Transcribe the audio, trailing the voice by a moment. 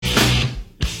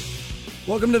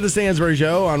Welcome to the Stansbury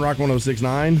Show on Rock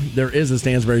 106.9. There is a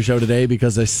Stansbury Show today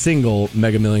because a single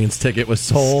Mega Millions ticket was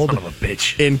sold Son of a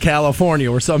bitch. in California,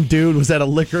 where some dude was at a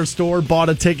liquor store, bought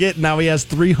a ticket, now he has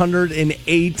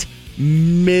 $308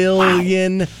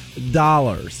 million.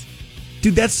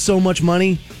 Dude, that's so much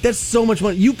money. That's so much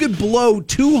money. You could blow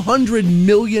 $200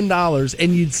 million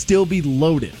and you'd still be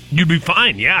loaded. You'd be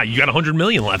fine. Yeah, you got $100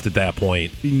 million left at that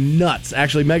point. Be nuts.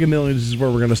 Actually, Mega Millions is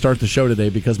where we're going to start the show today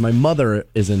because my mother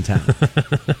is in town.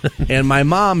 And my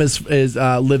mom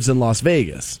lives in Las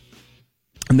Vegas.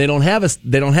 And they don't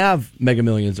have Mega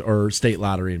Millions or state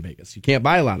lottery in Vegas. You can't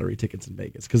buy lottery tickets in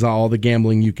Vegas because all the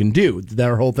gambling you can do.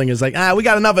 Their whole thing is like, we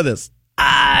got enough of this.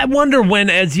 I wonder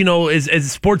when,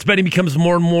 as sports betting becomes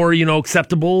more and more,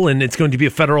 acceptable, and it's going to be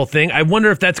a federal thing. I wonder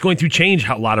if that's going to change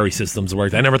how lottery systems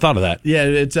work. I never thought of that. Yeah,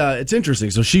 it's interesting.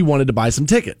 So she wanted to buy some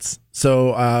tickets.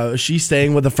 So she's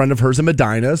staying with a friend of hers in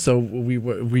Medina. So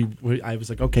I was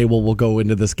like, okay, well, we'll go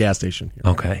into this gas station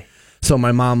here. Okay. So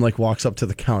my mom walks up to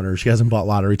the counter. She hasn't bought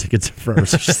lottery tickets for her.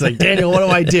 So she's like, Daniel, what do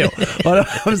I do?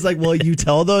 I was like, well, you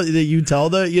tell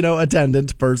the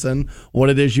attendant person what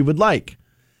it is you would like.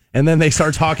 And then they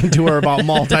start talking to her about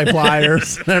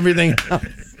multipliers and everything else.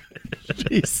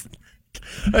 Jeez.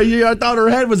 I thought her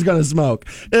head was going to smoke.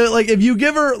 If you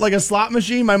give her a slot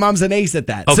machine, my mom's an ace at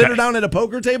that. Okay. Sit her down at a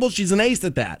poker table, she's an ace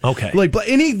at that. Okay. But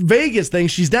any Vegas thing,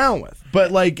 she's down with.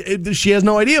 But she has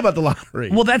no idea about the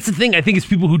lottery. Well, that's the thing. I think it's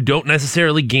people who don't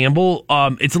necessarily gamble.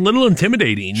 It's a little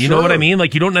intimidating. You Sure. know what I mean?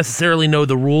 You don't necessarily know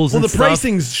the rules. Well, and the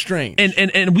pricing's strange.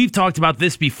 And we've talked about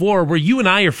this before, where you and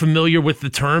I are familiar with the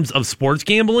terms of sports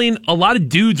gambling. A lot of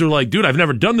dudes are like, dude, I've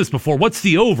never done this before. What's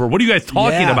the over? What are you guys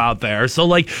talking about there? So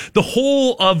the whole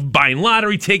of buying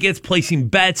lottery tickets, placing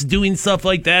bets, doing stuff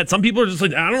like that. Some people are just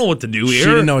like, I don't know what to do here. She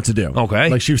didn't know what to do.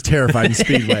 Okay. She was terrified in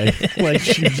Speedway.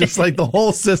 She was just the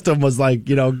whole system was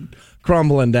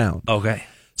crumbling down. Okay.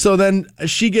 So then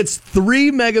she gets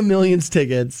 3 Mega Millions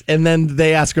tickets, and then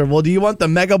they ask her, well, do you want the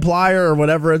Mega Plier or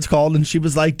whatever it's called? And she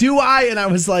was like, do I? And I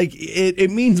was like, it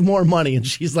means more money. And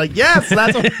she's like, yes,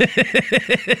 that's what.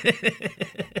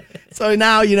 So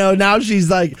now she's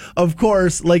like, of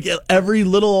course, every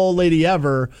little old lady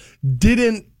ever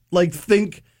didn't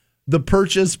think the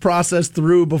purchase process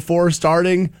through before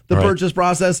starting the purchase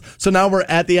process. So now we're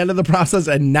at the end of the process,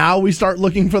 and now we start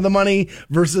looking for the money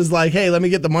versus hey, let me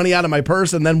get the money out of my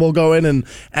purse, and then we'll go in and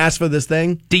ask for this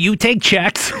thing. Do you take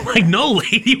checks? No,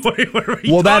 lady. What are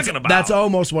you talking about? That's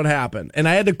almost what happened. And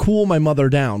I had to cool my mother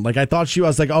down. I thought I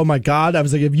was like, oh my God. I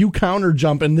was like, if you counter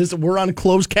jump and we're on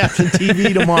closed caption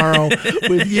TV tomorrow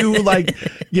with you,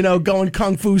 going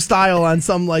kung fu style on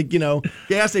some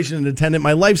gas station attendant,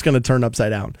 my life's going to turn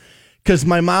upside down. Because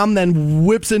my mom then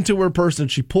whips into her purse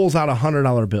and she pulls out a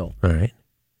 $100 bill. All right.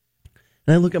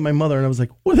 And I look at my mother and I was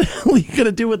like, what the hell are you going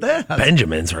to do with that?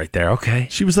 Benjamin's right there. Okay.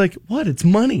 She was like, what? It's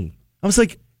money. I was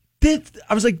like, do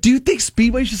you think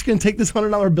Speedway's just going to take this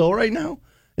 $100 bill right now?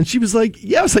 And she was like,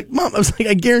 yeah. I was like, Mom,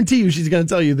 I guarantee you she's going to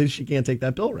tell you that she can't take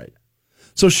that bill right now.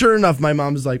 So sure enough, my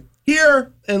mom is like,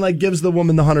 here, and gives the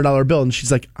woman the $100 bill. And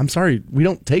she's like, I'm sorry, we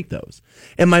don't take those.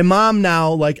 And my mom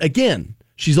now, again,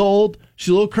 she's old, she's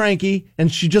a little cranky,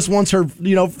 and she just wants her,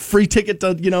 free ticket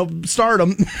to,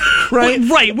 stardom, right?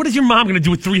 Right. What is your mom going to do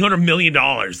with $300 million,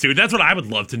 dude? That's what I would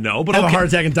love to know. But have a heart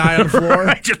attack and die on the floor.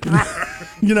 Right,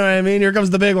 you know what I mean? Here comes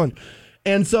the big one.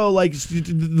 And so,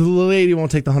 the lady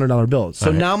won't take the $100 bill.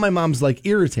 So now my mom's,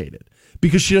 irritated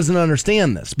because she doesn't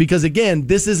understand this. Because, again,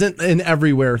 this isn't an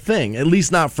everywhere thing, at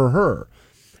least not for her.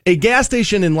 A gas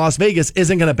station in Las Vegas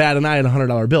isn't going to bat an eye at a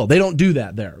 $100 bill. They don't do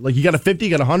that there. You got a 50, you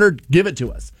got 100, give it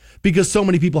to us. Because so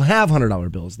many people have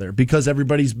 $100 bills there. Because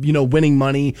everybody's, winning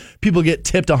money. People get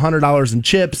tipped $100 in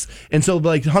chips. And so,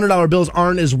 $100 bills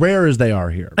aren't as rare as they are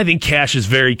here. I think cash is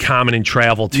very common in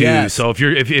travel, too. Yes. So if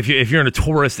you're in a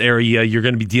tourist area, you're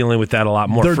going to be dealing with that a lot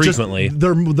more frequently.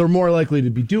 They're more likely to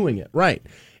be doing it, right.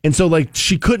 And so,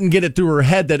 she couldn't get it through her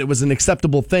head that it was an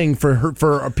acceptable thing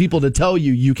for people to tell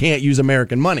you can't use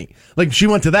American money. She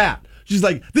went to that. She's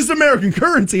like, this is American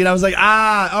currency. And I was like,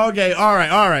 okay, all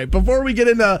right. Before we get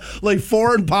into,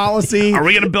 foreign policy. Are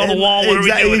we going to build a wall? What are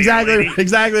we doing?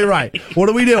 Exactly right. What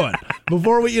are we doing?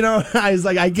 Before we, I was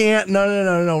like, I can't.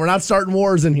 No. We're not starting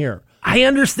wars in here. I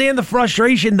understand the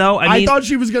frustration, though. I thought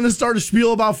she was going to start a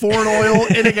spiel about foreign oil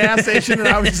in a gas station, and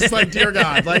I was just like, dear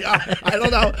God. I don't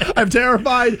know. I'm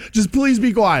terrified. Just please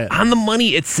be quiet. On the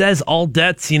money, it says all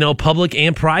debts, public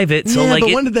and private. So,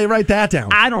 but when did they write that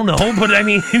down? I don't know, but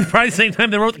probably the same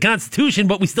time they wrote the Constitution,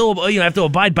 but we still have to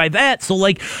abide by that. So,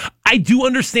 I do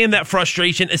understand that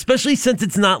frustration, especially since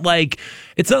it's not like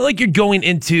you're going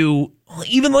into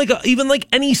even like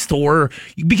any store,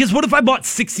 because what if I bought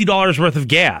 $60 worth of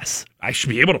gas? I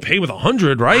should be able to pay with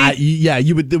 100, right? Yeah,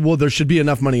 you would. Well, there should be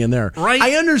enough money in there, right?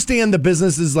 I understand the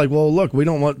business is like, well, look, we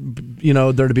don't want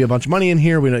there to be a bunch of money in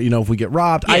here. We don't, if we get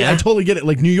robbed, I totally get it.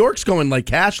 Like New York's going like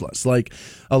cashless. Like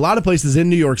a lot of places in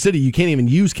New York City, you can't even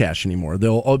use cash anymore.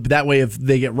 That way, if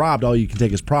they get robbed, all you can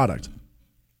take is product.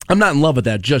 I'm not in love with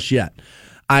that just yet.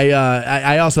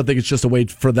 I also think it's just a way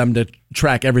for them to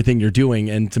track everything you're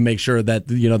doing and to make sure that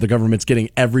the government's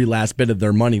getting every last bit of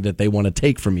their money that they want to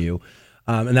take from you.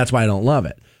 And that's why I don't love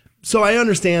it. So I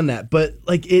understand that. But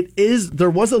like there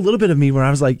was a little bit of me where I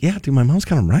was like, yeah, dude, my mom's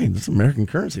kind of right. It's American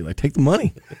currency. Like, take the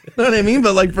money. You know what I mean?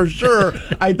 But like, for sure,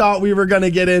 I thought we were going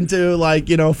to get into like,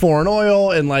 foreign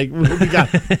oil and like,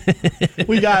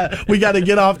 we got to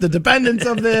get off the dependence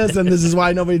of this. And this is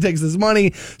why nobody takes this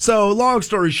money. So long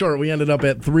story short, we ended up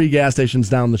at 3 gas stations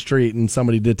down the street and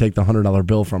somebody did take the $100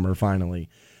 bill from her finally.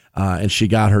 And she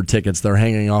got her tickets. They're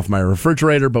hanging off my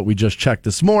refrigerator, but we just checked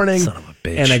this morning. Son of a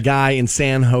bitch. And a guy in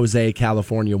San Jose,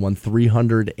 California, won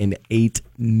 $308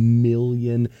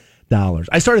 million.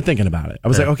 I started thinking about it. I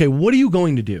was like, okay, what are you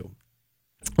going to do?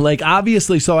 Like,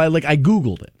 obviously, so I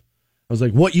Googled it. I was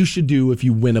like, what you should do if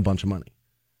you win a bunch of money,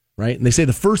 right? And they say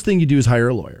the first thing you do is hire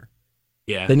a lawyer.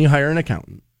 Yeah. Then you hire an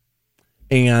accountant.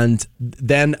 And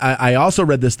then I also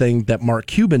read this thing that Mark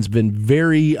Cuban's been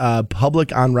very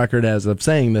public on record as of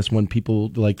saying this when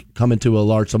people like come into a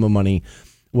large sum of money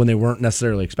when they weren't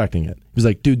necessarily expecting it. He's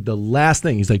like, dude, the last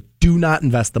thing, he's like, do not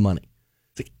invest the money.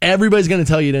 It's like, everybody's going to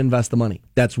tell you to invest the money.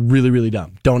 That's really, really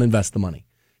dumb. Don't invest the money.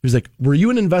 He was like, were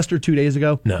you an investor 2 days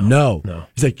ago? No.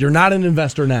 He's like, you're not an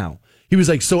investor now. He was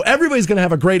like, so everybody's going to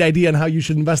have a great idea on how you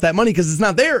should invest that money because it's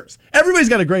not theirs. Everybody's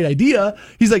got a great idea.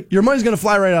 He's like, your money's going to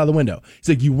fly right out of the window. He's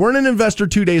like, you weren't an investor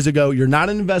 2 days ago. You're not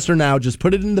an investor now. Just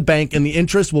put it in the bank and the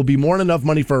interest will be more than enough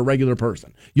money for a regular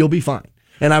person. You'll be fine.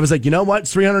 And I was like, you know what?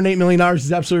 $308 million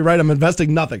is absolutely right. I'm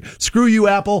investing nothing. Screw you,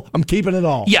 Apple. I'm keeping it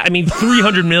all. Yeah, I mean,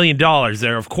 $300 million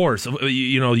there, of course.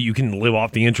 You can live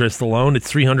off the interest alone.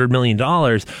 It's $300 million.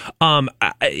 The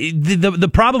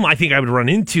problem I think I would run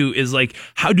into is like,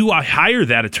 how do I hire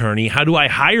that attorney? How do I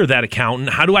hire that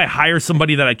accountant? How do I hire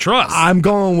somebody that I trust? I'm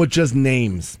going with just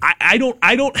names. I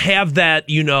don't have that,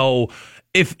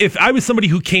 If I was somebody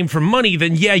who came from money,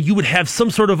 then yeah, you would have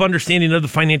some sort of understanding of the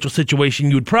financial situation.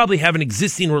 You would probably have an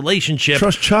existing relationship.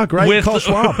 Trust Chuck, right? Call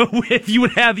Schwab. You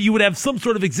would have some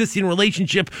sort of existing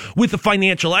relationship with a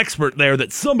financial expert there.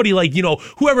 That somebody like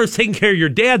whoever is taking care of your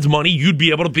dad's money, you'd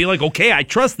be able to be like, okay, I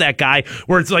trust that guy.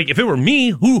 Where it's like, if it were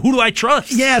me, who do I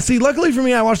trust? Yeah. See, luckily for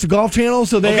me, I watch the Golf Channel,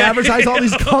 so they advertise all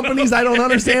these companies. I don't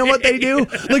understand what they do.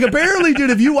 Like apparently, dude,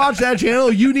 if you watch that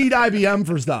channel, you need IBM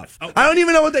for stuff. I don't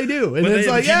even know what they do. And it's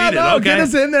like, get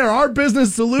us in there. Our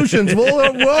business solutions.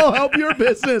 We'll help your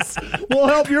business. We'll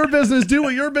help your business do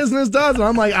what your business does. And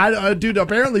I'm like, dude,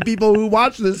 apparently people who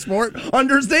watch this sport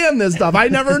understand this stuff. I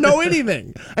never know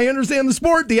anything. I understand the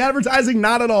sport, the advertising,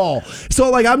 not at all.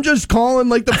 So like, I'm just calling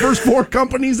like the first 4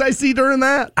 companies I see during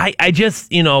that. I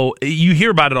just, you hear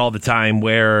about it all the time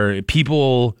where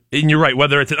people, and you're right,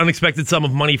 whether it's an unexpected sum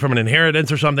of money from an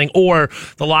inheritance or something, or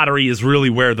the lottery is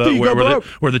really where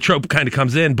the trope kind of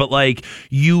comes in. But like,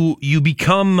 you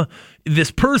become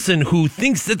this person who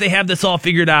thinks that they have this all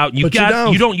figured out. You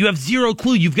don't. You have zero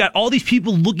clue. You've got all these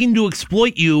people looking to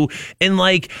exploit you, and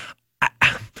like,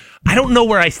 I don't know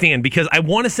where I stand because I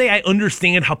want to say I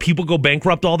understand how people go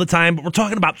bankrupt all the time, but we're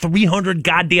talking about $300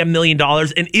 goddamn million,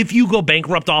 and if you go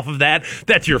bankrupt off of that,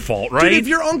 that's your fault, right? Dude, if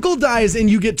your uncle dies and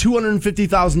you get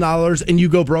 $250,000 and you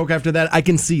go broke after that, I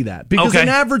can see that because an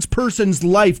average person's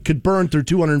life could burn through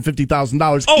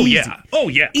 $250,000. Oh easy. yeah, oh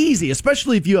yeah, easy,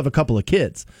 especially if you have a couple of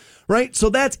kids, right?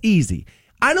 So that's easy.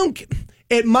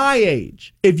 At my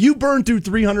age, if you burn through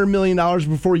 $300 million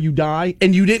before you die,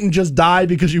 and you didn't just die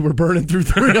because you were burning through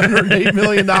 $308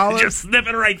 million, just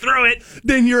snipping right through it,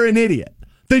 then you're an idiot.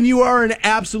 Then you are an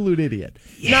absolute idiot.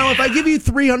 Yeah. Now, if I give you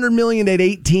 $300 million at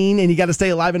 18 and you got to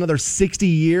stay alive another 60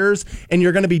 years and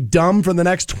you're going to be dumb for the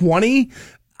next 20,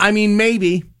 I mean,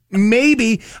 maybe. I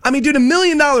mean, dude, $1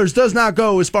 million does not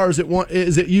go as far as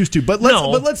it used to. But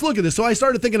let's look at this. So I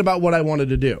started thinking about what I wanted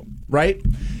to do, right?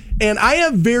 And I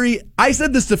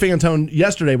said this to Fantone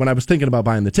yesterday when I was thinking about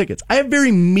buying the tickets. I have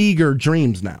very meager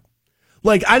dreams now.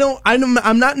 Like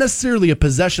I'm not necessarily a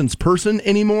possessions person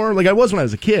anymore. Like I was when I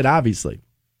was a kid, obviously,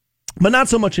 but not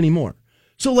so much anymore.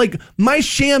 So like my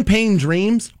champagne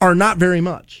dreams are not very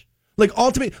much. Like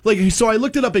ultimately, so I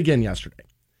looked it up again yesterday,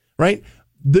 right?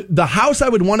 The house I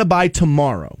would want to buy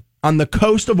tomorrow on the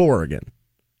coast of Oregon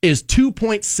is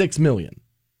 $2.6 million,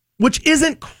 which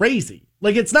isn't crazy.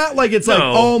 Like, it's not like it's like,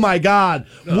 oh my God,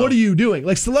 what are you doing?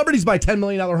 Like, celebrities buy $10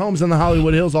 million homes in the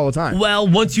Hollywood Hills all the time. Well,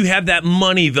 once you have that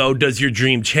money, though, does your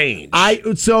dream change? I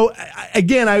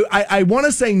want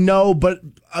to say no, but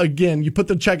again, you put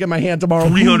the check in my hand tomorrow.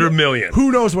 $300 million.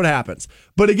 Who knows what happens?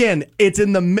 But again, it's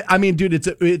in the, I mean, dude,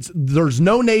 it's there's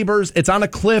no neighbors. It's on a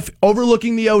cliff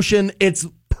overlooking the ocean. It's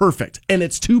perfect. And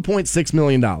it's $2.6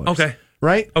 million. Okay.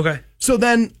 Right? Okay. So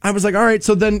then I was like, all right,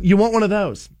 so then you want one of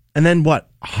those. And then what?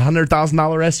 $100,000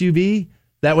 SUV?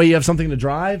 That way you have something to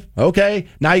drive? Okay.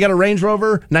 Now you got a Range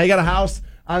Rover. Now you got a house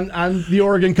on the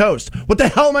Oregon coast. What the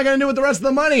hell am I going to do with the rest of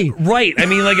the money? Right. I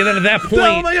mean, like, and then at that point, what the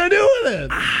hell am I going to do with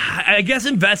it? I guess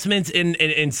investments in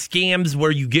scams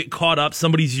where you get caught up,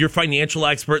 somebody's your financial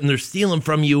expert and they're stealing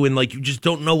from you and like you just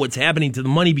don't know what's happening to the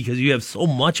money because you have so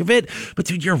much of it. But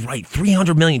dude, you're right.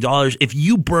 $300 million. If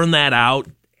you burn that out,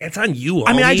 it's on you, homie,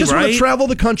 I mean, I just want right? to travel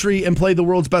the country and play the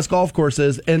world's best golf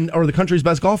courses or the country's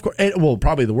best golf course. Well,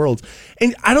 probably the world's.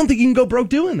 And I don't think you can go broke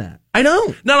doing that. I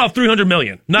don't. Not off $300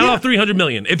 million. Not off $300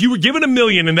 million. If you were given $1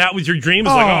 million and that was your dream,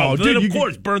 it's then of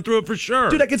course, burn through it for sure.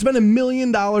 Dude, I could spend $1 million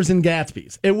in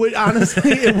Gatsby's. It would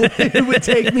honestly, it would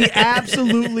take me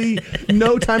absolutely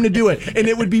no time to do it, and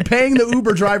it would be paying the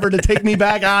Uber driver to take me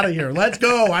back out of here. Let's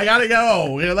go. I gotta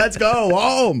go. Let's go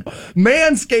home.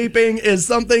 Manscaping is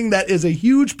something that is a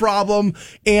huge problem,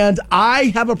 and I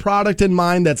have a product in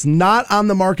mind that's not on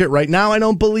the market right now. I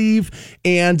don't believe,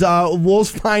 and we'll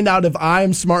find out if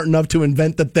I'm smart enough to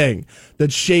invent the thing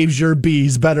that shaves your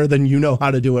bees better than you know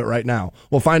how to do it right now.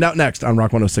 We'll find out next on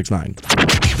Rock 106.9.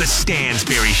 The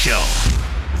Stansberry Show.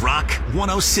 Rock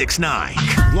 106.9.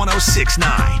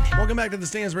 106.9. Welcome back to the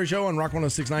Stansberry Show on Rock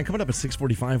 106.9. Coming up at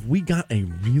 6:45, we got a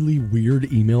really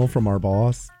weird email from our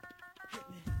boss.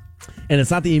 And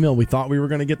it's not the email we thought we were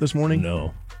going to get this morning.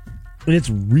 No. And it's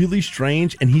really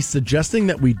strange, and he's suggesting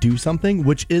that we do something,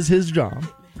 which is his job.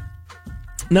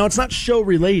 Now, it's not show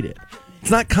related. It's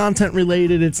not content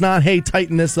related. It's not, hey,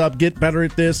 tighten this up, get better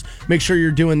at this, make sure you're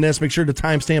doing this, make sure to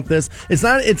timestamp this.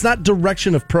 It's not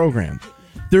direction of program.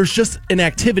 There's just an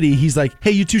activity. He's like, hey,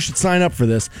 you two should sign up for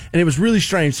this. And it was really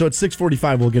strange. So at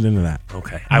 6:45, we'll get into that.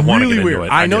 Okay. I want to get into it.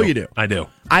 I know you do. I do.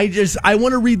 I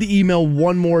want to read the email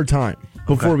one more time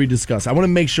before we discuss. I want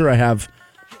to make sure I have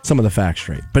some of the facts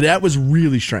straight. But that was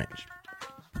really strange.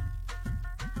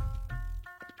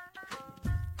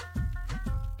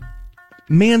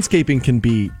 Manscaping can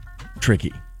be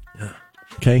tricky. Yeah.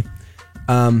 Okay?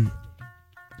 And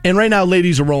right now,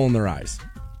 ladies are rolling their eyes.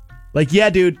 Like, yeah,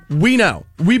 dude, we know.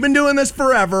 We've been doing this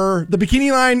forever. The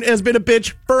bikini line has been a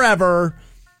bitch forever.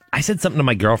 I said something to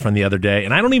my girlfriend the other day,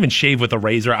 and I don't even shave with a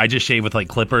razor. I just shave with like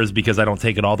clippers because I don't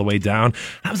take it all the way down.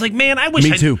 I was like, man, I wish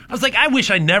I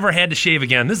wish I never had to shave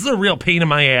again. This is a real pain in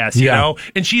my ass, you know?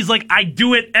 And she's like, I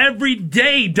do it every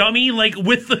day, dummy, like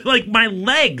with like my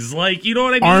legs, like, you know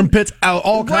what I mean? Armpits,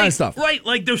 all kind of stuff. Right,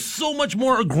 like there's so much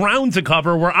more ground to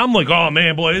cover where I'm like, oh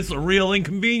man, boy, this is a real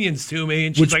inconvenience to me.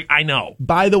 And she's like, I know.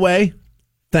 By the way,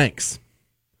 thanks.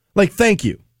 Like, thank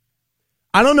you.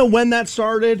 I don't know when that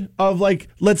started of like,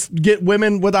 let's get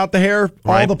women without the hair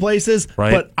all the places,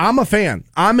 but I'm a fan.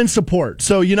 I'm in support.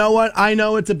 So you know what? I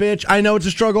know it's a bitch. I know it's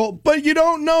a struggle, but you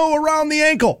don't know around the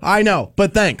ankle. I know,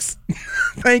 but thanks.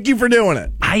 Thank you for doing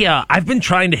it. I've been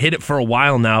trying to hit it for a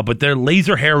while now, but their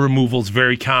laser hair removal is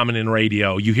very common in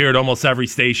radio. You hear it almost every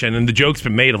station, and the joke's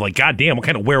been made of like, God damn, what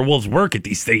kind of werewolves work at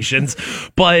these stations?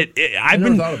 But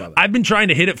I've been trying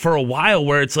to hit it for a while,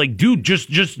 where it's like, dude,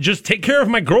 just take care of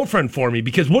my girlfriend for me,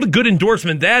 because what a good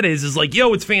endorsement that is like,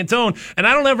 yo, it's Fantone, and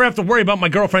I don't ever have to worry about my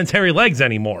girlfriend's hairy legs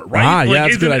anymore, right? Yeah,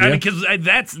 that's a good idea. Because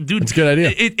that's a good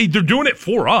idea. They're doing it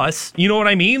for us. You know what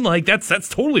I mean? Like that's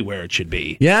totally where it should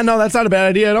be. Yeah, no, that's not a bad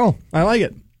idea at all. I like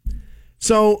it.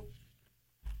 So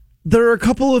there are a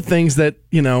couple of things that,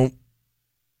 you know,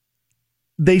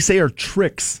 they say are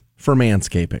tricks for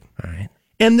manscaping. All right.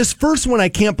 And this first one, I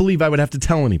can't believe I would have to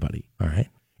tell anybody. All right.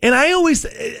 And I always,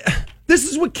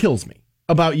 this is what kills me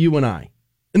about you and I.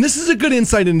 And this is a good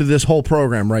insight into this whole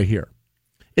program right here,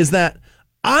 is that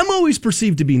I'm always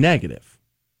perceived to be negative.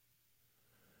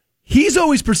 He's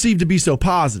always perceived to be so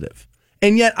positive.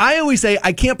 And yet I always say,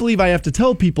 I can't believe I have to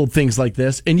tell people things like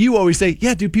this. And you always say,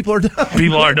 yeah, dude, people are dumb.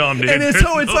 People are dumb, dude. And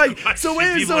so it's like,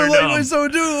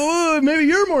 maybe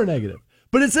you're more negative.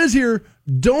 But it says here,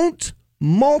 don't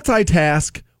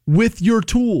multitask with your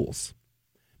tools.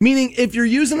 Meaning, if you're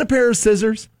using a pair of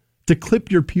scissors to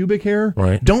clip your pubic hair,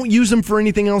 don't use them for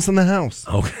anything else in the house.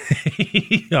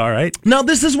 Okay. All right. Now,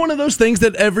 this is one of those things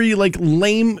that every like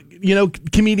lame, you know,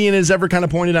 comedian has ever kind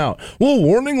of pointed out. Well,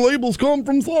 warning labels come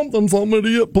from something. Some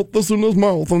idiot put this in his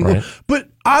mouth. But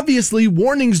obviously,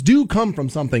 warnings do come from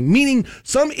something, meaning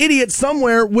some idiot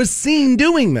somewhere was seen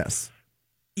doing this.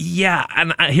 Yeah,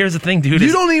 and here's the thing, dude.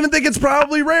 You don't even think it's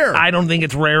probably rare. I don't think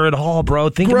it's rare at all, bro.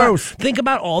 Think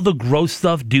about all the gross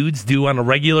stuff dudes do on a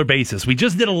regular basis. We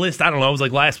just did a list, I don't know, it was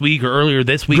like last week or earlier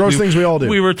this week. Gross things we all do.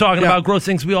 We were talking about gross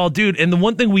things we all do, and the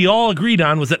one thing we all agreed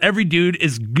on was that every dude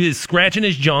is scratching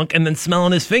his junk and then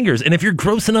smelling his fingers. And if you're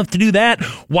gross enough to do that,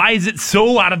 why is it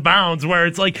so out of bounds where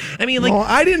it's like, I mean, like... Well,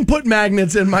 I didn't put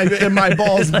magnets in my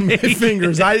balls and my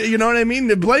fingers. You know what I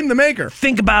mean? Blame the maker.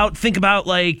 Think about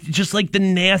like, just like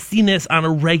the nastiness on a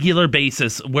regular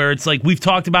basis where it's like we've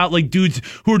talked about like dudes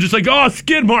who are just like, oh,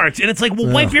 skid marks, and it's like,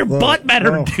 well, wipe your butt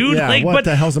better, dude. Yeah, like, what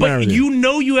the hell's the matter with you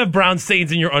know you have brown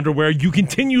stains in your underwear. You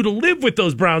continue to live with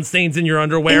those brown stains in your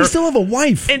underwear. And you still have a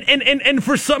wife. And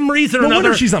for some reason or no another,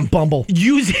 wonder she's on Bumble.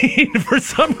 Using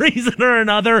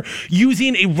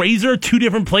a razor two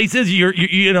different places, your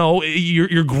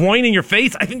groin and your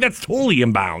face. I think that's totally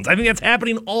in bounds. I think that's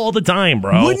happening all the time,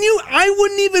 bro. Wouldn't you? I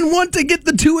wouldn't even want to get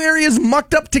the two areas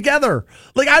mucked up together.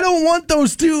 Like, I don't want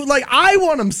those two. Like, I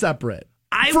want them separate.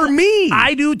 For me.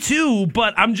 I do too,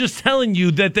 but I'm just telling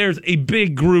you that there's a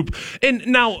big group. And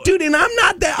now, dude, and I'm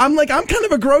not that. I'm kind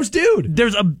of a gross dude.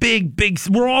 There's a big,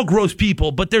 we're all gross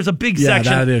people, but there's a big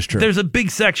section. That is true. There's a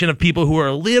big section of people who are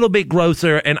a little bit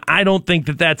grosser, and I don't think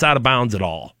that that's out of bounds at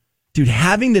all. Dude,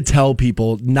 having to tell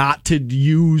people not to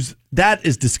use that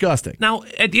is disgusting. Now,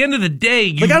 at the end of the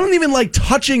day, I don't even like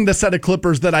touching the set of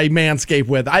clippers that I manscape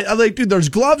with. I like, dude, there's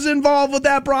gloves involved with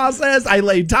that process. I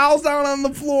lay towels down on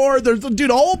the floor. There's, dude,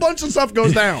 a whole bunch of stuff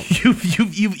goes down.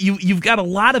 You've got a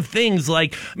lot of things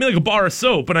like a bar of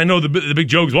soap, and I know the big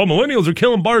joke is, well, millennials are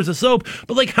killing bars of soap,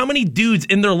 but like how many dudes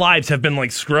in their lives have been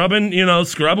like scrubbing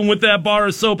with that bar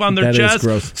of soap on their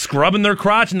chest, scrubbing their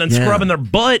crotch, and then scrubbing their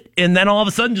butt, and then all of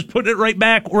a sudden just putting it right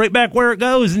back where it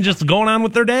goes, and just going on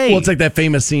with their day. Well, it's like that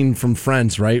famous scene from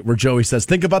Friends, right? Where Joey says,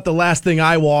 think about the last thing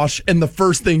I wash and the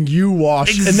first thing you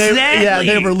wash. Exactly. And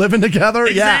they were living together.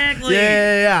 Exactly.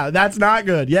 Yeah. That's not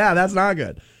good. Yeah, that's not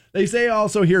good. They say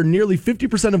also here, nearly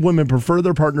 50% of women prefer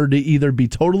their partner to either be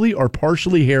totally or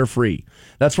partially hair-free.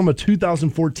 That's from a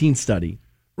 2014 study.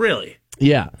 Really?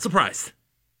 Yeah. Surprised.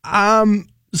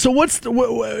 So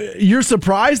you're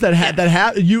surprised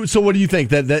so what do you think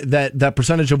that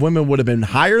percentage of women would have been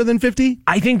higher than 50?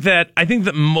 I think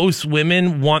that most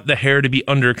women want the hair to be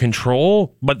under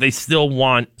control, but they still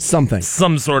want some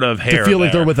sort of hair to feel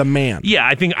like they're with a man. Yeah,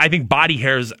 I think body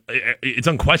hair it's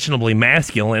unquestionably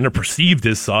masculine or perceived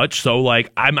as such. So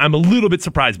like I'm a little bit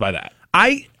surprised by that.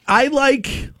 I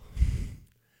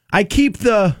keep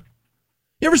the.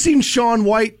 You ever seen Shaun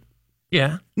White?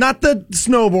 Yeah. Not the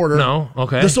snowboarder. No,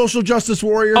 okay. The social justice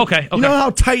warrior. Okay. You know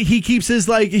how tight he keeps his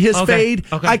fade?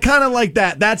 Okay. I kind of like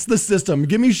that. That's the system.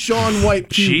 Give me Shaun White.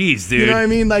 Jeez, dude. You know what I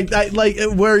mean? Like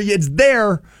where it's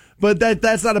there, but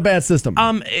that's not a bad system.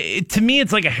 To me,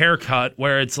 it's like a haircut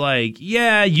where it's like,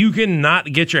 yeah, you can not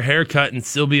get your hair cut and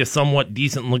still be a somewhat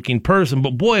decent looking person,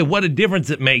 but boy, what a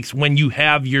difference it makes when you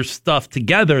have your stuff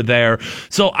together there.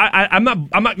 So I'm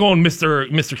not going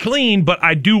Mr. Clean, but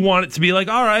I do want it to be like,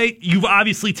 all right, you've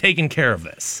obviously taken care of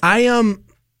this. I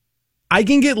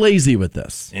can get lazy with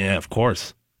this. Yeah, of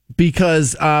course.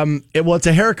 Because it's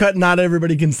a haircut not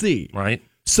everybody can see. Right.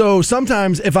 So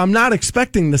sometimes if I'm not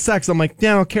expecting the sex, I'm like,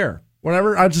 yeah, I don't care.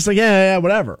 Whatever. I'm just like, yeah,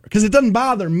 whatever. Because it doesn't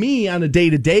bother me on a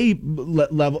day-to-day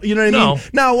level. You know what I mean?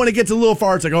 Now, when it gets a little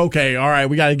far, it's like, okay, all right,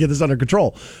 we got to get this under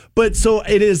control. But so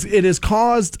it has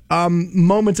caused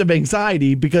moments of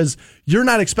anxiety because you're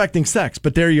not expecting sex,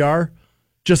 but there you are,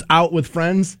 just out with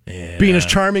friends, being as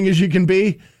charming as you can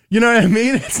be. You know what I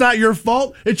mean? It's not your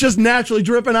fault. It's just naturally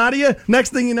dripping out of you. Next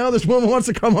thing you know, this woman wants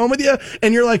to come home with you,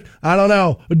 and you're like, I don't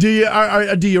know. Do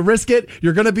you risk it?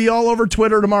 You're going to be all over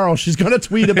Twitter tomorrow. She's going to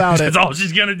tweet about it. That's all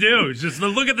she's going to do. Just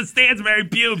look at the Stansbury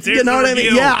pubes. Here's you know what I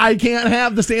mean? Yeah, I can't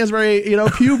have the Stansbury,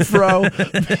 pube fro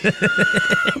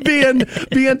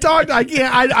being talked. I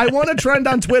can't. I want to trend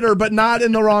on Twitter, but not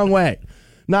in the wrong way.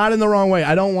 Not in the wrong way.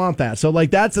 I don't want that. So like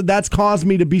that's caused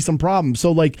me to be some problems.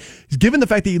 So like, given the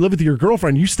fact that you live with your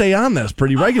girlfriend, you stay on this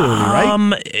pretty regularly,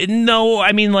 right? No,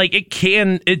 I mean like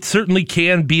it certainly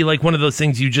can be like one of those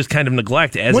things you just kind of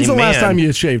neglect as a man. When's the last time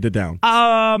you shaved it down?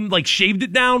 Like shaved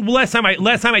it down? Well, last time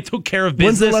I took care of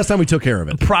business. When's the last time we took care of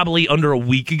it? Probably under a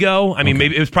week ago. I mean,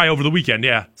 maybe it was probably over the weekend.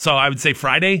 Yeah. So I would say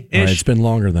Friday-ish. All right, it's been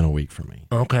longer than a week for me.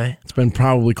 Okay. It's been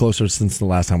probably closer since the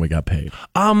last time we got paid.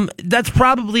 That's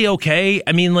probably okay.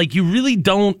 I mean, like you really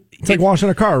don't. It's like washing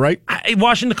a car, right?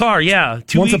 Washing the car, yeah.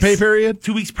 2 Once weeks, a pay period?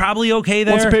 2 weeks probably okay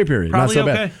there. Once a pay period, probably not so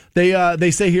okay. bad.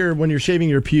 They say here when you're shaving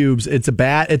your pubes, it's a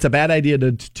bad idea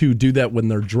to do that when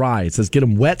they're dry. It says get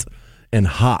them wet and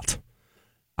hot.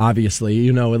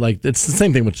 Obviously, like it's the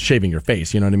same thing with shaving your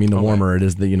face. You know what I mean? The warmer it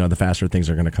is, the faster things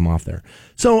are going to come off there.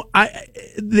 So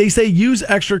they say use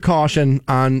extra caution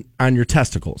on your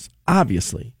testicles,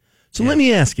 obviously. So let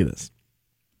me ask you this.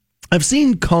 I've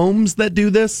seen combs that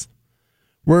do this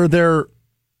where they're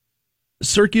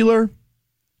circular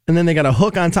and then they got a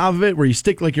hook on top of it where you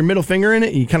stick like your middle finger in it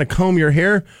and you kind of comb your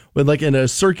hair with like in a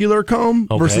circular comb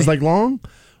versus like long.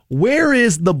 Where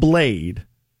is the blade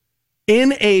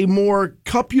in a more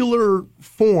cupular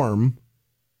form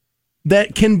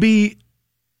that can be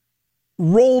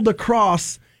rolled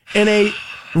across in a,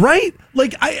 right?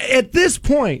 Like at this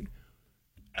point,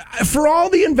 for all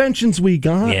the inventions we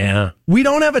got, we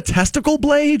don't have a testicle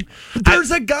blade.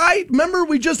 There's a guy, remember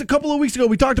a couple of weeks ago,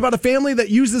 we talked about a family that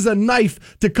uses a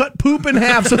knife to cut poop in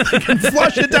half so they can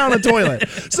flush it down a toilet.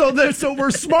 So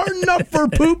we're smart enough for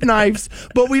poop knives,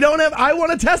 but I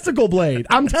want a testicle blade.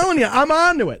 I'm telling you, I'm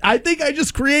onto it. I think I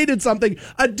just created something.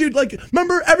 Dude, like,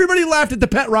 remember everybody laughed at the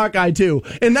Pet Rock guy too.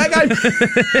 And that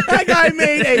guy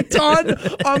made a ton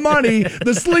of money.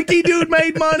 The Slinky dude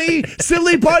made money.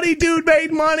 Silly Putty dude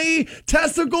made money.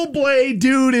 Testicle blade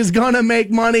dude is gonna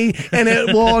make money, and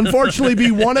it will unfortunately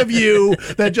be one of you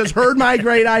that just heard my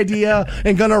great idea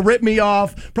and gonna rip me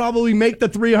off, probably make the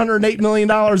 $308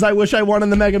 million I wish I won in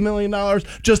the Mega $1 Million.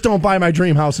 Just don't buy my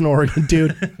dream house in Oregon,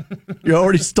 dude. You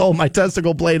already stole my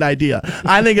testicle blade idea.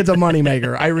 I think it's a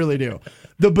moneymaker. I really do.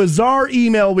 The bizarre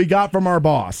email we got from our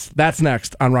boss. That's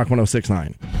next on Rock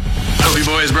 106.9. Hope you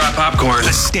boys brought popcorn. The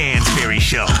Stansberry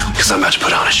Show. Because I'm about to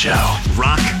put on a show.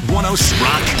 Rock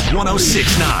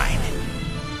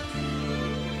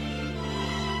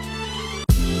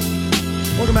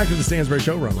 106.9. Welcome back to the Stansberry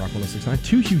Show. We're on Rock 106.9.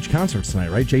 2 huge concerts tonight,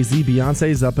 right? Jay-Z,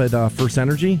 Beyonce's up at First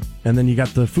Energy, and then you got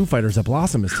the Foo Fighters at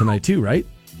Blossom is tonight too, right?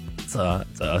 It's a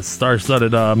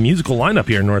star-studded musical lineup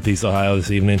here in Northeast Ohio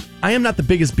this evening. I am not the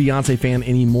biggest Beyonce fan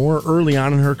anymore. Early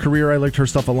on in her career, I liked her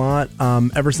stuff a lot.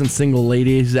 Ever since Single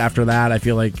Ladies, after that, I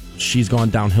feel like she's gone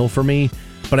downhill for me.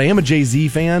 But I am a Jay-Z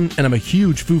fan, and I'm a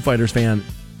huge Foo Fighters fan.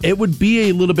 It would be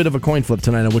a little bit of a coin flip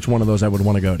tonight on which one of those I would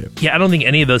want to go to. Yeah, I don't think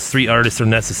any of those 3 artists are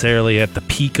necessarily at the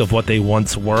peak of what they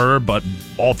once were, but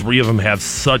all 3 of them have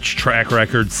such track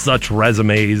records, such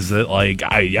resumes that, like,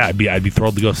 I'd be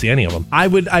thrilled to go see any of them.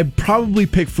 I'd probably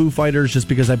pick Foo Fighters just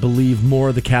because I believe more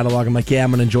of the catalog. I'm like, yeah, I'm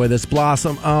going to enjoy this.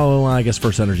 Blossom, well, I guess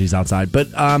First Energy's outside,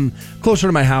 but closer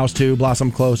to my house too.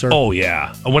 Blossom closer. Oh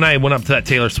yeah, when I went up to that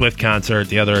Taylor Swift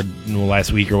concert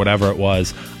last week or whatever it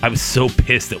was, I was so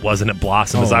pissed it wasn't at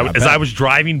Blossom. As I was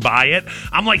driving by it,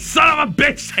 I'm like, son of a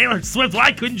bitch, Taylor Swift,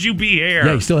 why couldn't you be here?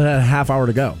 Yeah, you still had a half hour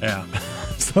to go. Yeah.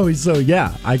 so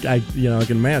yeah, I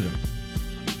can imagine.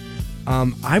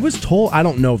 I was told, I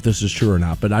don't know if this is true or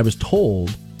not, but I was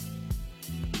told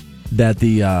that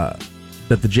the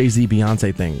Jay-Z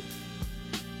Beyonce thing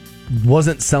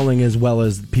wasn't selling as well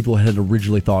as people had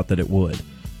originally thought that it would.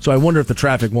 So I wonder if the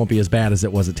traffic won't be as bad as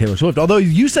it was at Taylor Swift. Although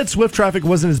you said Swift traffic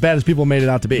wasn't as bad as people made it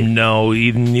out to be. No,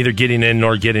 neither getting in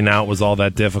nor getting out was all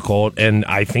that difficult. And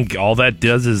I think all that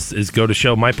does is go to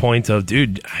show my point of,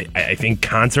 dude, I think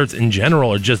concerts in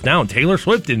general are just down. Taylor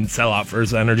Swift didn't sell out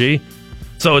First Energy.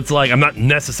 So it's like, I'm not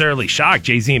necessarily shocked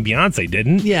Jay-Z and Beyonce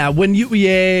didn't. Yeah,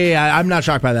 I'm not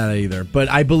shocked by that either. But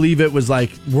I believe it was like,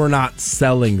 we're not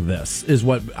selling this, is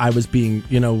what I was being,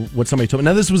 what somebody told me.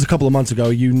 Now, this was a couple of months ago.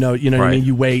 What I mean?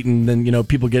 You wait, and then,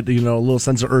 people get, a little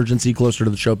sense of urgency closer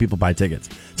to the show. People buy tickets.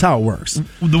 That's how it works.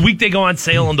 The week they go on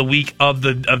sale and the week of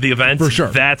the event, for sure.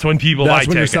 That's when people buy tickets. That's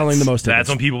when you're selling the most tickets. That's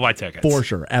when people buy tickets. For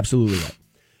sure. Absolutely right.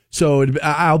 So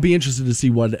I'll be interested to see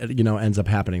what ends up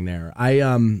happening there.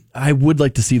 I would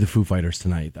like to see the Foo Fighters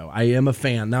tonight, though. I am a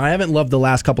fan. Now, I haven't loved the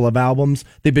last couple of albums.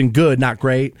 They've been good, not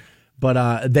great,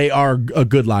 but they are a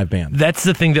good live band. That's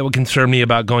the thing that would concern me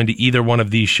about going to either one of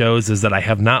these shows, is that I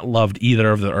have not loved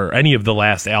either of any of the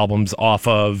last albums off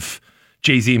of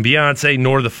Jay-Z and Beyonce,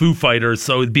 nor the Foo Fighters.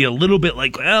 So it'd be a little bit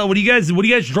like, well, what are you guys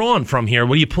drawing from here?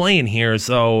 What are you playing here?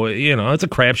 So, it's a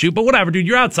crapshoot. But whatever, dude.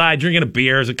 You're outside drinking a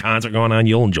beer. There's a concert going on.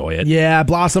 You'll enjoy it. Yeah,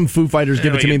 Blossom, Foo Fighters,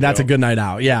 give it to me. That's a good night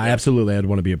out. Yeah, absolutely. I'd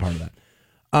want to be a part of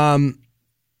that.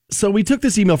 So we took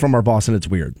this email from our boss, and it's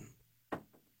weird.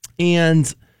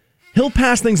 And he'll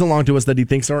pass things along to us that he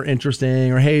thinks are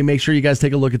interesting, or, hey, make sure you guys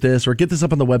take a look at this, or get this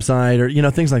up on the website, or,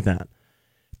 things like that.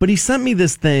 But he sent me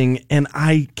this thing, and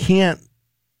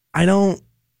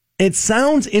it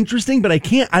sounds interesting, but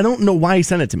I don't know why he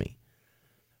sent it to me.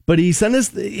 But he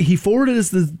forwarded us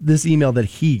this email that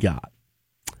he got.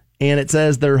 And it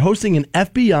says they're hosting an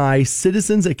FBI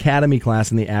Citizens Academy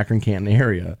class in the Akron-Canton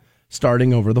area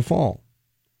starting over the fall.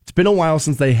 It's been a while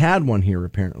since they had one here,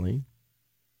 apparently.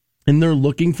 And they're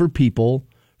looking for people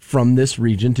from this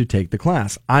region to take the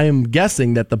class. I am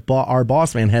guessing that our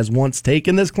boss man has once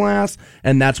taken this class,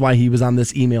 and that's why he was on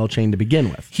this email chain to begin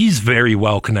with. He's very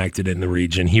well connected in the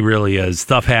region. He really is.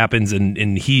 Stuff happens,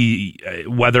 and he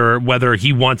whether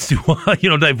he wants to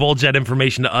divulge that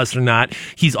information to us or not,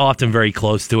 he's often very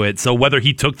close to it. So whether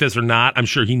he took this or not, I'm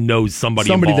sure he knows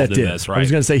somebody involved that did. In this. Right? I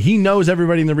was going to say he knows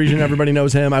everybody in the region. Everybody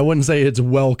knows him. I wouldn't say it's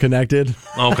well connected.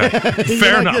 Okay,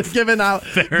 fair enough. It's given out.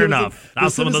 Fair enough. How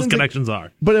some of those connections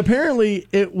are. But apparently,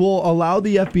 it will allow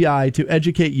the FBI to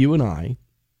educate you and I.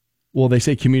 Well, they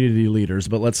say community leaders,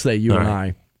 but let's say you and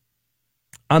I,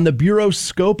 on the Bureau's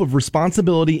scope of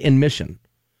responsibility and mission.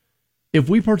 If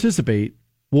we participate,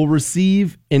 we'll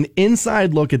receive an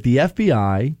inside look at the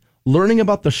FBI, learning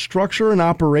about the structure and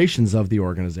operations of the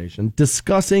organization,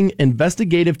 discussing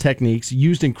investigative techniques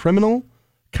used in criminal,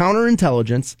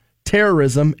 counterintelligence,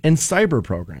 terrorism, and cyber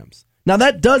programs. Now,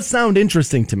 that does sound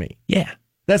interesting to me. Yeah.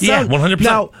 That sounds, 100%.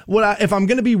 Now, if I'm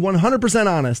going to be 100%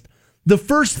 honest, the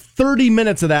first 30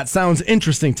 minutes of that sounds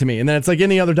interesting to me. And then it's like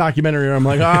any other documentary where I'm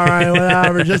like, all right,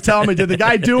 whatever. Just tell me, did the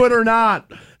guy do it or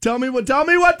not? Tell me what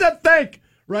to think.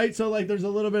 Right? So, like, there's a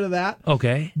little bit of that.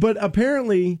 Okay. But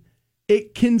apparently,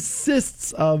 it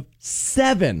consists of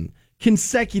 7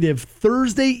 consecutive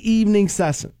Thursday evening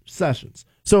sessions.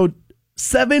 So,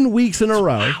 7 weeks in a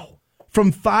row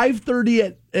from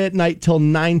 5:30 at night till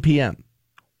 9 p.m.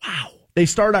 Wow. They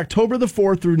start October the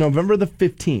 4th through November the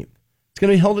 15th. It's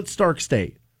going to be held at Stark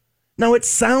State. Now, it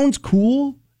sounds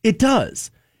cool. It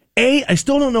does. I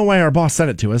still don't know why our boss sent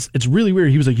it to us. It's really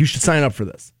weird. He was like, you should sign up for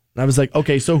this. And I was like,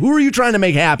 okay, so who are you trying to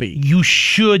make happy? You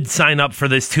should sign up for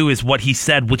this, too, is what he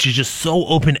said, which is just so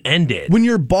open-ended. When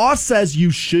your boss says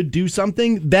you should do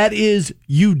something, that is,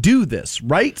 you do this,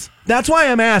 right? That's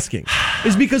why I'm asking.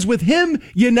 Is because with him,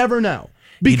 you never know.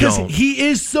 Because he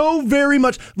is so very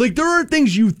much, like, there are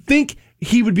things you think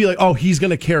he would be like, oh, he's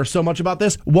going to care so much about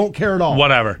this. Won't care at all.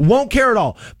 Whatever. Won't care at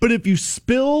all. But if you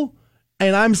spill,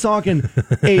 and I'm talking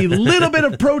a little bit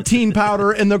of protein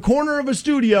powder in the corner of a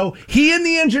studio, he and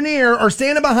the engineer are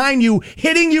standing behind you,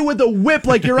 hitting you with a whip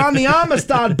like you're on the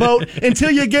Amistad boat until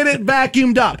you get it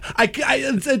vacuumed up.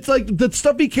 It's like the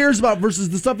stuff he cares about versus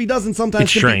the stuff he doesn't sometimes.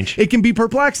 It's strange. It can be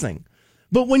perplexing.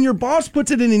 But when your boss puts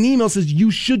it in an email, says,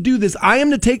 you should do this, I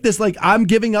am to take this like I'm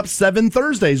giving up 7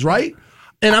 Thursdays, right?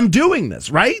 And I'm doing this,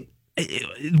 right?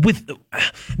 It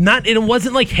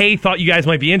wasn't like, hey, thought you guys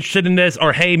might be interested in this,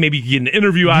 or hey, maybe you get an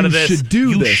interview out of this.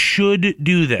 You should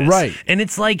do this. Right. And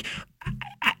it's like,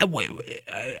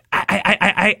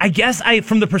 I guess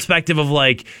from the perspective of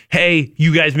like, hey,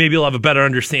 you guys maybe will have a better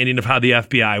understanding of how the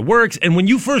FBI works. And when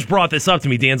you first brought this up to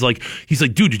me, Dan's like, he's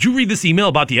like, dude, did you read this email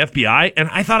about the FBI? And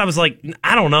I thought, I was like,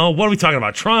 I don't know. What are we talking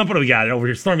about? Trump? What do we got over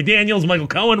here? Stormy Daniels, Michael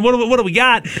Cohen? What do we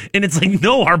got? And it's like,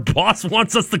 no, our boss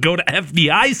wants us to go to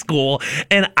FBI school.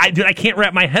 And I can't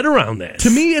wrap my head around this. To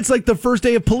me, it's like the first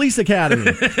day of police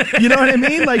academy. You know what I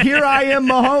mean? Like, here I am,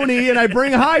 Mahoney, and I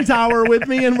bring Hightower with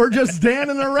me, and we're just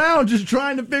standing around just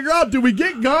trying to figure out, do we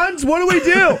get guns? What do we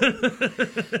do?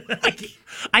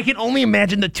 I can only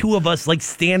imagine the two of us like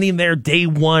standing there day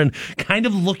one, kind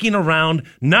of looking around,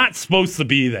 not supposed to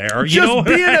be there. Just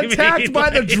being attacked by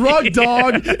the drug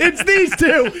dog. It's these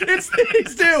two. It's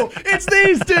these two. It's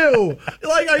these two.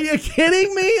 Like, are you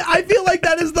kidding me? I feel like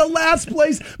that is the last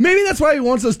place. Maybe that's why he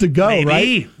wants us to go,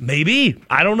 right? Maybe.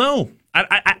 I don't know.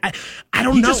 I don't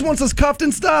know. He just wants us cuffed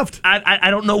and stuffed.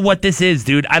 I don't know what this is,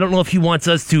 dude. I don't know if he wants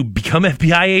us to become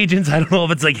FBI agents. I don't know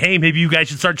if it's like, hey, maybe you guys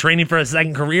should start training for a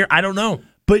second career. I don't know.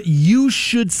 But you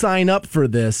should sign up for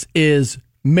this is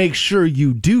make sure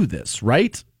you do this,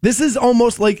 right? This is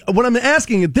almost like what I'm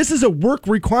asking. This is a work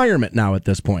requirement now at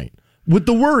this point with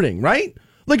the wording, right?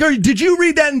 Like, did you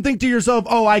read that and think to yourself,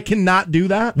 oh, I cannot do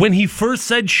that? When he first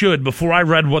said should, before I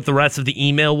read what the rest of the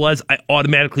email was, I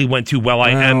automatically went to, well,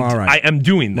 I am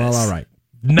doing this. Well, all right.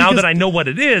 Now that I know what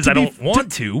it is, I don't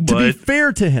want to. But to be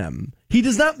fair to him, he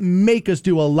does not make us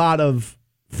do a lot of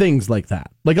things like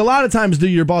that. Like, a lot of times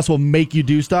your boss will make you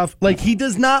do stuff. Like, he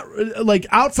does not, like,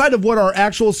 outside of what our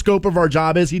actual scope of our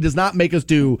job is, he does not make us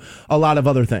do a lot of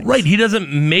other things. Right. He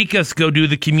doesn't make us go do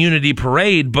the community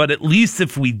parade, but at least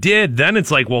if we did, then it's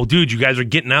like, well, dude, you guys are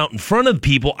getting out in front of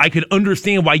people. I could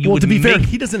understand why you would. To be fair,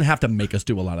 he doesn't have to make us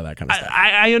do a lot of that kind of stuff.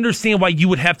 I understand why you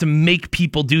would have to make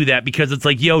people do that, because it's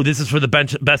like, yo, this is for the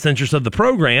best interest of the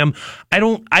program. I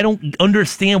don't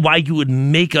understand why you would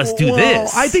make us do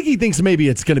this. I think he thinks maybe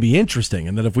it's going to be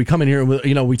interesting, and that if we come in here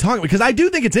and we talk, because I do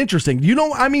think it's interesting. Dude,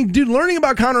 learning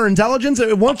about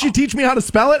counterintelligence, once you teach me how to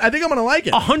spell it, I think I'm going to like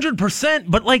it. 100%.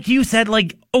 But like you said,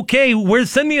 like, okay,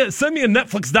 send me a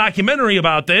Netflix documentary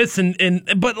about this,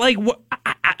 but like,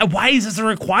 Why is this a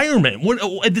requirement?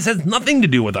 This has nothing to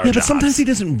do with our jobs. But sometimes he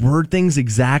doesn't word things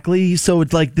exactly, so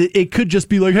it's like it could just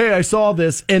be like, "Hey, I saw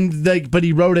this," and but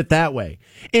he wrote it that way.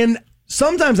 And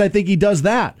sometimes I think he does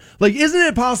that. Like, isn't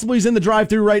it possible he's in the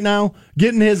drive-thru right now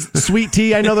getting his sweet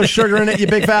tea? I know there's sugar in it, you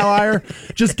big fat liar.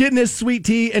 Just getting his sweet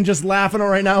tea and just laughing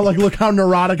right now. Like, look how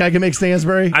neurotic I can make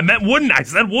Stansbury. I meant wouldn't. I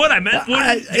said would. I meant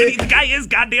wouldn't. The guy is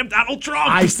goddamn Donald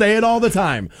Trump. I say it all the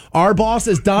time. Our boss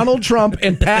is Donald Trump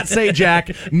and Pat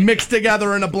Sajak mixed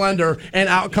together in a blender, and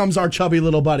out comes our chubby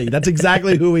little buddy. That's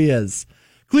exactly who he is.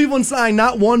 Cleveland signed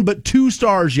not 1 but 2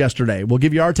 stars yesterday. We'll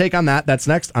give you our take on that. That's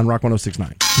next on Rock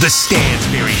 106.9. The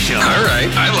Stansbury Show. All right,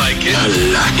 I like it. I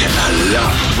like it a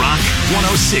lot. Rock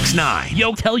 106.9.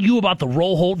 Yo, tell you about the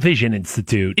Roll-Holt Vision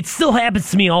Institute. It still happens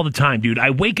to me all the time, dude. I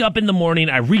wake up in the morning,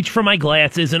 I reach for my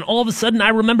glasses, and all of a sudden I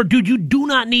remember, dude, you do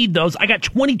not need those. I got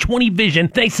 20/20 vision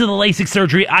thanks to the LASIK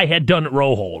surgery I had done at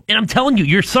Roll-Holt. And I'm telling you,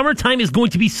 your summertime is going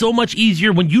to be so much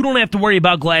easier when you don't have to worry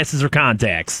about glasses or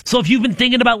contacts. So if you've been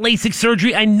thinking about LASIK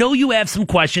surgery, I know you have some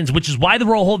questions, which is why the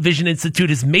Roll-Holt Vision Institute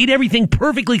has made everything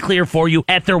perfectly clear for you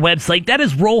at their website. That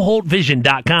is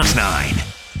RollHoltVision.com. 9.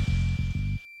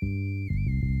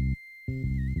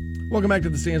 Welcome back to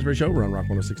the Stansbury Show. We're on Rock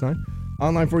 106.9.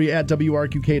 Online for you at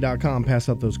WRQK.com. Pass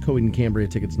out those Coed and Cambria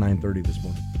tickets 9:30 this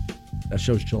morning. That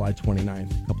show's July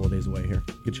 29th, a couple of days away here.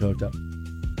 Get you hooked up.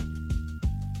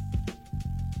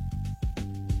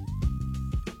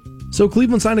 So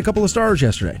Cleveland signed a couple of stars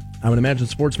yesterday. I would imagine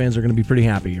sports fans are going to be pretty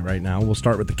happy right now. We'll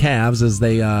start with the Cavs as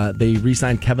they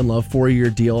re-signed Kevin Love, 4-year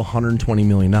deal, $120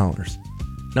 million.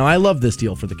 Now, I love this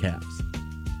deal for the Cavs.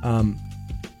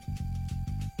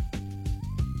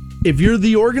 If you're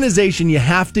the organization, you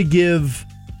have to give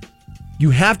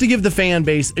the fan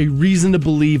base a reason to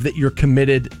believe that you're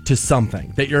committed to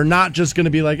something. That you're not just going to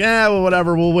be like, well,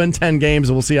 whatever, we'll win 10 games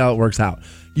and we'll see how it works out.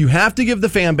 You have to give the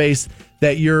fan base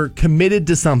that you're committed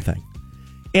to something.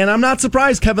 And I'm not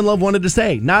surprised Kevin Love wanted to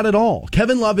say, not at all.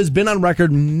 Kevin Love has been on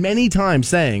record many times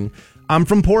saying, I'm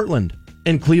from Portland.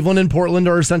 And Cleveland and Portland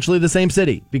are essentially the same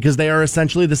city because they are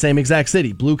essentially the same exact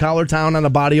city. Blue-collar town on a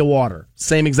body of water.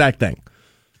 Same exact thing.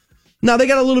 Now, they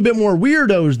got a little bit more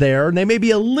weirdos there, and they may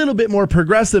be a little bit more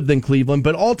progressive than Cleveland,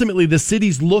 but ultimately the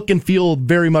cities look and feel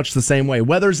very much the same way.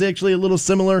 Weather's actually a little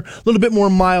similar, a little bit more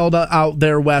mild out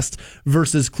there west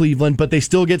versus Cleveland, but they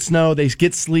still get snow, they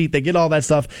get sleet, they get all that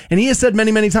stuff. And he has said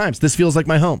many, many times, this feels like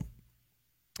my home.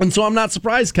 And so I'm not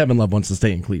surprised Kevin Love wants to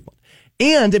stay in Cleveland.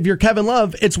 And if you're Kevin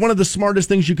Love, it's one of the smartest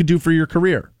things you could do for your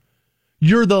career.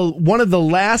 You're one of the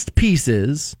last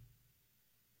pieces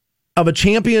of a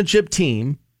championship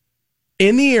team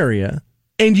in the area,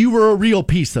 and you were a real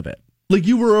piece of it. Like,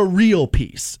 you were a real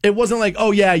piece. It wasn't like,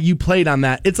 oh, yeah, you played on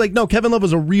that. It's like, no, Kevin Love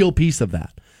was a real piece of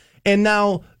that. And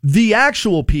now the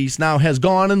actual piece now has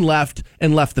gone and left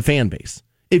the fan base.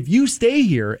 If you stay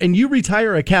here and you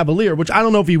retire a Cavalier, which I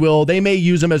don't know if he will, they may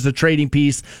use him as a trading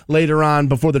piece later on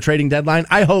before the trading deadline.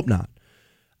 I hope not.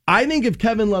 I think if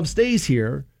Kevin Love stays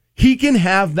here, he can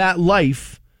have that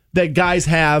life that guys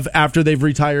have after they've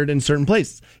retired in certain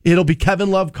places. It'll be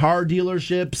Kevin Love car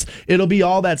dealerships. It'll be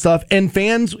all that stuff. And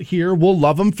fans here will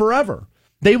love him forever.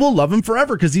 They will love him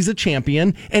forever because he's a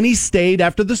champion and he stayed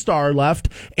after the star left.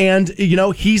 And,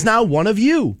 he's now one of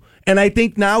you. And I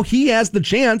think now he has the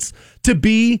chance to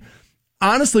be,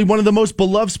 honestly, one of the most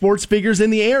beloved sports figures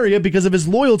in the area because of his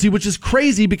loyalty, which is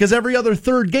crazy because every other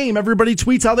third game, everybody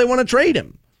tweets how they want to trade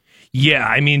him. Yeah,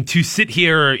 I mean, to sit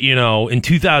here, in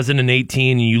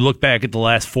 2018, and you look back at the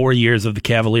last 4 years of the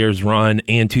Cavaliers' run,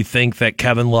 and to think that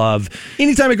Kevin Love,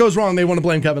 anytime it goes wrong, they want to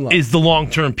blame Kevin Love, is the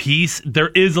long-term piece. There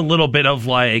is a little bit of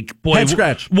like, boy, head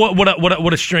scratch.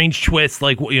 What a strange twist,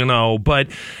 but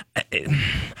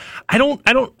I don't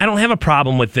have a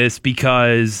problem with this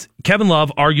because Kevin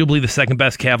Love, arguably the second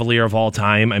best Cavalier of all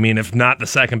time. I mean, if not the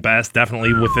second best,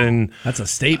 definitely within. That's a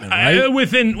statement, right?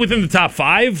 Within the top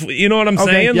 5. You know what I'm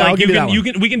saying? Yeah, like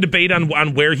we can debate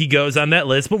on where he goes on that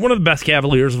list, but one of the best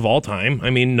Cavaliers of all time. I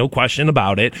mean, no question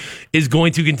about it, is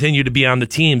going to continue to be on the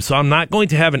team. So I'm not going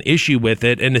to have an issue with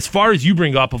it. And as far as you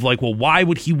bring up of like, well, why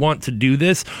would he want to do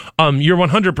this? You're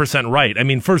 100% right. I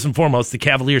mean, first and foremost, the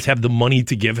Cavaliers have the money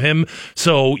to give him,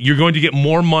 so you're going to get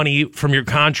more money from your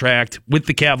contract with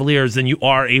the Cavaliers than you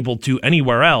are able to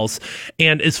anywhere else.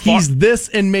 And as far he's this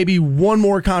and maybe one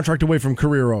more contract away from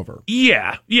career over.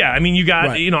 Yeah. I mean, you got,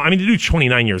 right. The dude's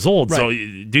 29 years old. Right. So,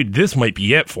 dude, this might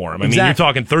be it for him. I mean, you're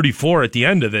talking 34 at the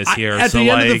end of this here. At the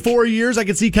end of the 4 years, I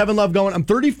could see Kevin Love going, I'm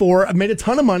 34. I've made a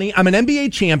ton of money. I'm an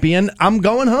NBA champion. I'm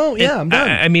going home. Yeah, I'm done.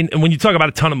 I mean, when you talk about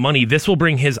a ton of money, this will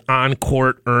bring his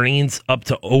on-court earnings up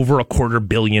to over $250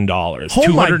 million. Oh,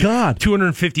 my God.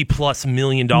 $250+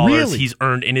 million really? He's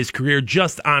earned in his career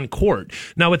just on on court.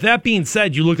 Now, with that being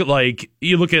said, you look at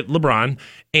LeBron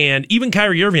and even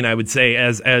Kyrie Irving, I would say,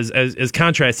 as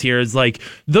contrast here, is like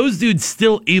those dudes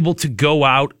still able to go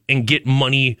out and get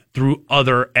money through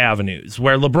other avenues,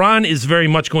 where LeBron is very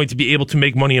much going to be able to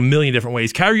make money a million different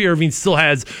ways. Kyrie Irving still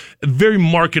has very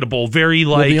marketable, very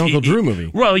like the Uncle Drew movie.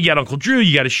 Well, you got Uncle Drew,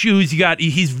 you got his shoes,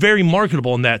 he's very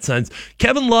marketable in that sense.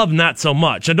 Kevin Love, not so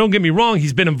much. Now, don't get me wrong,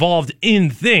 he's been involved in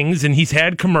things and he's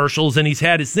had commercials and he's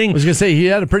had his thing. I was gonna say he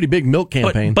had a pretty big milk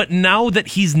campaign, but now that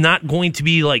he's not going to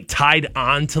be like tied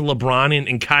on to LeBron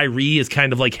and Kyrie is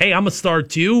kind of like, hey, I'm a star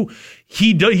too.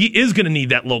 He is going to need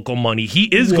that local money. He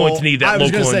is going to need that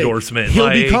local endorsement. He'll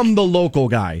become the local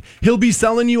guy. He'll be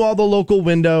selling you all the local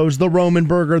windows, the Roman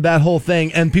burger, that whole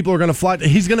thing, and people are going to flock.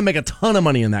 He's going to make a ton of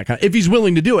money in that if he's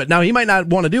willing to do it. Now, he might not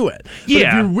want to do it.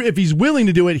 But if he's willing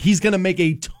to do it, he's going to make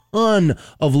a ton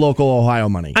of local Ohio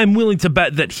money. I'm willing to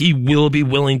bet that he will be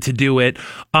willing to do it.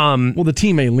 Well, the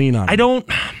team may lean on it.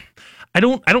 I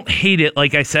don't hate it,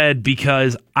 like I said,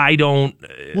 because I don't.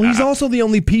 Well, he's also the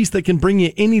only piece that can bring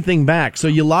you anything back. So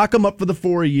you lock him up for the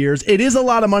 4 years. It is a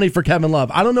lot of money for Kevin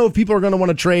Love. I don't know if people are going to want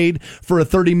to trade for a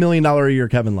 $30 million a year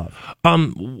Kevin Love.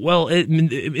 Well, in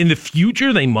the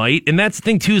future they might, and that's the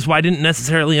thing too. Is why I didn't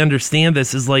necessarily understand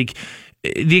this. Is like,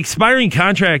 the expiring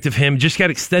contract of him just got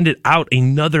extended out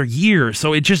another year.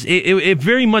 So it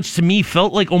very much to me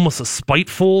felt like almost a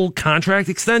spiteful contract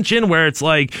extension where it's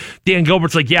like Dan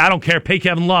Gilbert's like, yeah, I don't care, pay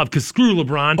Kevin Love because screw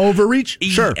LeBron. Overreach?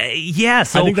 Sure. Yeah,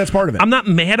 so I think that's part of it. I'm not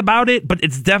mad about it, but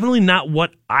it's definitely not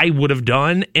what I would have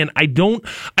done. And I don't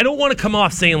want to come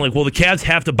off saying like, well, the Cavs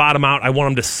have to bottom out. I want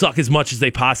them to suck as much as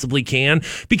they possibly can,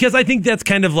 because I think that's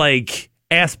kind of like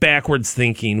ass backwards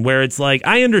thinking, where it's like,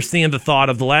 I understand the thought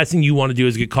of the last thing you want to do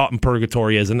is get caught in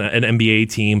purgatory as an NBA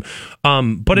team.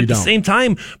 But at the same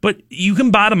time, but you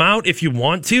can bottom out if you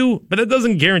want to, but that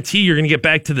doesn't guarantee you're going to get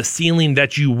back to the ceiling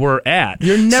that you were at.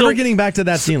 You're never getting back to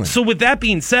that ceiling. So with that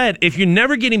being said, if you're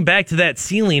never getting back to that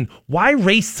ceiling, why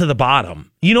race to the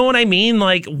bottom? You know what I mean?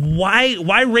 Like,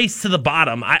 why race to the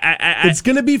bottom? It's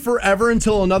going to be forever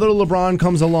until another LeBron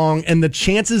comes along, and the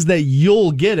chances that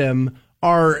you'll get him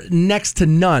are next to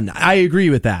none. I agree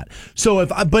with that. So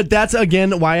but that's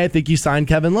again why I think you signed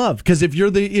Kevin Love, because if you're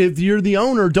the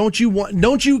owner,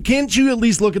 can't you at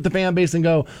least look at the fan base and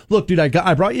go, look, dude,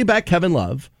 I brought you back Kevin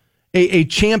Love, a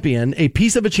champion, a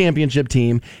piece of a championship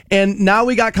team, and now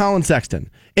we got Colin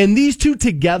Sexton. And these two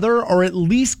together are at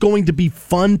least going to be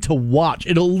fun to watch.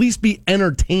 It'll at least be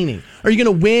entertaining. Are you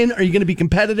going to win? Are you going to be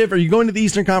competitive? Are you going to the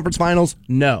Eastern Conference Finals?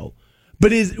 No.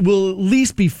 But it will at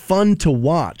least be fun to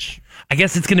watch. I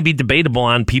guess it's going to be debatable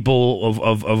on people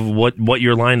of what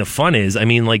your line of fun is. I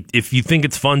mean, like, if you think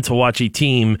it's fun to watch a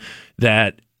team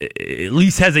that at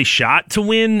least has a shot to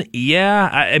win, yeah.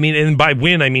 I mean, and by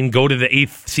win, I mean go to the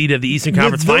 8th seed of the Eastern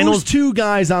Conference Finals. With those two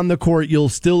guys on the court, you'll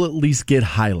still at least get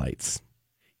highlights.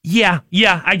 Yeah.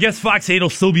 I guess Fox 8 will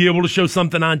still be able to show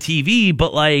something on TV,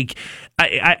 but like,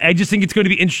 I just think it's going to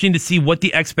be interesting to see what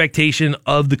the expectation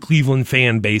of the Cleveland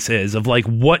fan base is, of like,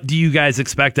 what do you guys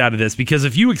expect out of this? Because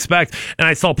if you expect, and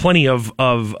I saw plenty of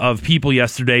people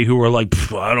yesterday who were like,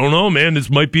 I don't know, man, this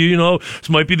might be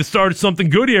the start of something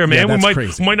good here, man. Yeah,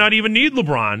 we might not even need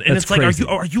LeBron. And it's like, crazy.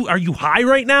 Are you high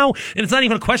right now? And it's not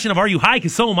even a question of are you high,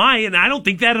 because so am I, and I don't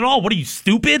think that at all. What are you,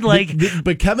 stupid? Like,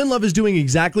 but Kevin Love is doing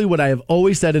exactly what I have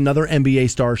always said another NBA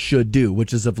star should do,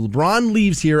 which is if LeBron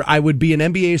leaves here, I would be an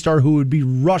NBA star who would be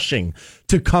rushing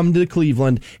to come to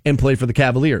Cleveland and play for the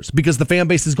Cavaliers, because the fan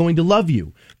base is going to love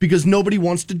you, because nobody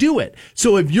wants to do it.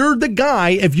 So if you're the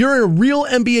guy, if you're a real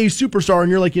NBA superstar and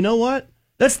you're like, you know what?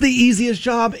 That's the easiest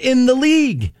job in the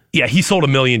league. Yeah, he sold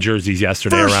 1 million jerseys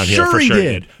yesterday around here. For sure he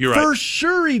did. You're right. For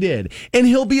sure he did. And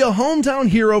he'll be a hometown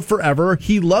hero forever.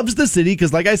 He loves the city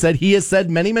because, like I said, he has said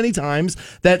many, many times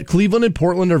that Cleveland and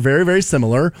Portland are very, very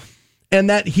similar, and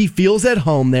that he feels at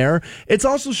home there. It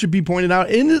also should be pointed out,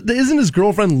 isn't his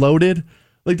girlfriend loaded?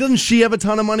 Like, doesn't she have a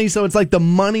ton of money? So it's like the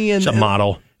money and... She's a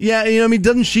model. Yeah, you know what I mean?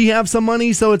 Doesn't she have some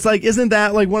money? So it's like, isn't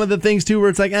that like one of the things too where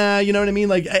it's like, you know what I mean?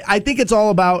 Like, I think it's all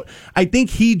about, I think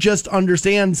he just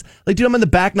understands, like, dude, I'm in the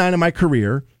back nine of my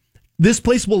career. This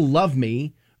place will love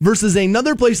me, versus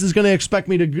another place is going to expect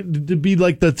me to be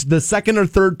like the second or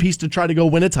third piece to try to go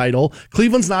win a title.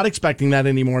 Cleveland's not expecting that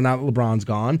anymore now that LeBron's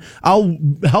gone. I'll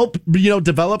help,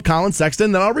 develop Colin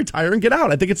Sexton, then I'll retire and get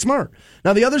out. I think it's smart.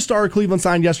 Now, the other star Cleveland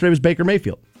signed yesterday was Baker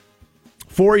Mayfield.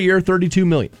 4-year, $32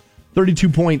 million.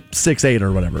 32.68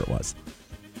 or whatever it was.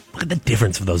 Look at the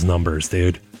difference of those numbers,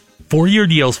 dude. 4-year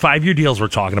deals, 5-year deals we're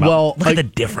talking about. Well, look at the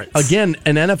difference. Again,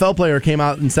 an NFL player came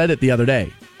out and said it the other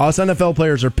day. Us NFL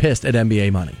players are pissed at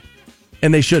NBA money.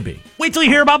 And they should be. Wait till you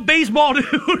hear about baseball,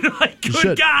 dude. Like,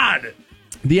 good God.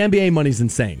 The NBA money's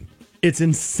insane. It's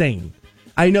insane.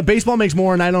 I know baseball makes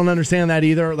more, and I don't understand that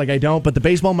either. Like, I don't, but the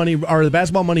basketball money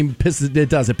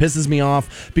pisses me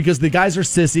off because the guys are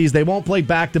sissies. They won't play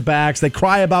back-to-backs. They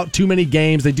cry about too many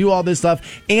games. They do all this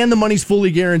stuff, and the money's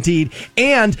fully guaranteed,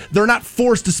 and they're not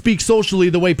forced to speak socially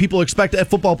the way people expect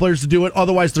football players to do it.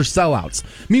 Otherwise, they're sellouts.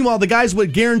 Meanwhile, the guys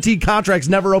with guaranteed contracts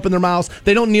never open their mouths.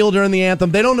 They don't kneel during the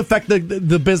anthem. They don't affect the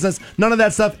business. None of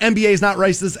that stuff. NBA is not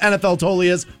racist. NFL totally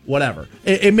is. Whatever.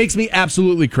 It makes me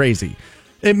absolutely crazy.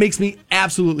 It makes me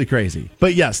absolutely crazy.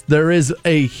 But yes, there is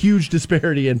a huge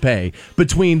disparity in pay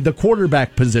between the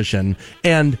quarterback position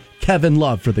and Kevin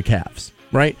Love for the Cavs.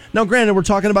 Right? Now, granted, we're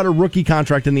talking about a rookie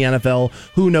contract in the NFL.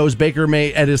 Who knows? Baker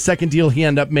may, at his second deal, he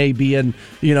may be in,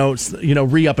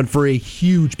 re-upping for a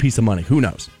huge piece of money. Who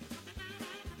knows?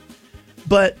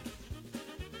 But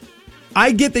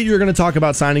I get that you're going to talk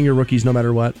about signing your rookies no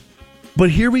matter what. But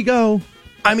here we go.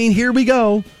 Here we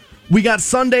go. We got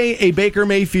Sunday, a Baker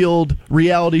Mayfield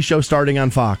reality show starting on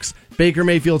Fox. Baker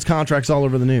Mayfield's contract's all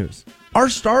over the news. Our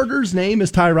starter's name is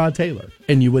Tyrod Taylor,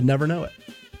 and you would never know it.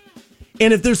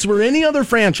 And if this were any other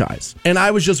franchise, and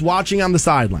I was just watching on the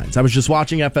sidelines, I was just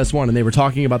watching FS1, and they were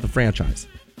talking about the franchise,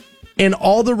 and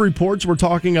all the reports were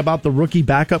talking about the rookie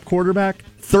backup quarterback,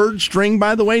 third string,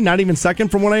 by the way, not even second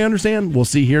from what I understand. We'll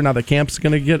see here now that camp's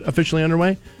going to get officially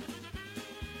underway.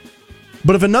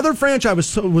 But if another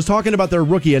franchise was talking about their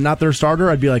rookie and not their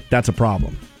starter, I'd be like, that's a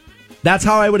problem. That's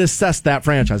how I would assess that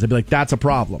franchise. I'd be like, that's a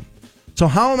problem. So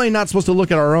how am I not supposed to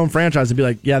look at our own franchise and be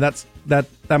like, yeah, that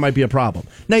might be a problem?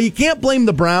 Now, you can't blame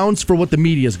the Browns for what the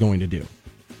media is going to do.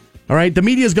 All right? The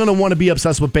media is going to want to be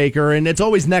obsessed with Baker, and it's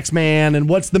always next man, and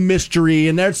what's the mystery,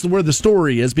 and that's where the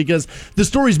story is, because the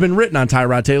story's been written on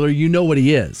Tyrod Taylor. You know what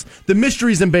he is. The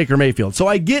mystery's in Baker Mayfield. So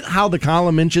I get how the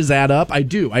column inches add up. I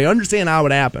do. I understand how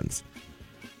it happens.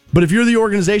 But if you're the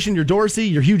organization, you're Dorsey,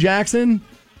 you're Hugh Jackson,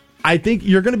 I think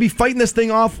you're going to be fighting this thing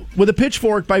off with a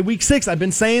pitchfork by week 6. I've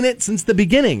been saying it since the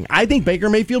beginning. I think Baker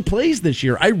Mayfield plays this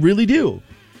year. I really do.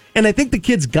 And I think the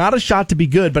kid's got a shot to be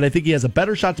good, but I think he has a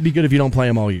better shot to be good if you don't play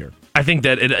him all year. I think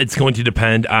that it's going to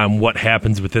depend on what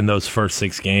happens within those first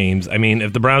 6 games.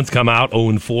 If the Browns come out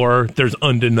 0-4, there's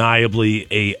undeniably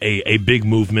a big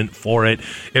movement for it.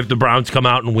 If the Browns come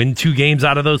out and win 2 games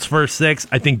out of those first 6,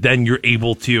 I think then you're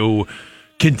able to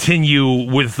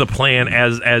continue with the plan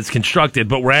as constructed,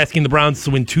 but we're asking the Browns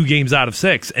to win 2 games out of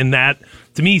 6, and that,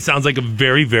 to me, sounds like a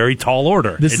very, very tall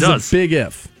order. This is a big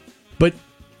if. But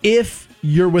if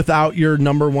you're without your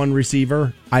number one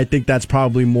receiver, I think that's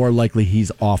probably more likely he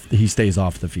stays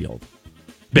off the field.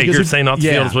 Baker staying off the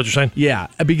field is what you're saying? Yeah,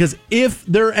 because if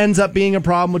there ends up being a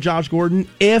problem with Josh Gordon,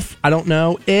 if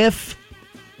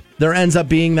there ends up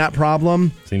being that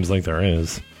problem. Seems like there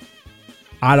is.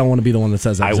 I don't want to be the one that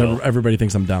says that. I will. Everybody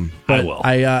thinks I'm dumb. But I will.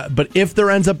 But if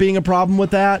there ends up being a problem with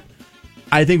that,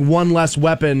 I think one less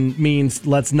weapon means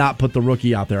let's not put the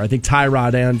rookie out there. I think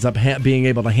Tyrod ends up being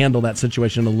able to handle that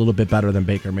situation a little bit better than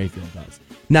Baker Mayfield does.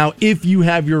 Now, if you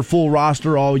have your full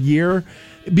roster all year,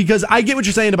 because I get what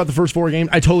you're saying about the first 4 games.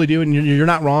 I totally do, and you're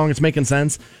not wrong. It's making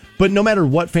sense. But no matter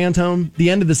what, Fantone,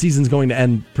 the end of the season is going to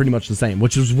end pretty much the same,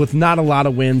 which is with not a lot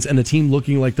of wins and the team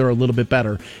looking like they're a little bit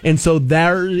better. And so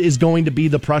there is going to be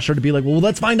the pressure to be like, well,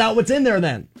 let's find out what's in there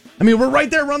then. We're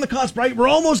right there. We're on the cusp, right? We're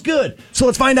almost good. So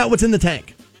let's find out what's in the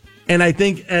tank. And I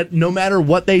think no matter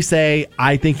what they say,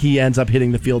 I think he ends up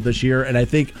hitting the field this year. And I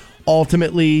think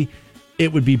ultimately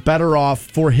it would be better off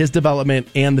for his development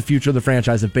and the future of the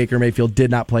franchise if Baker Mayfield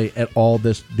did not play at all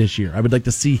this year. I would like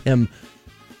to see him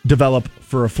develop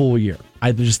for a full year.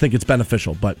 I just think it's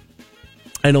beneficial, but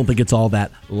I don't think it's all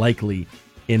that likely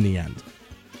in the end.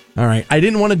 All right, I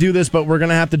didn't want to do this, but we're going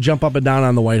to have to jump up and down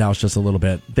on the White House just a little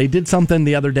bit. They did something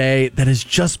the other day that is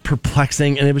just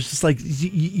perplexing, and it was just like,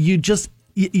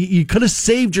 you could have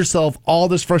saved yourself all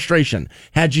this frustration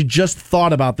had you just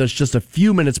thought about this just a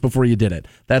few minutes before you did it.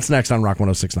 That's next on Rock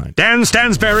 106.9. Dan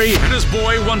Stansberry and his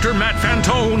boy wonder Matt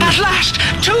Fantone. At last,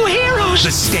 2 heroes. The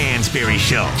Stansberry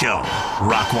Show.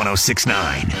 Rock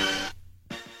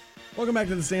 106.9. Welcome back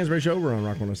to the Stansberry Show. We're on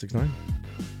Rock 106.9.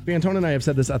 Fantone and I have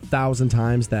said this 1,000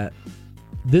 times that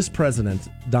this president,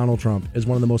 Donald Trump, is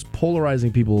one of the most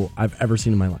polarizing people I've ever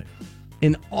seen in my life.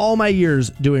 In all my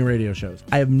years doing radio shows,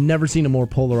 I have never seen a more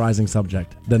polarizing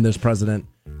subject than this president,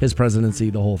 his presidency,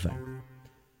 the whole thing.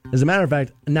 As a matter of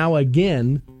fact, now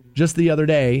again, just the other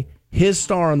day, his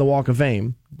star on the Walk of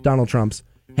Fame, Donald Trump's,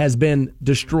 has been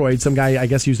destroyed. Some guy, I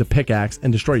guess, used a pickaxe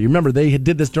and destroyed it. You remember, they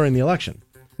did this during the election,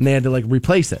 and they had to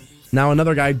replace it. Now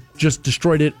another guy just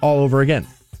destroyed it all over again.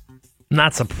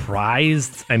 Not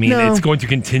surprised. I mean, No. it's going to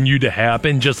continue to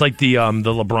happen, just like the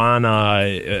LeBron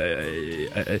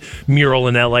mural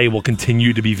in LA will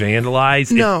continue to be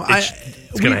vandalized. No,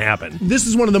 it's going to happen. This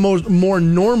is one of the more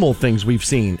normal things we've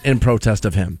seen in protest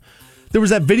of him. There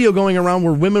was that video going around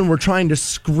where women were trying to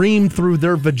scream through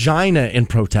their vagina in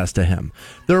protest to him.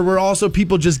 There were also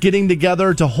people just getting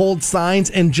together to hold signs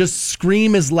and just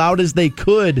scream as loud as they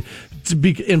could to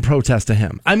be in protest to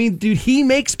him. I mean, dude, he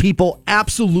makes people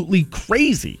absolutely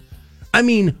crazy. I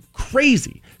mean,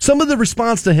 crazy. Some of the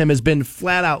response to him has been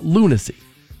flat out lunacy.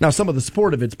 Now, some of the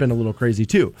support of it's been a little crazy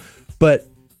too. But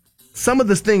some of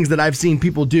the things that I've seen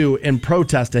people do in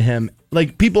protest to him,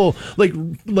 like people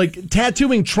like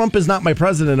tattooing "Trump is not my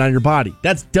president" on your body.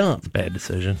 That's dumb. Bad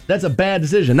decision. That's a bad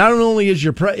decision. Not only is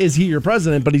he your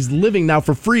president, but he's living now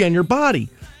for free on your body.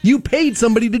 You paid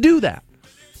somebody to do that.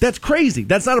 That's crazy.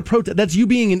 That's not a protest. That's you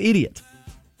being an idiot.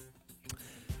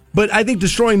 But I think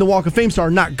destroying the Walk of Fame star,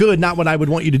 not good, not what I would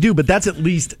want you to do, but that's at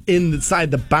least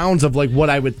inside the bounds of like what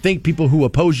I would think people who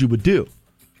oppose you would do.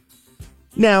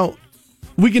 Now,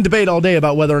 we can debate all day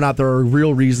about whether or not there are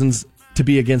real reasons to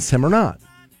be against him or not.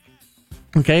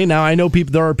 Okay, now I know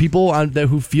there are people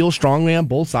who feel strongly on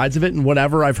both sides of it and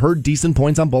whatever. I've heard decent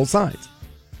points on both sides.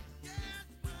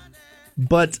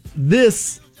 But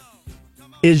this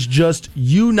is just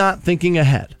you not thinking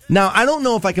ahead. Now, I don't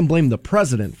know if I can blame the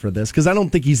president for this because I don't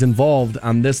think he's involved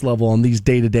on this level on these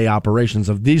day-to-day operations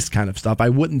of this kind of stuff. I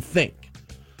wouldn't think.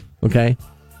 Okay?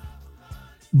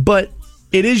 But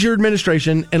it is your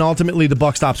administration, and ultimately the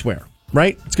buck stops where,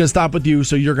 right? It's going to stop with you,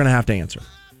 so you're going to have to answer.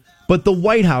 But the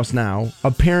White House now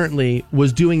apparently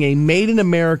was doing a Made in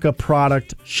America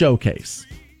product showcase.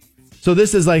 So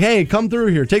this is like, hey, come through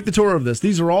here. Take the tour of this.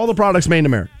 These are all the products made in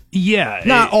America. Yeah.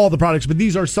 Not all the products, but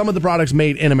these are some of the products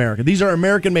made in America. These are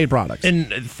American-made products. And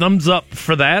thumbs up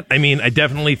for that. I mean, I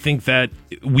definitely think that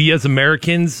we as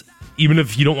Americans, even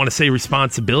if you don't want to say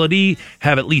responsibility,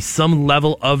 have at least some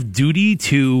level of duty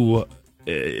to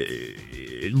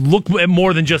look at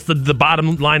more than just the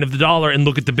bottom line of the dollar and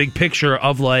look at the big picture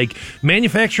of like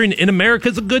manufacturing in America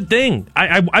is a good thing.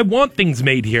 I want things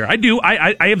made here. I do.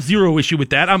 I have zero issue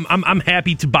with that. I'm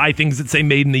happy to buy things that say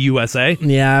made in the USA.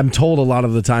 Yeah, I'm told a lot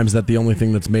of the times that the only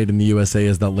thing that's made in the USA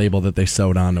is the label that they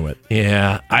sewed onto it.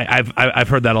 Yeah, I've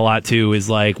heard that a lot too.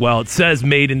 Is like, well, it says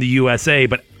made in the USA,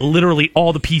 but literally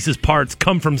all the pieces parts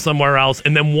come from somewhere else,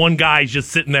 and then one guy's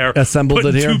just sitting there assembled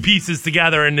putting it here. Two pieces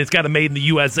together, and it's got a made in the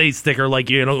USA sticker, like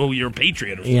you're a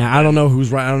patriot. Or something. Yeah, I don't know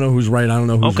who's right. I don't know who's right. I don't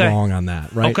know who's wrong on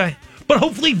that. Right? Okay. But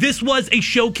hopefully this was a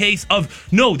showcase of,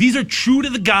 no, these are true to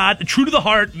the God, true to the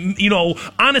heart,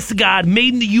 honest to God,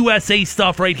 made in the USA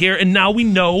stuff right here. And now we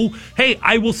know, hey,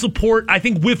 I will support, I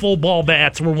think wiffle ball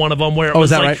bats were one of them where it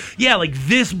was is that like, right? Yeah, like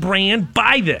this brand,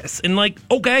 buy this. And like,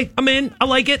 okay, I'm in. I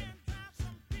like it.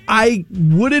 I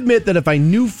would admit that if I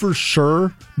knew for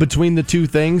sure between the two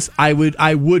things, I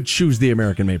would choose the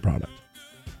American-made product.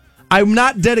 I'm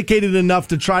not dedicated enough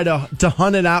to try to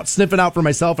hunt it out, sniff it out for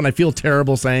myself, and I feel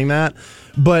terrible saying that.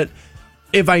 But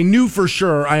if I knew for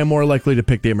sure, I am more likely to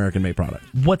pick the American-made product.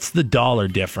 What's the dollar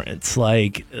difference?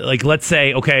 Like let's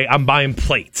say, okay, I'm buying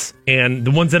plates, and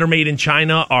the ones that are made in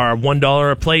China are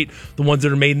 $1 a plate. The ones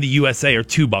that are made in the USA are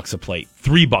 $2 a plate,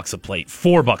 $3 a plate,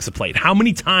 $4 a plate. How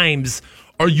many times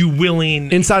are you willing?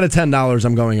 Inside of $10,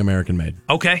 I'm going American-made.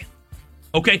 Okay.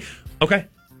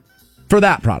 For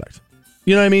that product.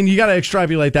 You know what I mean? You got to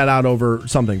extrapolate that out over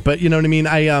something. But you know what I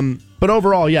mean? But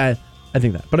overall, yeah, I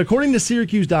think that. But according to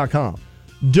Syracuse.com,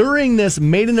 during this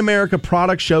Made in America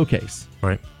product showcase,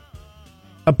 right,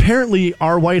 apparently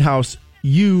our White House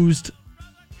used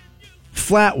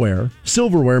flatware,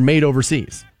 silverware made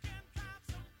overseas.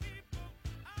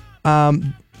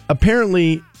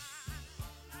 Apparently,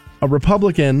 a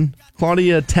Republican,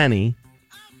 Claudia Tenney,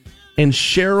 and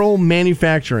Cheryl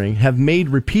Manufacturing have made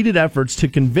repeated efforts to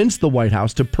convince the White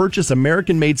House to purchase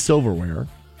American-made silverware.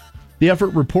 The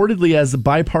effort reportedly has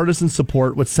bipartisan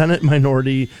support, with Senate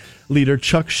Minority Leader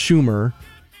Chuck Schumer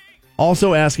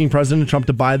also asking President Trump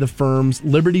to buy the firm's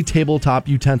Liberty tabletop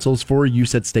utensils for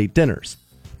use at state dinners.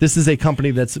 This is a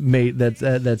company that's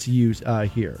used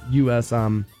here, U.S.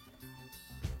 But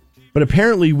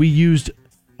apparently we used.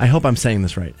 I hope I'm saying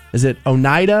this right. Is it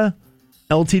Oneida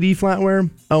Ltd flatware?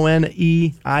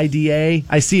 Oneida.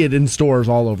 I see it in stores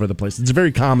all over the place. It's a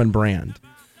very common brand.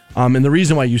 And the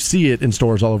reason why you see it in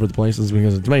stores all over the place is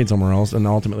because it's made somewhere else, and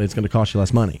ultimately it's going to cost you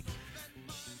less money.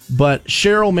 But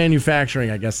Cheryl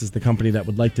Manufacturing, I guess, is the company that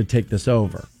would like to take this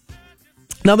over.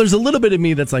 Now, there's a little bit of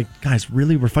me that's like, guys,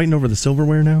 really? We're fighting over the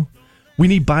silverware now? We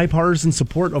need bipartisan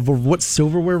support over what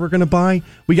silverware we're going to buy?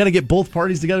 We got to get both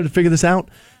parties together to figure this out?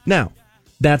 Now,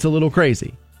 that's a little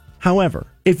crazy. However,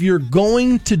 if you're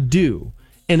going to do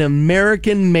an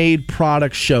American-made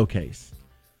product showcase.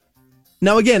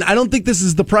 Now, again, I don't think this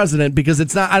is the president because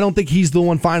it's not. I don't think he's the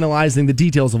one finalizing the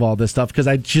details of all this stuff because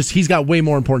he's got way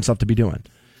more important stuff to be doing.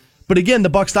 But again, the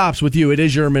buck stops with you. It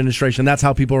is your administration. That's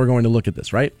how people are going to look at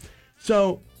this, right?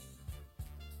 So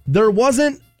there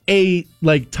wasn't a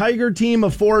Tiger team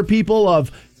of 4 people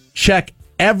of check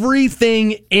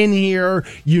everything in here.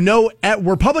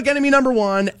 We're public enemy number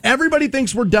 1. Everybody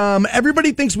thinks we're dumb.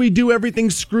 Everybody thinks we do everything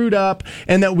screwed up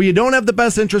and that we don't have the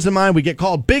best interest in mind. We get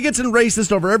called bigots and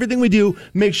racist over everything we do.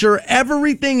 Make sure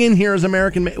everything in here is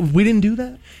American. We didn't do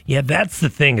that. Yeah, that's the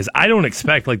thing is I don't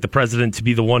expect the president to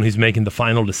be the one who's making the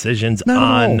final decisions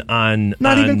on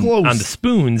even close on the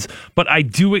spoons, but I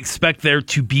do expect there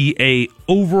to be a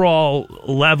overall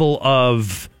level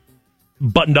of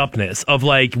buttoned upness of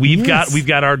we've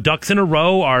got our ducks in a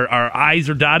row, our I's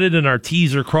are dotted and our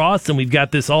T's are crossed, and we've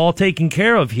got this all taken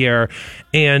care of here.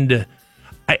 And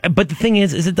but the thing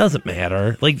is it doesn't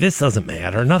matter. This doesn't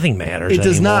matter. Nothing matters. It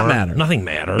does not matter. Nothing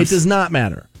matters. It does not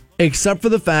matter, except for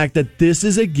the fact that this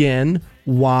is again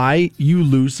why you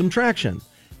lose some traction.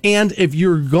 And if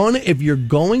you're going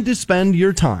to spend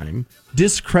your time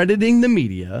discrediting the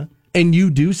media, and you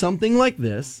do something like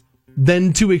this,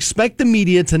 then to expect the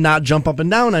media to not jump up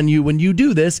and down on you when you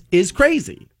do this is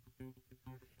crazy.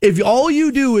 If all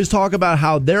you do is talk about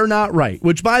how they're not right,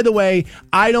 which, by the way,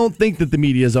 I don't think that the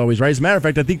media is always right. As a matter of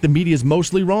fact, I think the media is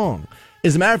mostly wrong.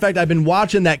 As a matter of fact, I've been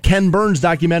watching that Ken Burns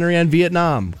documentary on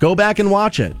Vietnam. Go back and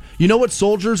watch it. You know what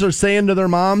soldiers are saying to their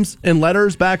moms in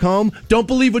letters back home? Don't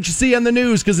believe what you see on the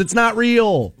news because it's not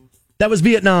real. That was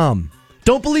Vietnam.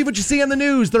 Don't believe what you see on the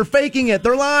news. They're faking it.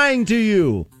 They're lying to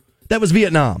you. That was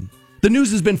Vietnam. The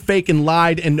news has been fake and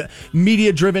lied and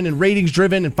media-driven and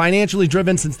ratings-driven and financially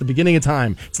driven since the beginning of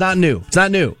time. It's not new. It's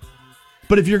not new.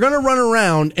 But if you're going to run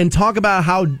around and talk about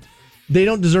how they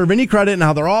don't deserve any credit and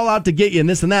how they're all out to get you and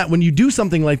this and that, when you do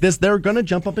something like this, they're going to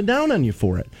jump up and down on you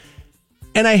for it.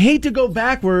 And I hate to go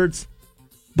backwards,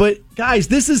 but guys,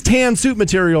 this is tan suit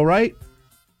material, right?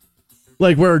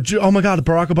 Where, oh my God,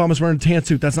 Barack Obama's wearing a tan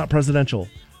suit. That's not presidential.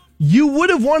 You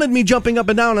would have wanted me jumping up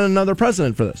and down on another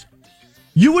president for this.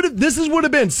 This would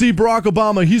have been, see, Barack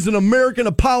Obama, he's an American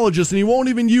apologist and he won't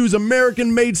even use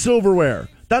American-made silverware.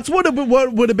 That's what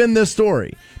would have been this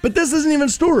story. But this isn't even a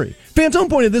story. Fantone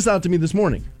pointed this out to me this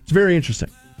morning. It's very interesting.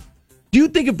 Do you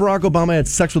think if Barack Obama had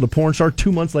sex with a porn star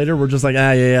 2 months later, we're just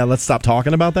let's stop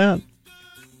talking about that?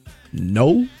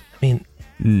 No.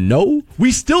 No.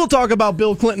 We still talk about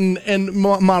Bill Clinton and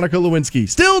Monica Lewinsky.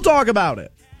 Still talk about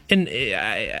it. And,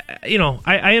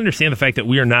 I understand the fact that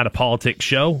we are not a politics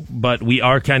show, but we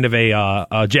are kind of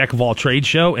a jack-of-all-trades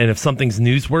show, and if something's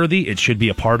newsworthy, it should be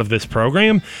a part of this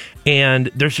program. And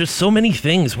there's just so many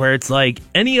things where it's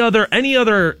any other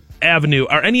avenue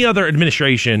or any other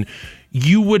administration,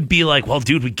 you would be well,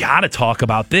 dude, we got to talk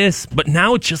about this. But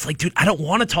now it's just dude, I don't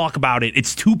want to talk about it.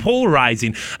 It's too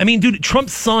polarizing. I mean, dude,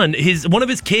 Trump's son, one of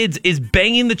his kids is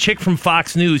banging the chick from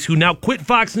Fox News who now quit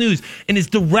Fox News and is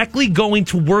directly going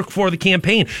to work for the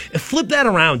campaign. Flip that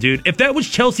around, dude. If that was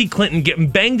Chelsea Clinton getting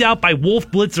banged out by Wolf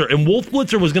Blitzer and Wolf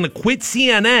Blitzer was going to quit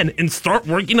CNN and start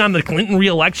working on the Clinton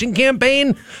re-election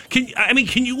campaign,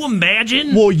 can you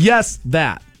imagine? Well, yes,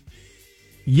 that.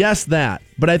 Yes, that.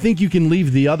 But I think you can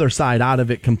leave the other side out of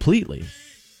it completely.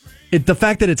 The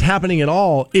fact that it's happening at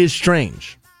all is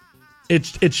strange.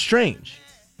 It's strange.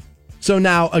 So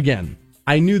now, again,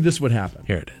 I knew this would happen.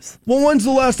 Here it is. Well, when's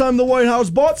the last time the White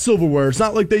House bought silverware? It's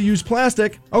not like they use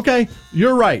plastic. Okay,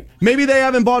 you're right. Maybe they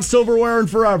haven't bought silverware in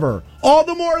forever. All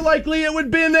the more likely it would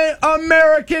have been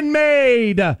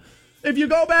American-made. If you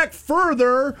go back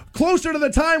further, closer to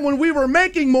the time when we were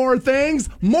making more things,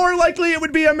 more likely it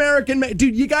would be American-made.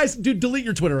 Dude, you guys, delete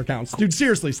your Twitter accounts. Dude,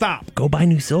 seriously, stop. Go buy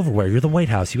new silverware. You're the White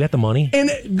House. You got the money. And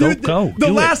go.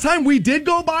 The last time we did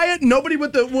go buy it, nobody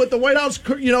with the White House,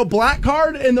 black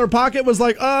card in their pocket was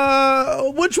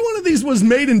which one of these was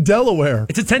made in Delaware?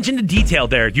 It's attention to detail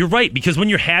there. You're right, because when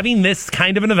you're having this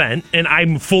kind of an event, and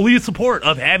I'm fully in support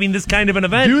of having this kind of an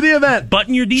event. Do the event.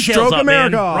 Button your details Stroke up,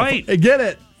 America man. Off. Right. Get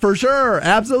it. For sure,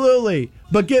 absolutely.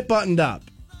 But get buttoned up.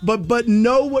 But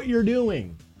know what you're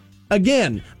doing.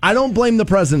 Again, I don't blame the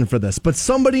president for this, but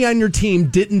somebody on your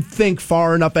team didn't think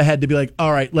far enough ahead to be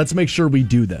all right, let's make sure we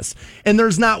do this. And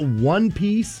there's not one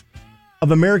piece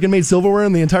of American-made silverware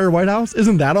in the entire White House.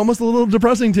 Isn't that almost a little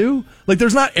depressing, too?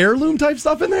 There's not heirloom type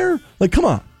stuff in there? Come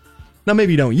on. Now,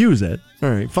 maybe you don't use it.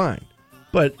 All right, fine.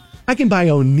 But I can buy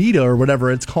Oneida or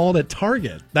whatever it's called at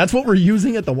Target. That's what we're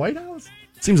using at the White House?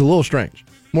 Seems a little strange.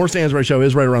 More Stansberry Show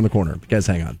is right around the corner. You guys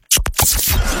hang on.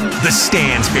 The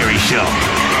Stansberry Show.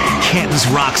 Canton's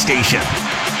Rock Station.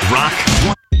 Rock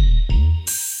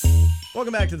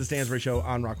Welcome back to the Stansbury Show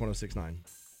on Rock 106.9.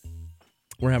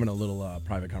 We're having a little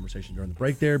private conversation during the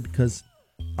break there because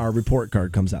our report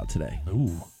card comes out today.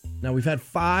 Ooh. Now, we've had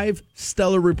 5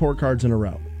 stellar report cards in a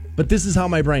row, but this is how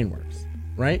my brain works,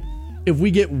 right? If we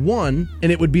get one,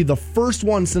 and it would be the first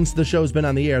one since the show's been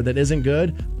on the air that isn't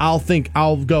good, I'll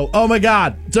go, oh my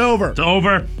God, it's over. It's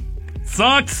over.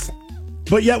 Sucks.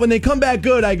 But yet when they come back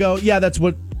good, I go, yeah, that's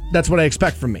what I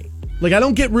expect from me. Like, I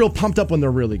don't get real pumped up when they're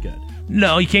really good.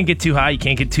 No, you can't get too high. You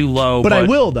can't get too low. But I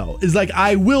will, though. Is like,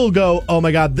 I will go, oh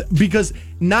my God, because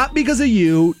not because of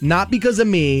you, not because of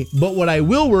me, but what I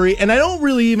will worry, and I don't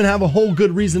really even have a whole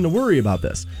good reason to worry about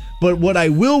this, but what I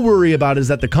will worry about is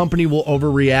that the company will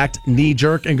overreact, knee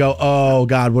jerk, and go, oh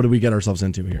God, what did we get ourselves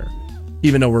into here?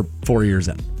 Even though we're 4 years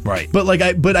in. Right. But like,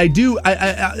 I do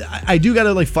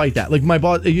gotta like fight that. Like my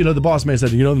boss, the boss man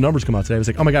said, the numbers come out today. I was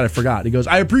like, oh my God, I forgot. He goes,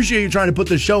 I appreciate you trying to put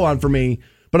this show on for me,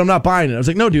 but I'm not buying it. I was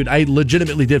like, no, dude, I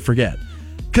legitimately did forget.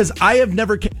 Because I have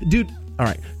never, dude, all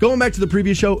right, going back to the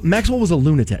previous show, Maxwell was a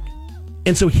lunatic.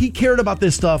 And so he cared about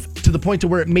this stuff to the point to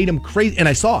where it made him crazy. And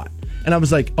I saw it. And I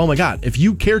was like, oh my God, if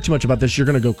you care too much about this, you're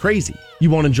going to go crazy. You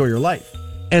won't enjoy your life.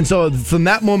 And so from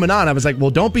that moment on, I was like, well,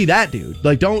 don't be that dude.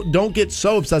 Like, don't get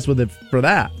so obsessed with it for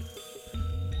that.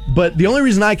 But the only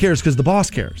reason I care is because the boss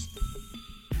cares.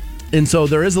 And so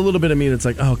there is a little bit of me that's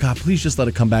like, oh God, please just let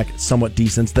it come back somewhat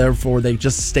decent. Therefore, they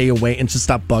just stay away and just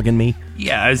stop bugging me.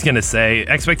 Yeah, I was going to say,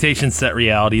 expectations set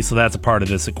reality, so that's a part of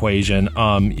this equation.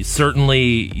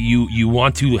 Certainly, you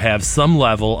want to have some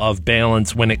level of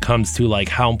balance when it comes to like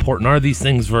how important are these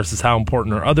things versus how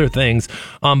important are other things.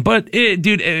 But what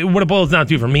it boils down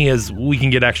to for me is we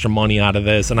can get extra money out of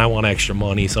this, and I want extra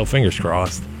money, so fingers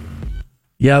crossed.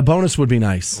 Yeah, a bonus would be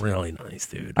nice. Really nice,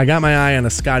 dude. I got my eye on a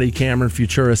Scotty Cameron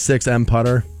Futura 6M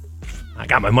putter. I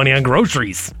got my money on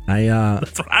groceries.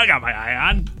 That's what I got my eye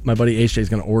on. My buddy HJ is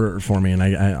going to order it for me, and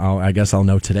I guess I'll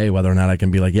know today whether or not I can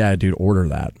be like, yeah, dude, order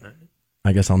that.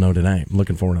 I guess I'll know today. I'm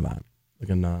looking forward to that.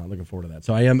 Looking forward to that.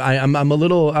 So I'm a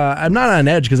little. I'm not on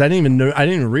edge because I didn't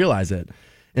even realize it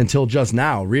until just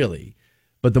now, really.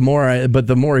 But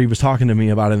the more he was talking to me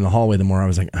about it in the hallway, the more I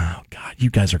was like, oh God,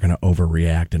 you guys are going to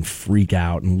overreact and freak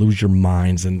out and lose your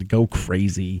minds and go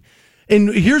crazy. And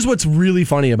here's what's really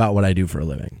funny about what I do for a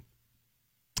living.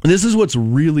 This is what's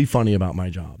really funny about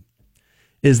my job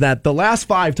is that the last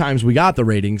 5 times we got the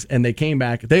ratings and they came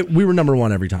back, we were number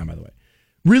 1 every time, by the way.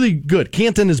 Really good.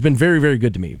 Canton has been very, very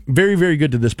good to me. Very, very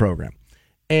good to this program.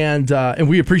 And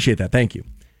we appreciate that. Thank you.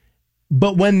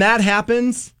 But when that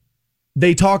happens,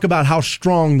 they talk about how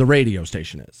strong the radio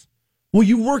station is. Well,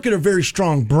 you work at a very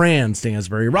strong brand,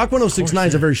 Stansbury. Rock 106.9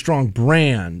 is a very strong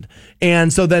brand.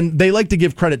 And so then they like to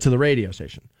give credit to the radio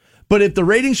station. But if the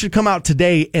ratings should come out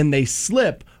today and they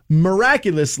slip,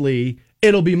 miraculously,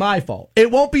 it'll be my fault.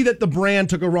 It won't be that the brand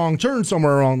took a wrong turn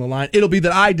somewhere along the line. It'll be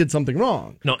that I did something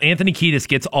wrong. No, Anthony Kiedis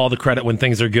gets all the credit when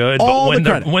things are good. All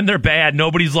but when they're bad,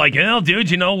 nobody's like, oh, dude,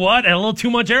 you know what? And a little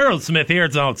too much Aerosmith here.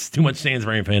 It's too much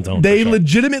Stansbury fans. They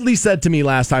legitimately said to me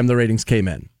last time the ratings came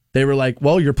in. They were like,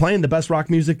 well, you're playing the best rock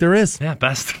music there is. Yeah,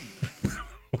 best.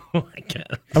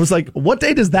 I was like, what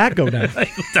day does that go down?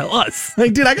 Tell us.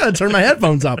 Like, dude, I got to turn my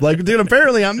headphones up. Like, dude,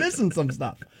 apparently I'm missing some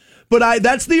stuff. But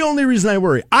that's the only reason I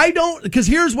worry. Because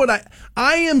here's what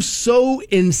I am so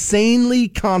insanely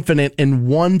confident in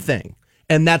one thing,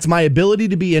 and that's my ability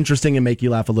to be interesting and make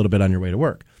you laugh a little bit on your way to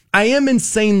work. I am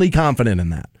insanely confident in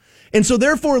that. And so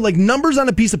therefore, like, numbers on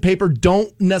a piece of paper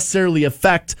don't necessarily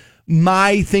affect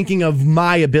my thinking of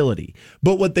my ability.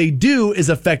 But what they do is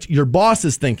affect your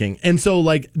boss's thinking. And so,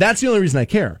 like, that's the only reason I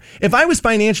care. If I was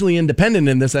financially independent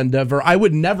in this endeavor, I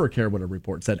would never care what a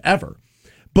report said, ever.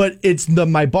 But it's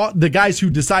the guys who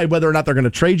decide whether or not they're going to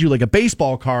trade you like a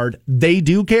baseball card. They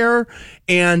do care.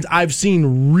 And I've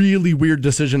seen really weird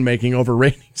decision making over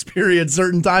ratings periods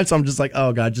certain times. So I'm just like,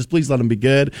 oh God, just please let them be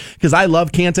good. Because I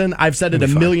love Canton. I've said it a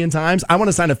million times. I want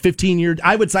to sign a 15-year.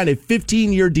 I would sign a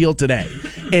 15-year deal today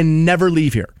and never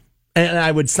leave here. And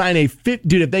I would sign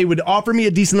dude, if they would offer me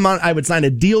a decent amount, I would sign a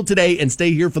deal today and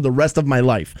stay here for the rest of my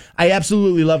life. I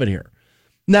absolutely love it here.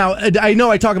 Now, I know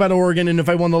I talk about Oregon, and if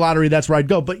I won the lottery, that's where I'd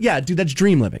go. But yeah, dude, that's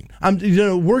dream living. I'm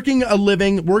working a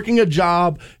living, working a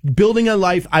job, building a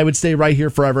life. I would stay right here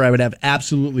forever. I would have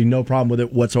absolutely no problem with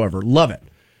it whatsoever. Love it.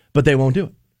 But they won't do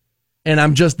it.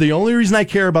 And the only reason I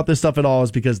care about this stuff at all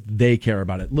is because they care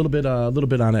about it. A little bit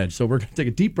on edge. So we're going to take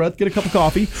a deep breath, get a cup of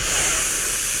coffee.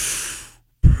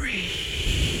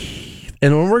 Breathe.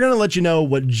 And we're going to let you know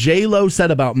what J-Lo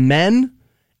said about men.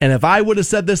 And if I would have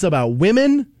said this about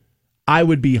women, I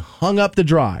would be hung up to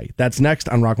dry. That's next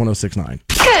on Rock 106.9.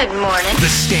 Good morning. The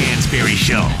Stansbury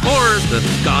Show. Or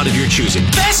the God of your choosing.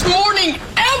 Best morning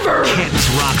ever! over! Canton's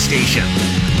Rock Station.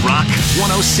 Rock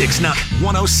 106.9.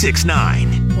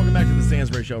 106.9. Welcome back to the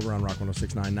Stansbury Show. We're on Rock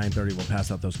 106.9, 9:30. We'll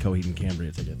pass out those Coheed and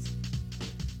Cambria tickets.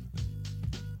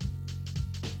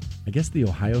 I guess the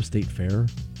Ohio State Fair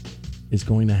is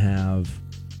going to have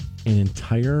an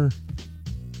entire,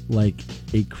 like,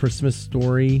 a Christmas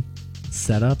story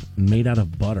setup made out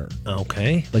of butter.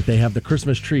 Okay. Like, they have the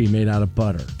Christmas tree made out of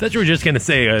butter. Thought you were just going to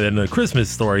say a Christmas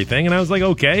story thing, and I was like,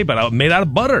 okay, but made out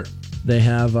of butter. They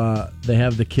have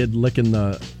the kid licking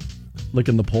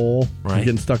the pole, right,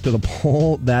 getting stuck to the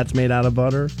pole. That's made out of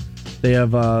butter. They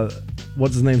have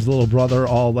what's his name's little brother,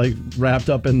 all like wrapped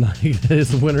up in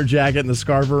his winter jacket and the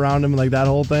scarf around him, like that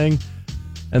whole thing.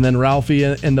 And then Ralphie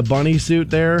in the bunny suit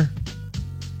there,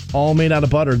 all made out of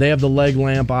butter. They have the leg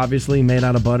lamp, obviously made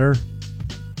out of butter.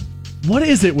 What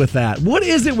is it with that? What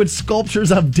is it with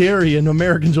sculptures of dairy and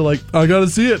Americans are like, I gotta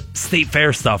see it? State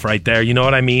Fair stuff right there. You know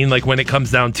what I mean? Like when it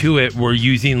comes down to it, we're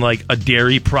using like a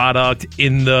dairy product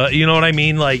in the, you know what I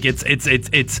mean? Like it's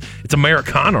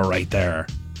Americana right there.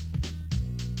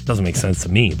 Doesn't make sense to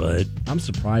me, but I'm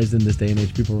surprised in this day and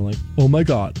age people are like, oh my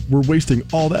God, we're wasting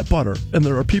all that butter and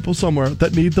there are people somewhere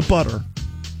that need the butter.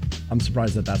 I'm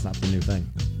surprised that that's not the new thing.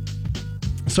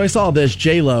 So I saw this,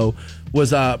 J-Lo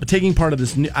was taking part of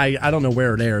this new, I don't know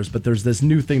where it airs, but there's this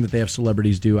new thing that they have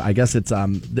celebrities do. I guess it's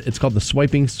called the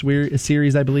Swiping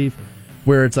series, I believe,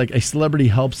 where it's like a celebrity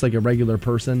helps like a regular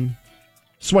person.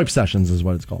 Swipe sessions is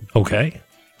what it's called. Okay.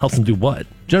 Helps them do what?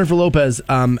 Jennifer Lopez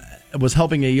was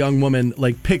helping a young woman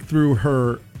like pick through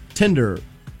her Tinder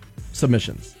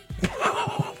submissions.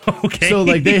 Okay. So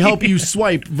like they help you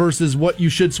swipe versus what you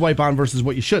should swipe on versus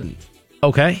what you shouldn't.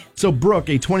 Okay. So Brooke,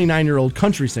 a 29-year-old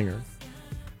country singer,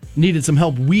 needed some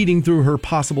help weeding through her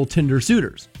possible Tinder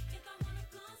suitors.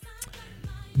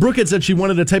 Brooke had said she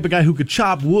wanted a type of guy who could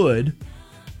chop wood.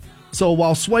 So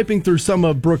while swiping through some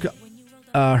of Brooke,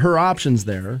 her options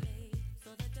there,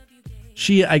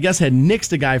 she, I guess, had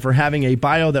nixed a guy for having a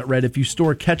bio that read, if you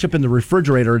store ketchup in the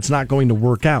refrigerator, it's not going to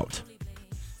work out.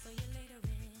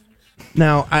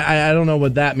 Now, I don't know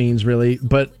what that means, really,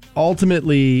 but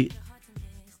ultimately,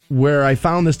 where I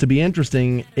found this to be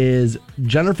interesting is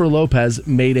Jennifer Lopez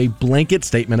made a blanket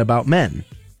statement about men,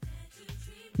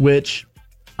 which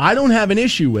I don't have an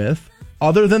issue with,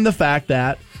 other than the fact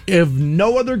that if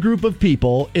no other group of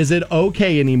people is it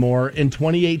okay anymore in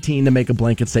 2018 to make a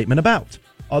blanket statement about.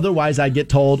 Otherwise, I get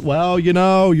told, well, you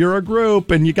know, you're a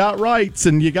group and you got rights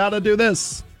and you got to do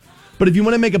this. But if you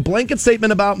want to make a blanket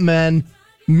statement about men,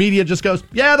 media just goes,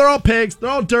 yeah, they're all pigs. They're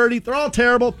all dirty. They're all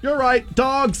terrible. You're right.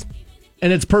 Dogs.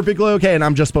 And it's perfectly okay, and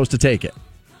I'm just supposed to take it.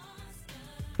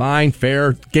 Fine,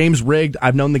 fair. Game's rigged.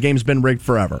 I've known the game's been rigged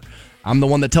forever. I'm the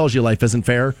one that tells you life isn't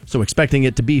fair, so expecting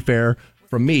it to be fair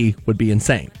from me would be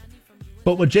insane.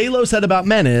 But what J-Lo said about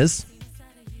men is,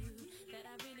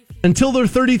 until they're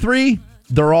 33,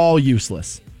 they're all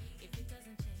useless.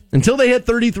 Until they hit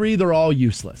 33, they're all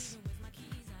useless.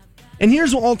 And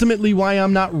here's ultimately why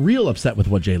I'm not real upset with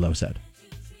what J-Lo said.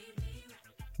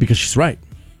 Because she's right.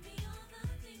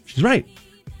 She's right.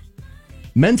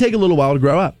 Men take a little while to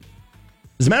grow up.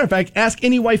 As a matter of fact, ask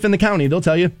any wife in the county. They'll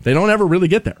tell you they don't ever really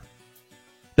get there.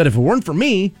 That if it weren't for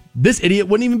me, this idiot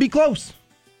wouldn't even be close.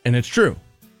 And it's true.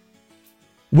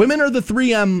 Women are the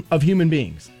 3M of human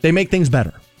beings. They make things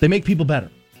better. They make people better.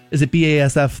 Is it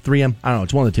BASF, 3M? I don't know.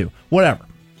 It's one of the two. Whatever.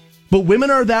 But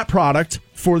women are that product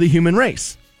for the human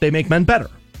race. They make men better.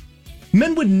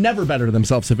 Men would never better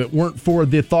themselves if it weren't for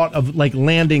the thought of like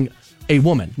landing a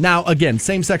woman. Now, again,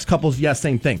 same-sex couples, yes,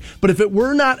 same thing. But if it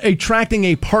were not attracting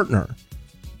a partner,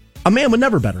 a man would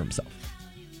never better himself.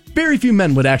 Very few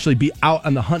men would actually be out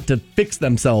on the hunt to fix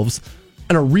themselves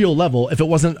on a real level if it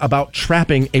wasn't about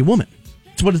trapping a woman.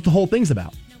 That's what the whole thing's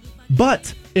about.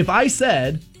 But if I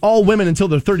said all women until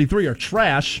they're 33 are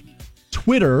trash,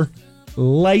 Twitter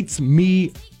lights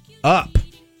me up.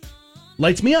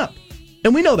 Lights me up.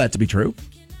 And we know that to be true.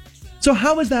 So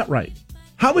how is that right?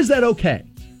 How is that okay?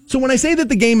 So when I say that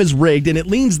the game is rigged and it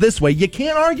leans this way, you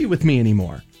can't argue with me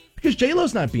anymore. Because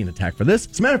J-Lo's not being attacked for this.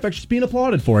 As a matter of fact, she's being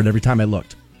applauded for it every time I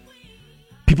looked.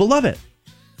 People love it.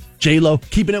 J-Lo,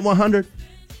 keeping it 100.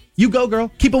 You go, girl.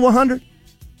 Keep it 100.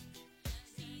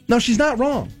 No, she's not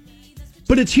wrong.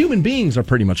 But it's human beings are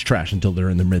pretty much trash until they're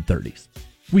in their mid-30s.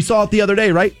 We saw it the other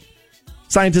day, right?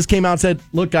 Scientists came out and said,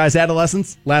 look, guys,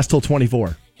 adolescence lasts till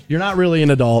 24. You're not really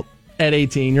an adult at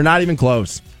 18. You're not even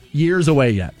close. Years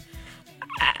away yet.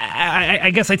 I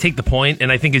guess I take the point,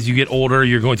 and I think as you get older,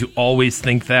 you're going to always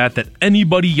think that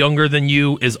anybody younger than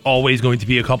you is always going to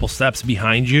be a couple steps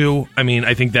behind you. I mean,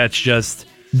 I think that's just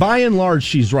By and large,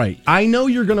 she's right. I know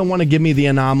you're going to want to give me the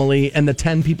anomaly and the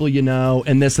 10 people you know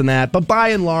and this and that, but by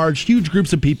and large, huge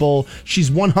groups of people, she's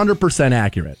 100%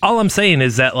 accurate. All I'm saying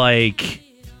is that, like,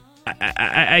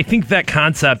 I think that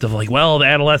concept of, like, well, the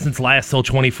adolescence lasts till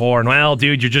 24, and, well,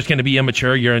 dude, you're just going to be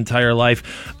immature your entire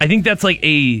life. I think that's, like,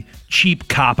 a cheap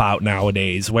cop-out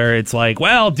nowadays, where it's like,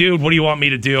 well, dude, what do you want me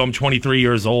to do? I'm 23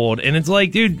 years old. And it's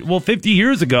like, dude, well, 50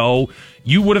 years ago,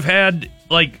 you would have had,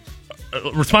 like,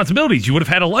 responsibilities. You would have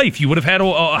had a life. You would have had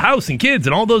a house and kids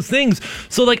and all those things.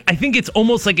 So, like, I think it's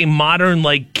almost like a modern,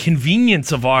 like,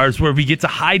 convenience of ours where we get to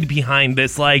hide behind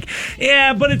this, like,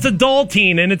 yeah, but it's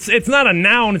adulting and it's not a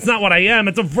noun. It's not what I am.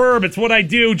 It's a verb. It's what I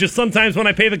do. Just sometimes when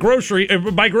I pay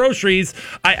buy groceries,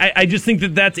 I just think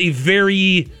that that's a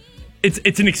very...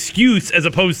 It's an excuse as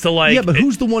opposed to, like... Yeah, but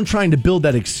who's the one trying to build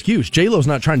that excuse? J-Lo's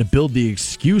not trying to build the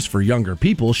excuse for younger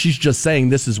people. She's just saying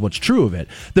this is what's true of it.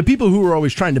 The people who are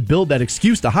always trying to build that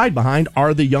excuse to hide behind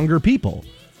are the younger people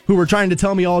who are trying to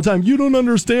tell me all the time, you don't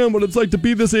understand what it's like to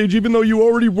be this age, even though you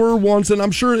already were once, and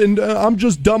I'm sure, and I'm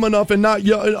just dumb enough and not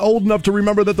old enough to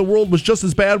remember that the world was just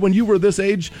as bad when you were this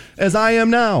age as I am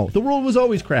now. The world was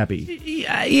always crappy.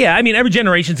 Yeah, I mean, every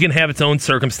generation's going to have its own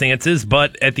circumstances,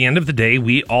 but at the end of the day,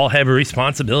 we all have a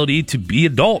responsibility to be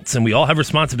adults, and we all have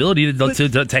responsibility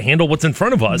to handle what's in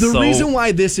front of us. The reason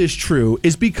why this is true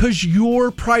is because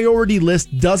your priority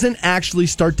list doesn't actually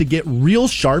start to get real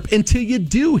sharp until you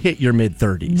do hit your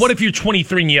mid-30s. What if you're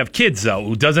 23 and you have kids,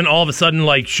 though? Doesn't all of a sudden,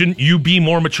 like, shouldn't you be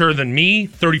more mature than me,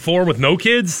 34 with no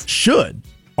kids? Should.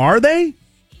 Are they?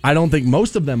 I don't think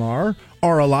most of them are.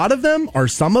 Are a lot of them? Are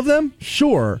some of them?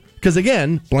 Sure. Because,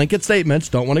 again, blanket statements,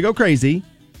 don't want to go crazy.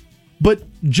 But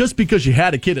just because you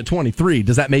had a kid at 23,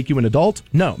 does that make you an adult?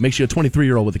 No, it makes you a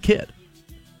 23-year-old with a kid.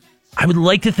 I would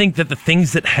like to think that the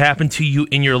things that happen to you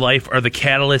in your life are the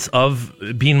catalyst of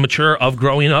being mature, of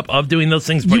growing up, of doing those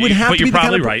things. But you're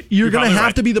probably right. You're going to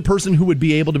have to be the person who would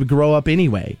be able to grow up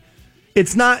anyway.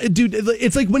 It's not, dude,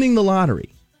 it's like winning the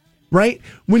lottery, right?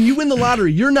 When you win the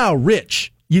lottery, you're now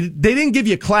rich. They didn't give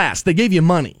you class. They gave you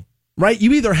money, right?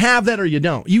 You either have that or you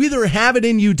don't. You either have it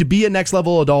in you to be a next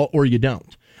level adult or you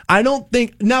don't. I don't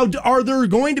think... Now, are there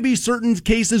going to be certain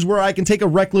cases where I can take a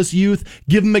reckless youth,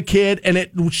 give him a kid, and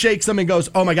it shakes them and goes,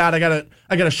 oh my God, I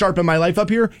gotta sharpen my life up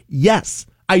here? Yes.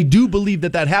 I do believe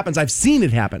that happens. I've seen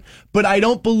it happen, but I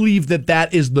don't believe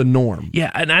that is the norm.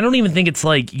 Yeah, and I don't even think it's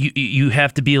like you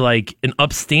have to be like an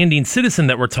upstanding citizen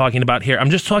that we're talking about here. I'm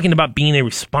just talking about being a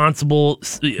responsible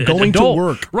going adult. To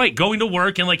work. Right, going to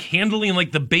work and like handling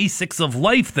like the basics of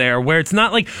life there, where it's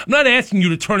not like, I'm not asking you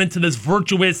to turn into this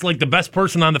virtuous, like the best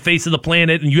person on the face of the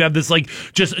planet and you have this like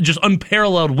just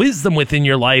unparalleled wisdom within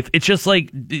your life. It's just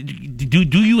like,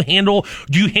 do you handle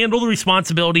the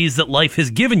responsibilities that life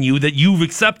has given you that you've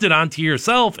accepted onto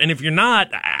yourself? And if you're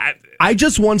not, I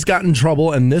just once got in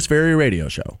trouble in this very radio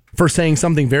show for saying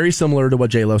something very similar to what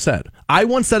J-Lo said. I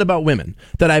once said about women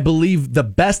that I believe the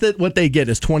best at what they get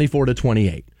is 24 to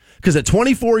 28. Because at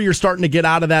 24, you're starting to get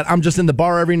out of that. I'm just in the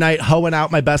bar every night, hoeing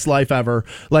out my best life ever.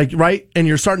 Like, right? And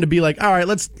you're starting to be like, all right,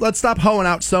 let's stop hoeing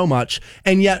out so much.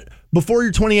 And yet, before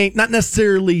you're 28, not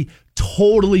necessarily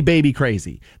totally baby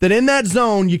crazy. That in that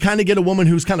zone, you kind of get a woman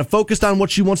who's kind of focused on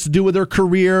what she wants to do with her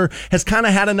career, has kind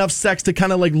of had enough sex to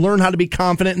kind of like learn how to be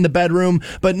confident in the bedroom,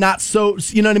 but not so,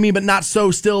 you know what I mean? But not so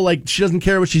still like she doesn't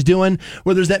care what she's doing,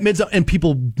 where there's that mid-zone, and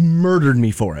people murdered me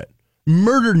for it.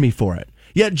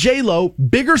 Yet J-Lo,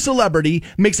 bigger celebrity,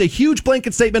 makes a huge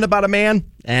blanket statement about a man,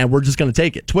 and we're just going to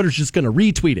take it. Twitter's just going to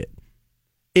retweet it.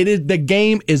 The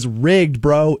game is rigged,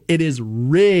 bro. It is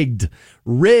rigged.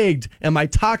 And my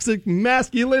toxic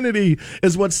masculinity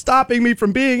is what's stopping me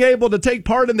from being able to take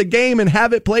part in the game and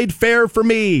have it played fair for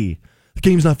me. The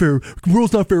game's not fair.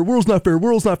 World's not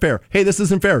fair. Hey, this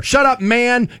isn't fair. Shut up,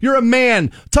 man. You're a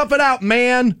man. Tough it out,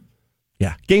 man.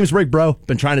 Yeah, game's rigged, bro.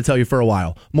 Been trying to tell you for a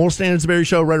while. More Stan Berry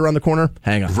Show right around the corner.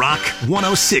 Hang on. Rock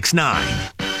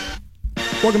 106.9.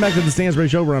 Welcome back to the Stansbury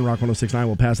Show. We're on Rock 106.9.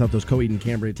 We'll pass out those Co-Eden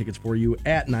Cambria tickets for you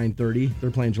at 9:30. They're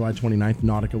playing July 29th.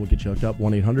 Nautica will get you hooked up.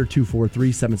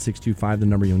 1-800-243-7625, the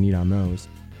number you'll need on those.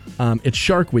 It's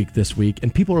Shark Week this week,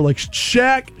 and people are like,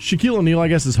 Shaquille O'Neal, I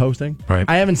guess, is hosting. Right.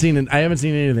 I haven't seen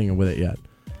anything with it yet.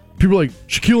 People are like,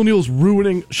 Shaquille O'Neal's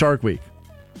ruining Shark Week.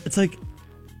 It's like,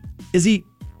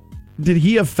 did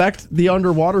he affect the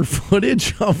underwater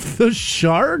footage of the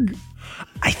shark?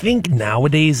 I think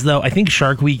nowadays, though, I think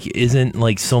Shark Week isn't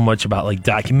like so much about like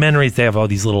documentaries. They have all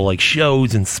these little like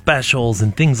shows and specials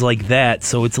and things like that.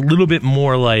 So it's a little bit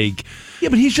more like Yeah,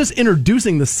 but he's just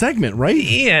introducing the segment, right?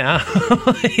 Yeah.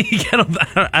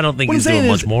 I don't think he's doing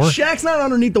much more. Shaq's not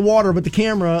underneath the water, but the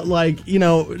camera, like, he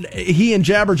and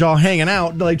Jabberjaw hanging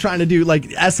out, like trying to do like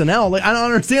SNL. Like, I don't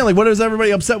understand. Like, what is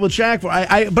everybody upset with Shaq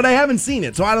for? But I haven't seen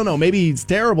it, so I don't know. Maybe he's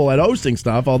terrible at hosting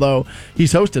stuff, although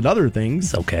he's hosted other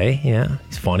things. It's okay. Yeah,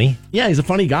 he's funny. Yeah, he's a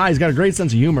funny guy. He's got a great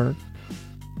sense of humor.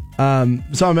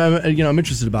 So I'm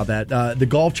interested about that. The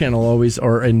Golf Channel always,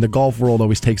 or in the golf world,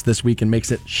 always takes this week and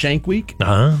makes it Shank Week.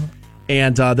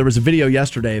 And there was a video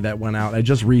yesterday that went out. I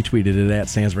just retweeted it at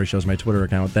Stansbury Shows, my Twitter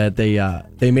account, that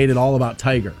they made it all about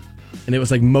Tiger. And it was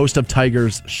like most of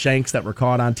Tiger's shanks that were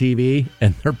caught on TV,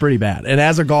 and they're pretty bad. And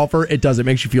as a golfer, it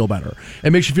makes you feel better.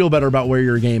 It makes you feel better about where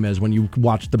your game is when you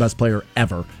watch the best player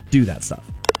ever do that stuff.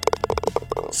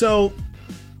 So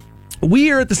we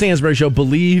here at the Stansbury Show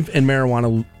believe in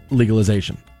marijuana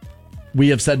legalization. We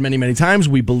have said many, many times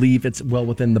we believe it's well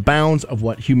within the bounds of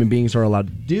what human beings are allowed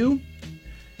to do,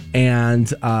 and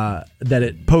that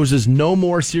it poses no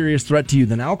more serious threat to you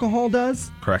than alcohol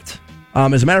does. Correct.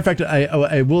 As a matter of fact,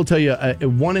 I will tell you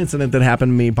one incident that happened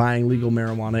to me buying legal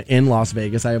marijuana in Las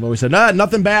Vegas. I have always said,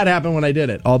 nothing bad happened when I did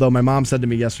it, although my mom said to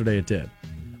me yesterday it did.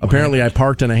 Apparently, I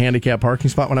parked in a handicapped parking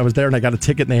spot when I was there, and I got a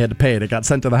ticket, and they had to pay it. It got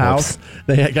sent to the house.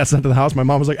 They got sent to the house. My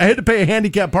mom was like, I had to pay a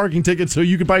handicapped parking ticket so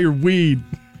you could buy your weed.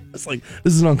 It's like,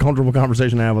 this is an uncomfortable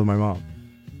conversation to have with my mom.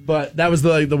 But that was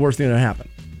the worst thing that happened.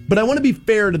 But I want to be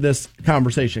fair to this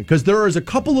conversation, because there is a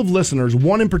couple of listeners,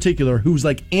 one in particular, who's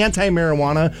like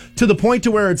anti-marijuana to the point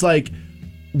to where it's like,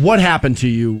 what happened to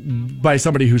you by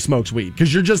somebody who smokes weed?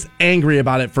 Because you're just angry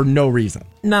about it for no reason.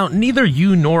 Now, neither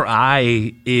you nor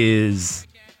I is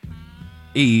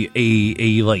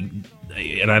a like,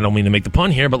 and I don't mean to make the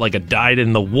pun here, but like a dyed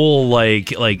in the wool like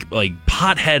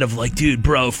pothead of like, dude,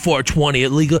 bro, 420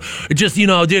 illegal, just,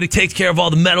 dude, it takes care of all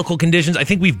the medical conditions. I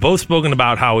think we've both spoken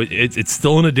about how it's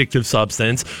still an addictive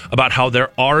substance, about how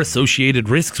there are associated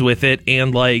risks with it,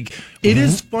 and like, it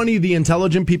is funny the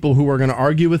intelligent people who are going to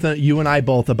argue with you and I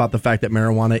both about the fact that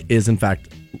marijuana is in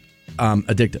fact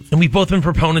addictive. And we've both been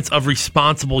proponents of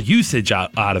responsible usage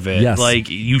out of it. Yes.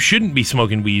 Like, you shouldn't be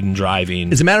smoking weed and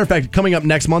driving. As a matter of fact, coming up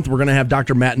next month, we're going to have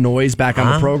Dr. Matt Noyes back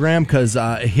on the program, because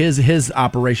his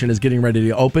operation is getting ready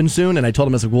to open soon. And I told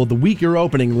him, I was like, well, the week you're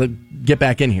opening, get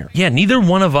back in here. Yeah, neither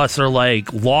one of us are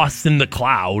like lost in the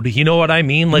cloud. You know what I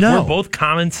mean? Like, no. We're both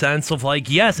common sense of like,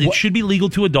 yes, it should be legal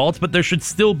to adults, but there should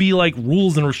still be like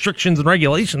rules and restrictions and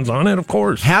regulations on it, of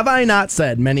course. Have I not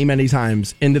said many, many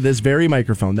times into this very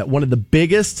microphone that one of the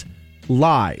biggest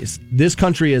lies this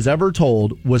country has ever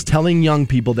told was telling young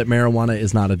people that marijuana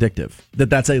is not addictive,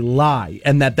 that's a lie,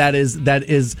 and that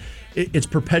is it's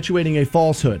perpetuating a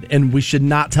falsehood, and we should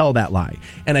not tell that lie.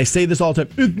 And I say this all the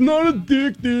time, it's not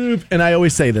addictive. And I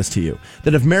always say this to you,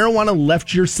 that if marijuana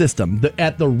left your system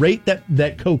at the rate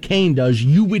that cocaine does,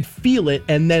 you would feel it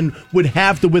and then would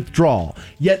have to withdraw.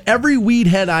 Yet every weed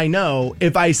head I know,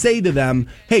 if I say to them,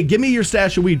 hey, give me your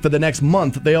stash of weed for the next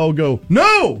month, they all go,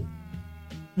 no!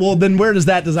 Well, then where does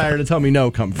that desire to tell me no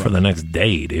come from? For the next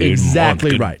day, dude.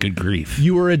 Exactly right. Good grief.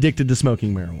 You are addicted to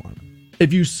smoking marijuana.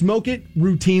 If you smoke it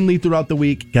routinely throughout the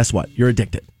week, guess what? You're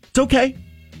addicted. It's okay.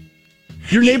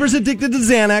 Your neighbor's addicted to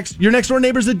Xanax. Your next door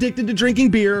neighbor's addicted to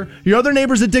drinking beer. Your other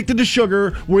neighbor's addicted to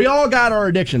sugar. We all got our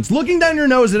addictions. Looking down your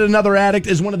nose at another addict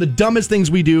is one of the dumbest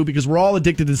things we do, because we're all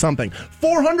addicted to something.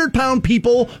 400-pound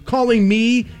people calling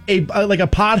me a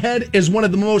pothead is one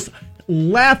of the most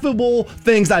laughable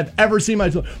things I've ever seen in my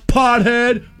life.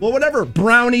 Pothead, well, whatever.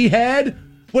 Brownie head.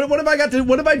 What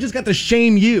have I just got to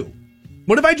shame you?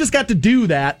 What if I just got to do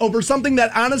that over something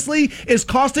that honestly is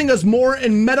costing us more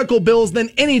in medical bills than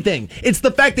anything? It's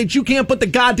the fact that you can't put the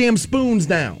goddamn spoons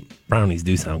down. Brownies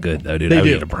do sound good, though, dude. They I would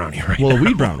do. eat a brownie right now. Well, a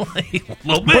weed brownie. A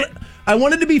little bit. But I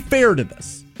wanted to be fair to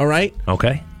this, all right?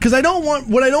 Okay. Because I don't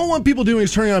want people doing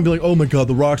is turning on and be like, oh my God,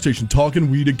 the rock station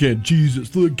talking weed again. Jesus,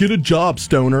 get a job,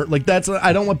 stoner. Like,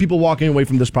 I don't want people walking away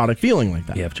from this product feeling like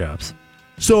that. You have jobs.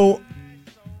 So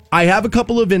I have a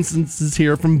couple of instances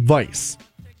here from Vice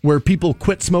where people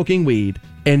quit smoking weed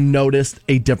and noticed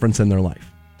a difference in their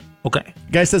life. Okay.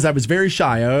 Guy says, I was very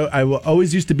shy. I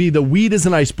always used to be the weed is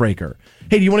an icebreaker.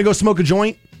 Hey, do you want to go smoke a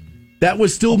joint? That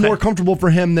was still more comfortable for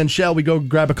him than, shall we go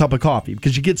grab a cup of coffee?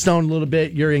 Because you get stoned a little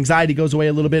bit, your anxiety goes away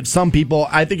a little bit. Some people,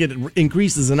 I think it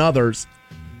increases in others.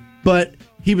 But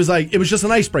he was like, it was just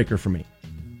an icebreaker for me.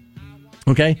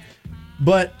 Okay?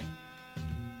 But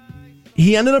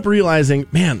he ended up realizing,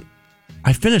 man,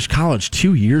 I finished college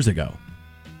 2 years ago,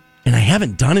 and I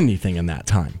haven't done anything in that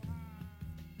time.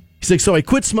 He's like, so I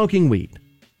quit smoking weed.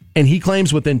 And he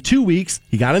claims within 2 weeks,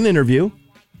 he got an interview,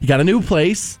 he got a new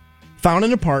place, found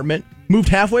an apartment, moved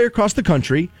halfway across the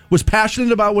country, was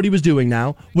passionate about what he was doing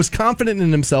now, was confident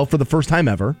in himself for the first time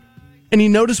ever, and he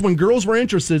noticed when girls were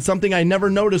interested, something I never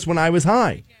noticed when I was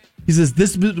high. He says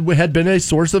this had been a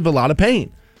source of a lot of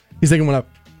pain. He's like, when I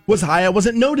was high, I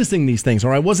wasn't noticing these things,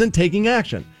 or I wasn't taking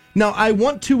action. Now, I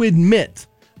want to admit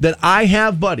that I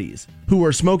have buddies who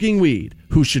are smoking weed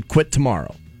who should quit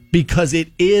tomorrow because it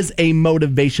is a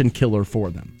motivation killer for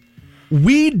them.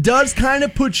 Weed does kind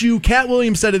of put you, Cat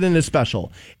Williams said it in his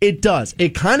special, it does.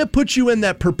 It kind of puts you in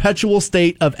that perpetual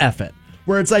state of effort,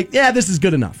 where it's like, yeah, this is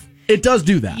good enough. It does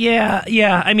do that.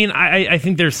 Yeah. I mean, I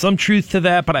think there's some truth to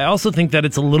that, but I also think that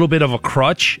it's a little bit of a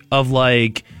crutch of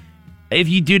like, if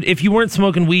you weren't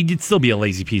smoking weed, you'd still be a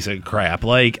lazy piece of crap.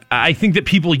 Like, I think that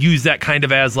people use that kind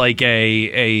of as like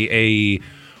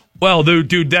well,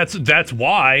 dude, that's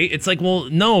why. It's like, well,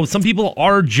 no, some people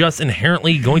are just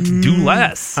inherently going to do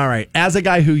less. All right. As a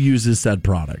guy who uses said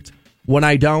product, when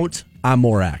I don't, I'm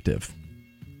more active.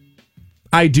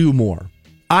 I do more.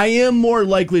 I am more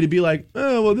likely to be like,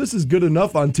 oh, well, this is good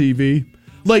enough on TV.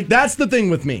 Like, that's the thing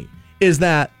with me, is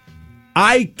that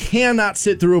I cannot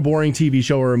sit through a boring TV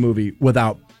show or a movie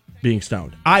without being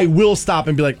stoned. I will stop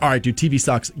and be like, all right, dude, TV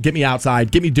sucks. Get me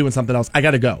outside. Get me doing something else. I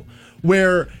got to go.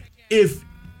 Where if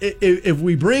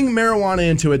we bring marijuana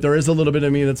into it, there is a little bit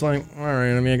of me that's like, all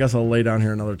right, I guess I'll lay down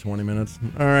here another 20 minutes.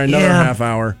 All right, another half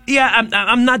hour. Yeah,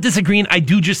 I'm not disagreeing. I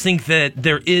do just think that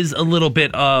there is a little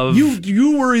bit of...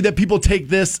 You worry that people take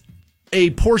this, a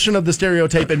portion of the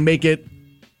stereotype, and make it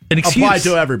an excuse. Apply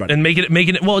to everybody. And make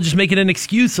it an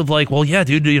excuse of like, well, yeah,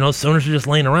 dude, stoners are just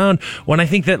laying around. When I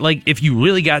think that, like, if you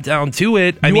really got down to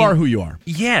it, you are who you are.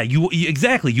 Yeah,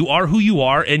 exactly. You are who you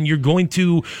are, and you're going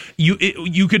to,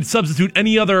 you could substitute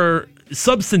any other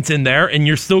substance in there, and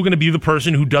you're still going to be the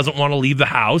person who doesn't want to leave the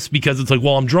house because it's like,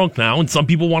 well, I'm drunk now, and some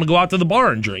people want to go out to the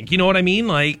bar and drink. You know what I mean?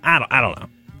 Like, I don't know.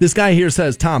 This guy here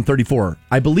says, Tom, 34.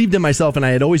 I believed in myself and I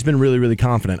had always been really, really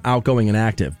confident, outgoing, and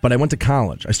active. But I went to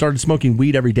college. I started smoking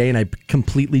weed every day and I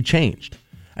completely changed.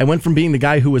 I went from being the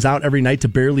guy who was out every night to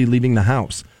barely leaving the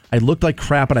house. I looked like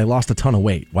crap and I lost a ton of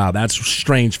weight. Wow, that's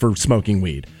strange for smoking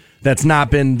weed. That's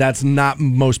not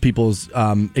most people's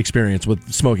experience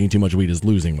with smoking too much weed, is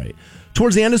losing weight.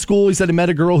 Towards the end of school, he said he met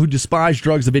a girl who despised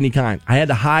drugs of any kind. I had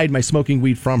to hide my smoking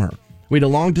weed from her. We had a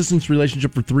long-distance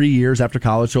relationship for 3 years after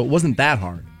college, so it wasn't that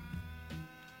hard.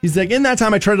 He's like, in that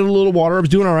time, I treaded a little water. I was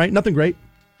doing all right. Nothing great.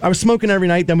 I was smoking every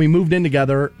night. Then we moved in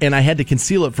together, and I had to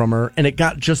conceal it from her, and it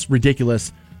got just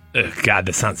ridiculous. Ugh, God,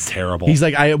 this sounds terrible. He's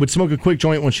like, I would smoke a quick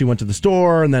joint when she went to the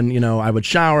store, and then, I would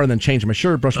shower, and then change my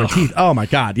shirt, brush my teeth. Oh, my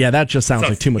God. Yeah, that just sounds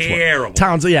like too much work.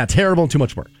 Terrible and too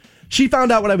much work. She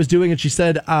found out what I was doing, and she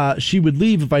said she would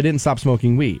leave if I didn't stop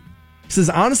smoking weed. He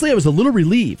says, honestly, I was a little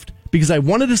relieved, because I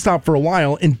wanted to stop for a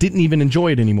while and didn't even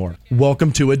enjoy it anymore.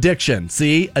 Welcome to addiction.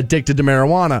 See? Addicted to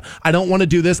marijuana. I don't want to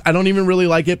do this. I don't even really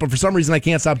like it, but for some reason I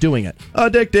can't stop doing it.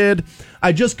 Addicted.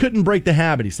 I just couldn't break the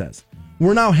habit, he says.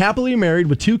 We're now happily married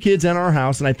with 2 kids in our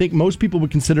house, and I think most people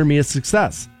would consider me a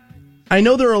success. I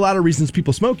know there are a lot of reasons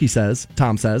people smoke,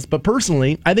 Tom says, but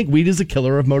personally, I think weed is a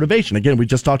killer of motivation. Again, we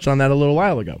just touched on that a little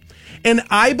while ago. And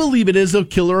I believe it is a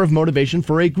killer of motivation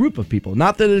for a group of people.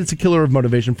 Not that it's a killer of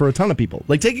motivation for a ton of people.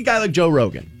 Like, take a guy like Joe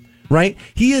Rogan, right?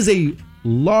 He is a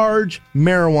large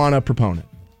marijuana proponent.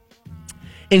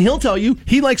 And he'll tell you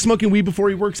he likes smoking weed before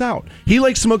he works out. He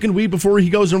likes smoking weed before he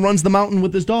goes and runs the mountain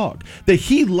with his dog. That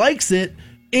he likes it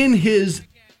in his,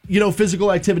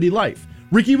 physical activity life.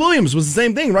 Ricky Williams was the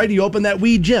same thing, right? He opened that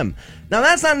weed gym. Now,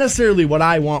 that's not necessarily what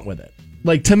I want with it.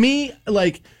 Like, to me,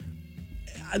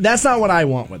 that's not what I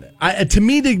want with it. To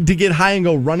me, to get high and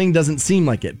go running doesn't seem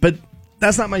like it. But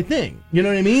that's not my thing. You know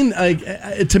what I mean?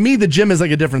 Like, to me, the gym is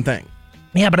like a different thing.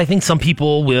 Yeah, but I think some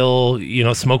people will,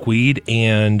 smoke weed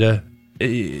and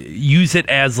use it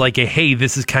as like hey,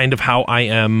 this is kind of how I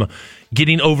am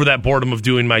getting over that boredom of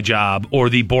doing my job, or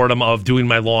the boredom of doing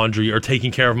my laundry, or taking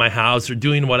care of my house, or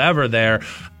doing whatever there.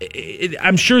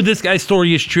 I'm sure this guy's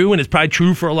story is true, and it's probably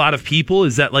true for a lot of people,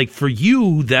 is that, like, for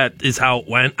you, that is how it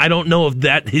went. I don't know if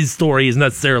that his story is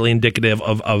necessarily indicative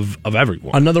of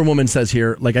everyone. Another woman says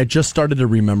here, like, I just started to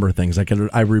remember things.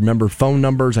 I remember phone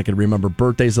numbers. I could remember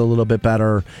birthdays a little bit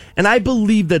better. And I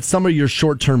believe that some of your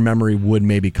short-term memory would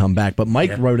maybe come back. But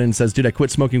Mike wrote in and says, dude, I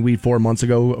quit smoking weed 4 months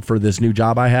ago for this new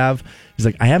job I have. He's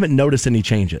like, I haven't noticed any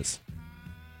changes.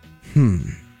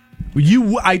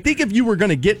 I think if you were going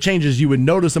to get changes, you would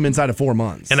notice them inside of 4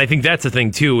 months. And I think that's the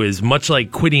thing, too, is much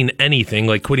like quitting anything,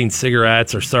 like quitting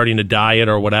cigarettes or starting a diet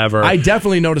or whatever. I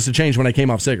definitely noticed a change when I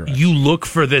came off cigarettes. You look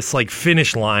for this, like,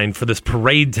 finish line, for this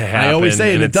parade to happen. I always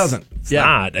say it doesn't. It's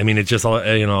not. I mean, it's just,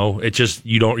 it's just,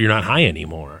 you're not high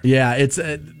anymore. Yeah,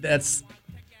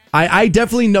 I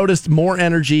definitely noticed more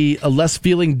energy, less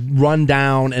feeling run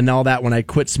down and all that when I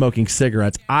quit smoking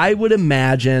cigarettes. I would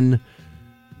imagine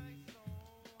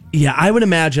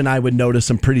I would notice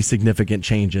some pretty significant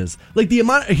changes. Like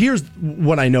here's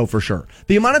what I know for sure.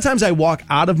 The amount of times I walk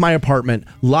out of my apartment,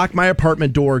 lock my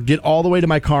apartment door, get all the way to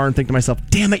my car and think to myself,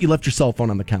 damn it, you left your cell phone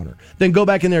on the counter. Then go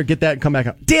back in there, get that, and come back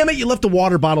out. Damn it, you left a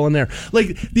water bottle in there.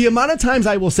 Like the amount of times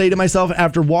I will say to myself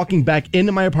after walking back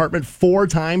into my apartment 4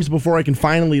 times before I can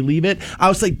finally leave it, I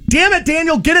was like, damn it,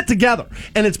 Daniel, get it together.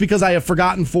 And it's because I have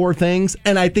forgotten 4 things.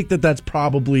 And I think that that's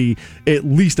probably at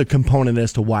least a component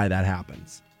as to why that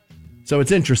happens. So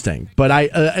it's interesting, but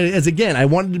I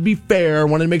wanted to be fair,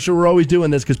 wanted to make sure we're always doing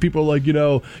this because people are like,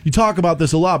 you talk about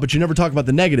this a lot, but you never talk about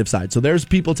the negative side. So there's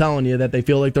people telling you that they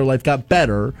feel like their life got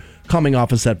better coming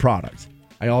off of said product.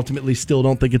 I ultimately still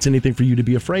don't think it's anything for you to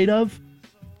be afraid of,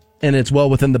 and it's well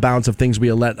within the bounds of things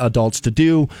we let adults to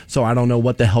do. So I don't know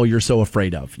what the hell you're so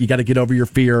afraid of. You got to get over your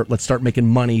fear. Let's start making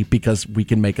money because we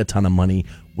can make a ton of money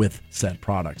with said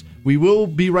product. We will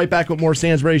be right back with more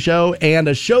Stansbury Show, and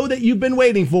a show that you've been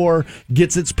waiting for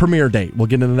gets its premiere date. We'll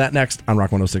get into that next on Rock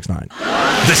 106.9.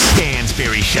 The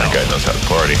Stansbury Show. That guy knows how to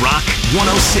party. Rock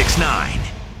 106.9.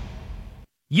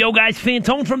 Yo guys,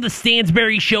 Fantone from the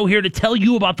Stansbury Show here to tell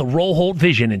you about the Roll-Holt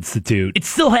Vision Institute. It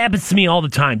still happens to me all the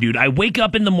time, dude. I wake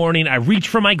up in the morning, I reach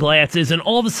for my glasses, and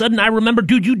all of a sudden I remember,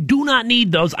 dude, you do not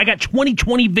need those. I got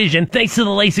 20/20 vision thanks to the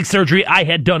LASIK surgery I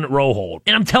had done at Roll-Holt.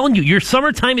 And I'm telling you, your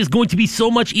summertime is going to be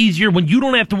so much easier when you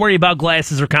don't have to worry about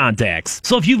glasses or contacts.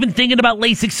 So if you've been thinking about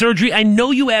LASIK surgery, I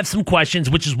know you have some questions,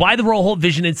 which is why the Roll-Holt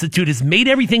Vision Institute has made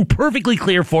everything perfectly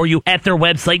clear for you at their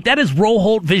website. That is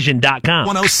rollholtvision.com.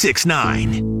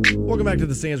 106.9. Welcome back to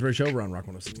the Stansbury Show. We're on Rock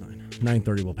 106.9.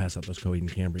 9:30, we'll pass out those Coheed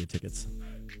and Cambria tickets.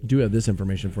 I do have this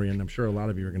information for you, and I'm sure a lot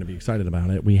of you are going to be excited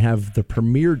about it. We have the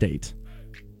premiere date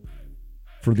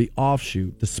for the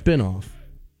offshoot, the spinoff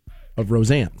of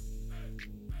Roseanne.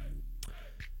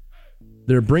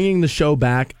 They're bringing the show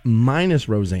back minus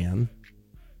Roseanne,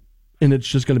 and it's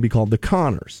just going to be called The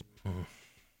Conners.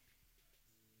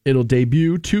 It'll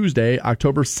debut Tuesday,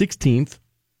 October 16th,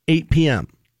 8 p.m.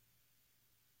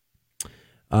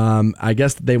 I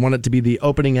guess they want it to be the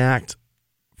opening act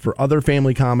for other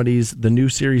family comedies, the new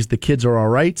series The Kids Are All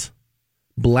Right,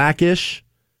 Blackish,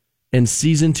 and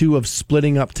season 2 of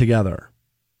Splitting Up Together.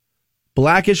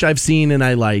 Blackish I've seen and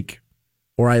I liked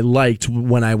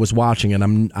when I was watching it.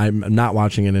 I'm not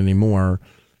watching it anymore,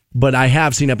 but I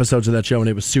have seen episodes of that show and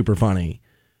it was super funny.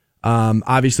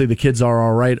 Obviously The Kids Are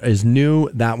All Right is new.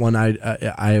 That one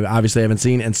I obviously haven't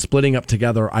seen, and Splitting Up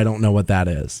Together, I don't know what that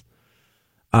is.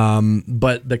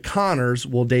 But The Conners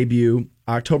will debut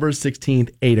October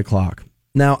 16th, 8 o'clock.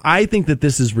 Now, I think that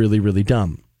this is really, really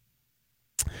dumb.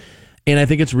 And I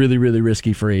think it's really, really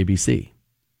risky for ABC.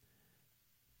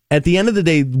 At the end of the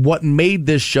day, what made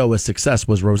this show a success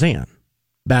was Roseanne.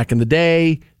 Back in the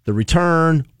day, The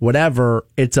Return, whatever,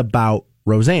 it's about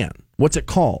Roseanne. What's it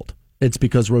called? It's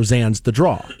because Roseanne's the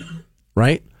draw,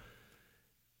 right?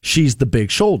 She's the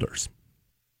big shoulders.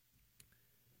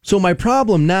 So my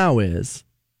problem now is,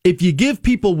 if you give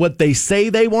people what they say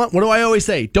they want, what do I always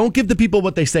say? Don't give the people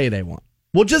what they say they want.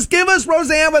 Well, just give us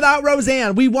Roseanne without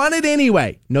Roseanne. We want it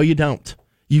anyway. No, you don't.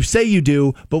 You say you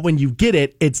do, but when you get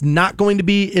it, it's not going to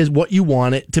be is what you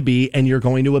want it to be, and you're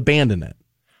going to abandon it.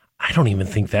 I don't even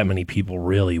think that many people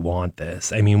really want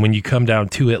this. I mean, when you come down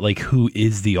to it, like, who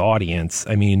is the audience?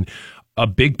 I mean, a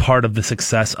big part of the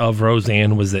success of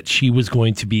Roseanne was that she was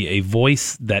going to be a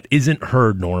voice that isn't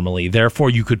heard normally. Therefore,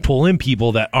 you could pull in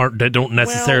people that don't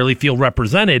necessarily feel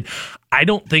represented. I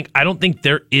don't think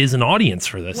there is an audience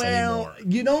for this anymore.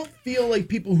 You don't feel like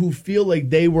people who feel like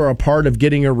they were a part of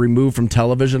getting her removed from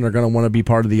television are going to want to be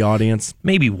part of the audience?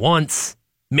 Maybe once.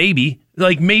 Maybe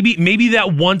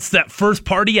that once, that first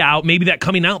party out, maybe that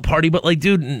coming out party, but like,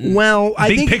 dude,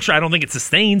 big picture, I don't think it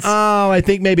sustains. Oh, I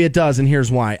think maybe it does, and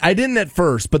here's why. I didn't at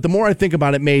first, but the more I think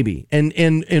about it, maybe.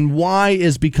 And why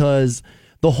is because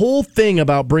the whole thing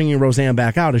about bringing Roseanne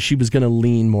back out is she was going to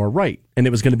lean more right, and it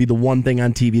was going to be the one thing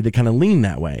on TV that kind of leaned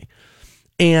that way.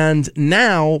 And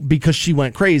now, because she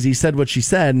went crazy, said what she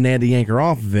said, and they had to yank her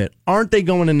off of it, aren't they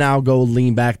going to now go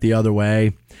lean back the other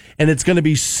way? And it's going to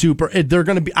be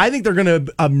I think they're going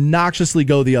to obnoxiously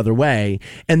go the other way,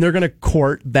 and they're going to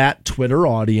court that Twitter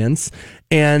audience.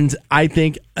 And I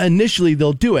think initially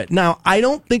they'll do it. Now, I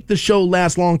don't think the show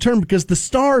lasts long term because the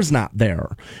star's not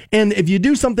there. And if you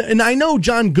do something, and I know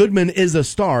John Goodman is a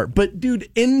star, but dude,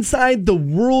 inside the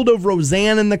world of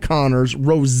Roseanne and the Conners,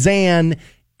 Roseanne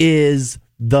is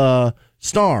the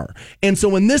star. And so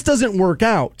when this doesn't work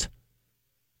out,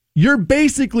 you're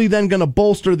basically then going to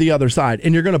bolster the other side,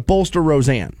 and you're going to bolster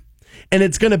Roseanne. And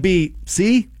it's going to be,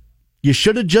 see, You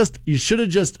should have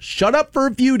just shut up for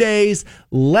a few days,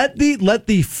 let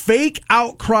the fake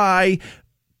outcry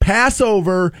pass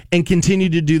over, and continue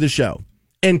to do the show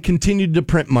and continue to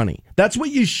print money. That's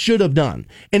what you should have done.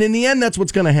 And in the end, that's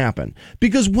what's going to happen.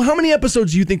 Because how many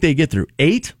episodes do you think they get through?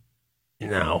 8?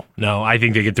 No. I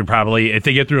think they get through probably, if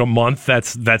they get through a month,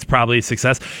 that's probably a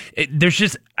success. There's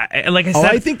just, like I said.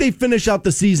 I think they finish out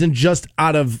the season just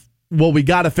out of, well, we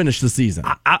got to finish the season.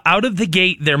 Out of the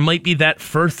gate, there might be that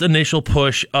first initial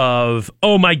push of,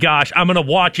 oh my gosh, I'm going to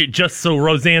watch it just so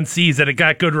Roseanne sees that it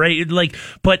got good rated.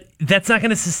 But that's not going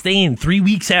to sustain. 3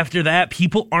 weeks after that,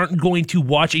 people aren't going to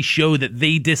watch a show that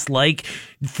they dislike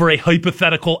for a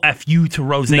hypothetical FU to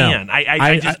Roseanne. No.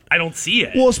 I don't see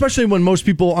it. Well, especially when most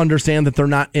people understand that they're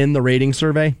not in the rating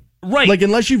survey. Right. Like,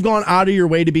 unless you've gone out of your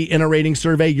way to be in a rating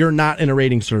survey, you're not in a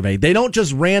rating survey. They don't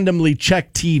just randomly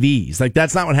check TVs. Like,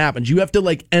 that's not what happens. You have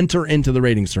to, enter into the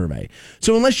rating survey.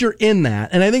 So unless you're in that,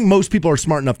 and I think most people are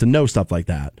smart enough to know stuff like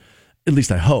that, at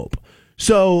least I hope.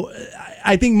 So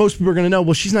I think most people are going to know,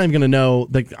 well, she's not even going to know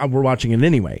that we're watching it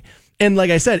anyway. And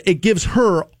like I said, it gives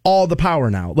her all the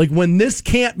power now. Like, when this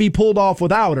can't be pulled off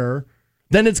without her,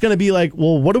 then it's going to be like,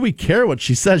 well, what do we care what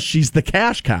she says? She's the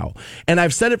cash cow. And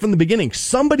I've said it from the beginning.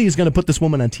 Somebody is going to put this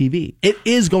woman on TV. It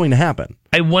is going to happen.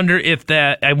 I wonder if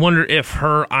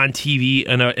her on TV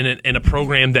in a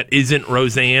program that isn't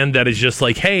Roseanne, that is just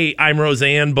like, hey, I'm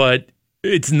Roseanne, but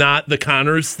it's not the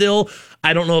Connors still.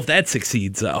 I don't know if that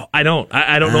succeeds though. I don't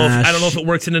know if it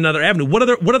works in another avenue. What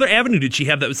other avenue did she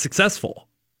have that was successful?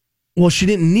 Well, she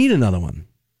didn't need another one.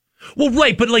 Well,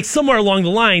 right, but somewhere along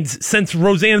the lines, since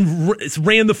Roseanne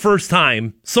ran the first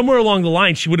time, somewhere along the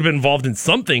line, she would have been involved in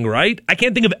something, right? I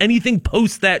can't think of anything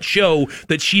post that show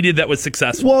that she did that was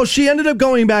successful. Well, she ended up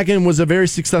going back and was a very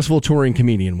successful touring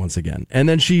comedian once again. And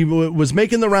then she was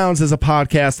making the rounds as a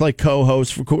podcast,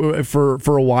 co-host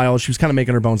for a while. She was kind of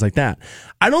making her bones like that.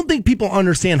 I don't think people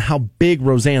understand how big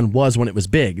Roseanne was when it was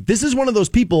big. This is one of those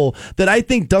people that I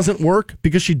think doesn't work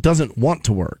because she doesn't want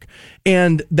to work.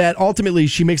 And that ultimately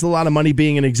she makes a lot of money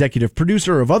being an executive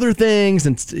producer of other things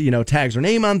and, tags her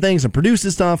name on things and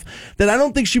produces stuff that I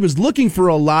don't think she was looking for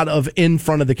a lot of in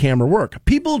front of the camera work.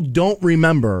 People don't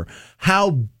remember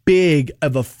how big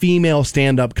of a female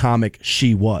stand-up comic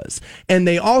she was. And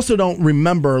they also don't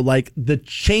remember the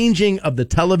changing of the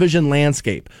television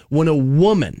landscape when a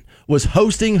woman was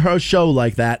hosting her show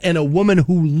like that, and a woman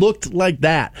who looked like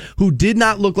that, who did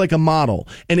not look like a model,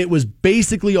 and it was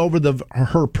basically over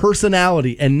her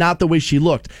personality and not the way she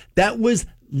looked. That was,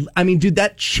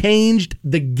 that changed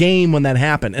the game when that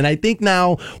happened. And I think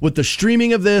now with the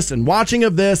streaming of this and watching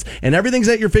of this and everything's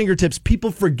at your fingertips,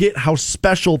 people forget how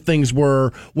special things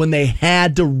were when they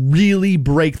had to really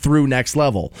break through next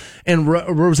level. And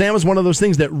Roseanne was one of those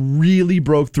things that really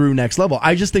broke through next level.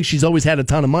 I just think she's always had a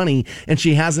ton of money, and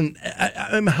she hasn't.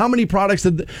 How many projects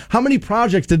did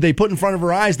they put in front of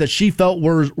her eyes that she felt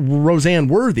were Roseanne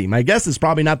worthy? My guess is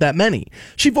probably not that many.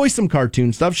 She voiced some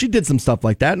cartoon stuff. She did some stuff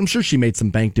like that. I'm sure she made some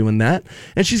bank doing that,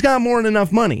 and she's got more than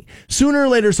enough money. Sooner or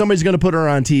later, somebody's going to put her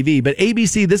on TV. But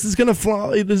ABC, this is going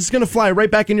to fly right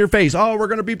back in your face. Oh, we're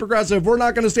going to be progressive. We're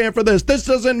not going to stand for this. This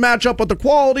doesn't match up with the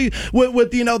quality,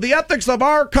 with the ethics of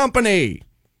our company.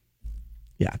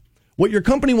 Yeah, what your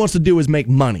company wants to do is make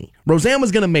money. Roseanne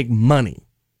was going to make money.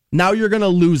 Now you're going to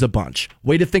lose a bunch.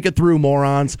 Way to think it through,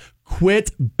 morons. Quit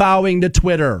bowing to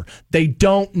Twitter. They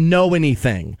don't know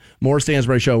anything. More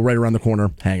Stansbury Show right around the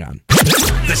corner. Hang on.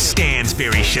 The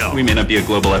Stansbury Show. We may not be a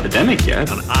global epidemic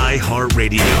yet. On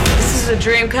iHeartRadio. This is a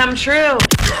dream come true.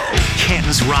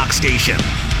 Canton's Rock Station.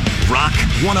 Rock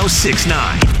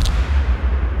 106.9.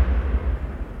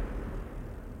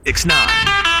 X9.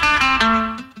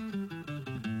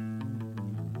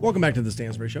 Welcome back to the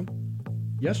Stansbury Show.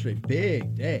 Yesterday,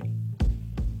 big day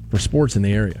for sports in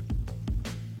the area.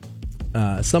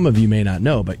 Some of you may not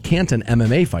know, but Canton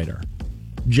MMA fighter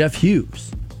Jeff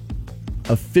Hughes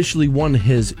officially won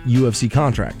his UFC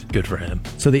contract. Good for him.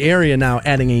 So the area now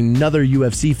adding another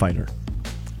UFC fighter.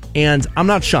 And I'm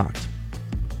not shocked.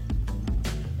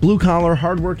 Blue collar,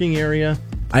 hardworking area.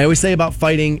 I always say about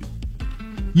fighting,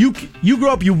 you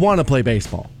grow up, you want to play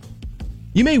baseball.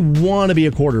 You may want to be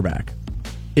a quarterback.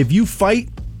 If you fight,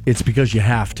 it's because you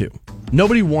have to.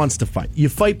 Nobody wants to fight. You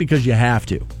fight because you have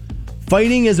to.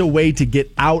 Fighting is a way to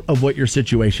get out of what your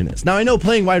situation is. Now, I know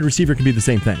playing wide receiver can be the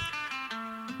same thing.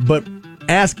 But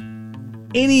ask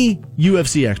any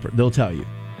UFC expert. They'll tell you.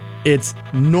 It's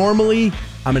normally,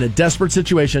 I'm in a desperate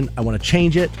situation. I want to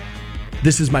change it.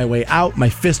 This is my way out. My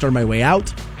fists are my way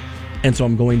out. And so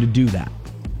I'm going to do that.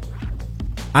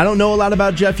 I don't know a lot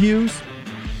about Jeff Hughes.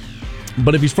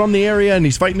 But if he's from the area and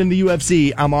he's fighting in the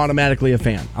UFC, I'm automatically a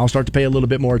fan. I'll start to pay a little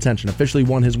bit more attention. Officially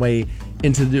won his way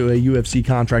into a UFC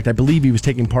contract. I believe he was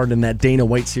taking part in that Dana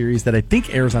White series that I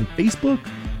think airs on Facebook.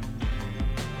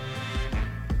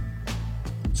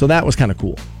 So that was kind of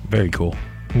cool. Very cool.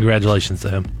 Congratulations to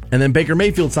him. And then Baker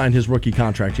Mayfield signed his rookie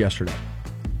contract yesterday.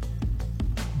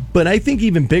 But I think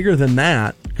even bigger than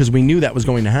that, because we knew that was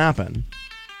going to happen,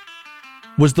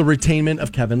 was the retainment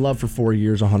of Kevin Love for 4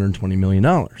 years, $120 million.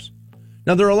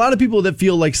 Now, there are a lot of people that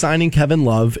feel like signing Kevin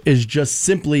Love is just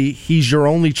simply he's your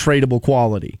only tradable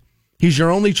quality. He's your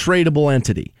only tradable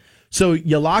entity. So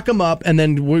you lock him up, and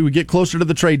then when we get closer to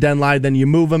the trade deadline, then you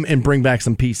move him and bring back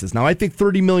some pieces. Now, I think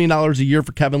 $30 million a year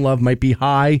for Kevin Love might be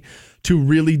high to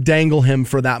really dangle him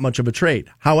for that much of a trade.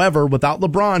 However, without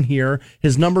LeBron here,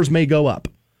 his numbers may go up.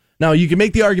 Now, you can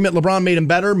make the argument LeBron made him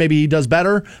better. Maybe he does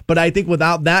better. But I think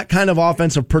without that kind of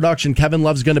offensive production, Kevin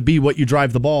Love's going to be what you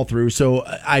drive the ball through. So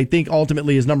I think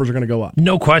ultimately his numbers are going to go up.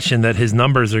 No question that his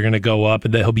numbers are going to go up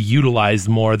and that he'll be utilized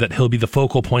more, that he'll be the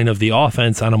focal point of the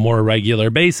offense on a more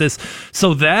regular basis.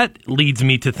 So that leads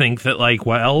me to think that, like,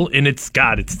 well, and it's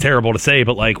terrible to say,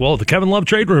 but like, well, the Kevin Love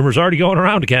trade rumor's already going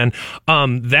around again.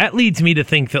 That leads me to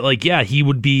think that, like, yeah, he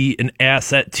would be an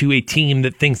asset to a team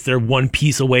that thinks they're one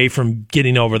piece away from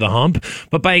getting over the hump.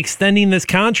 But by extending this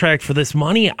contract for this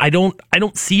money, I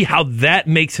don't see how that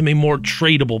makes him a more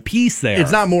tradable piece there. It's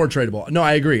not more tradable. No,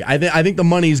 I agree. I think the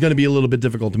money is going to be a little bit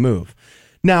difficult to move.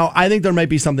 Now, I think there might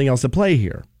be something else at play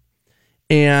here.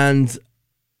 And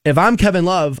if I'm Kevin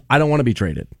Love, I don't want to be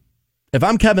traded. If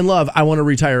I'm Kevin Love, I want to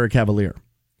retire a Cavalier.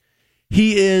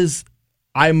 He is,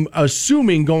 I'm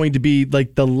assuming, going to be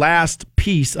like the last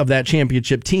piece of that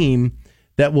championship team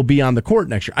that will be on the court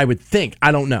next year. I would think.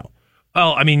 I don't know.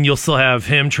 Oh, I mean, you'll still have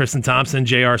him, Tristan Thompson,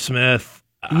 J.R. Smith.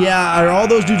 Yeah, are all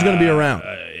those dudes going to be around?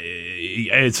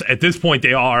 It's at this point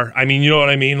they are. I mean, you know what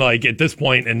I mean? Like at this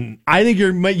point, and I think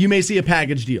you may see a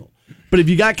package deal. But if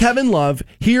you got Kevin Love,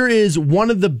 here is one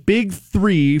of the big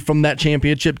three from that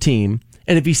championship team.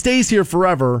 And if he stays here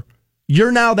forever,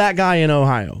 you're now that guy in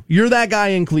Ohio. You're that guy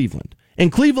in Cleveland.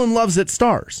 And Cleveland loves its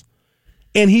stars.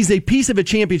 And he's a piece of a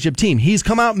championship team. He's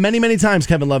come out many, many times,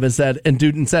 Kevin Love has said, and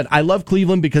Duden said, I love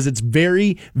Cleveland because it's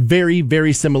very, very,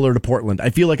 very similar to Portland. I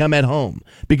feel like I'm at home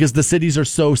because the cities are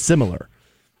so similar.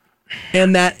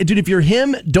 And that, dude, if you're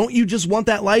him, don't you just want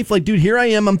that life? Like, dude, here I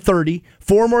am, I'm 30.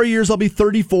 4 more years, I'll be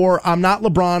 34. I'm not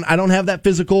LeBron. I don't have that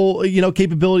physical,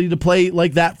 capability to play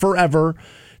like that forever.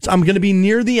 So I'm going to be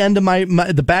near the end of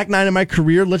the back nine of my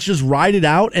career. Let's just ride it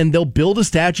out, and they'll build a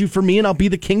statue for me, and I'll be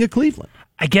the king of Cleveland.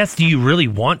 I guess, do you really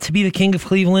want to be the king of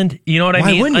Cleveland? You know what I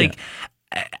mean? Why wouldn't like,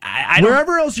 you?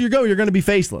 Wherever else you go, you're going to be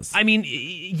faceless. I mean,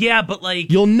 yeah, but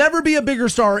like... You'll never be a bigger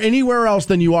star anywhere else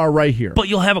than you are right here. But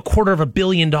you'll have $250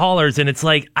 million, and it's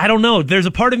like, I don't know. There's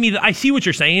a part of me that... I see what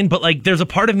you're saying, but like, there's a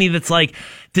part of me that's like,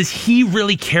 does he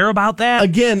really care about that?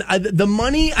 Again, the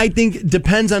money, I think,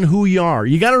 depends on who you are.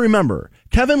 You got to remember,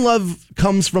 Kevin Love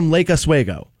comes from Lake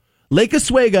Oswego. Lake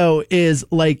Oswego is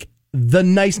like the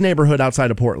nice neighborhood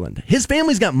outside of Portland. His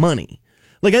family's got money.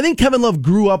 Like, I think Kevin Love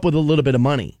grew up with a little bit of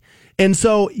money. And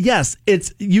so, yes,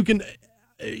 you can,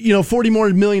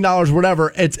 $40 million more,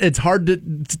 whatever, it's hard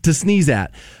to sneeze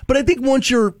at. But I think once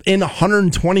you're in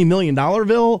 $120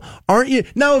 million-ville, aren't you?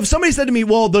 Now, if somebody said to me,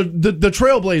 well, the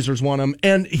Trailblazers want him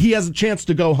and he has a chance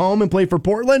to go home and play for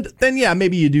Portland, then yeah,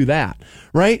 maybe you do that,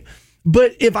 right?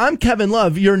 But if I'm Kevin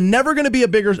Love, you're never going to be a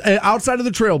bigger, outside of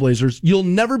the Trailblazers, you'll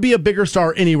never be a bigger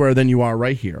star anywhere than you are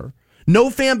right here. No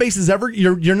fan base is ever,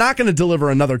 you're not going to deliver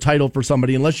another title for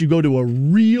somebody unless you go to a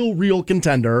real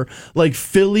contender like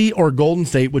Philly or Golden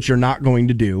State, which you're not going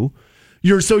to do.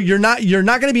 You're not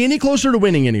going to be any closer to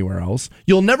winning anywhere else.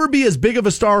 You'll never be as big of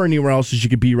a star anywhere else as you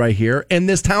could be right here. And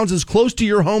this town's as close to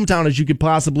your hometown as you could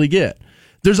possibly get.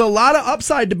 There's a lot of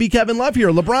upside to be Kevin Love here.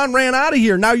 LeBron ran out of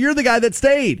here. Now you're the guy that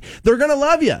stayed. They're going to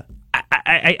love you.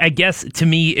 I guess to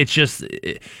me, it's just,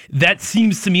 that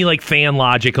seems to me like fan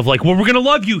logic of like, well, we're going to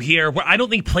love you here. I don't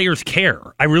think players care.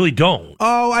 I really don't.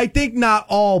 Oh, I think not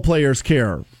all players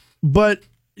care. But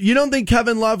you don't think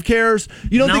Kevin Love cares?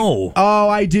 You don't think? Oh,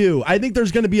 I do. I think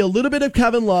there's going to be a little bit of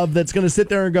Kevin Love that's going to sit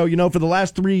there and go, for the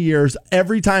last 3 years,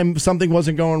 every time something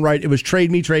wasn't going right, it was trade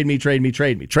me. Trade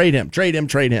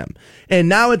him. And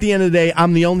now at the end of the day,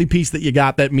 I'm the only piece that you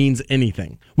got that means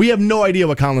anything. We have no idea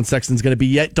what Colin Sexton's going to be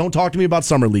yet. Don't talk to me about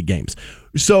summer league games.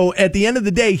 So at the end of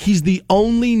the day, he's the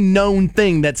only known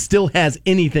thing that still has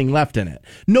anything left in it.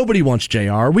 Nobody wants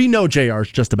JR. We know JR's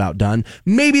just about done.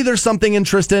 Maybe there's something in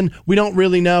Tristan. We don't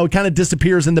really know. It kind of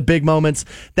disappears in the big moments.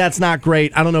 That's not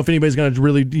great. I don't know if anybody's going to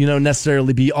really,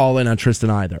 necessarily be all in on Tristan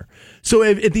either. So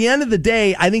at the end of the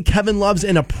day, I think Kevin Love's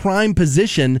in a prime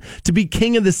position to be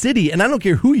king of the city. And I don't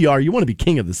care who you are. You want to be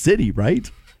king of the city,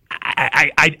 right?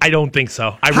 I don't think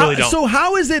so. I really don't. So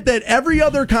how is it that every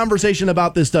other conversation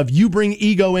about this stuff, you bring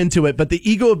ego into it, but the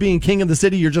ego of being king of the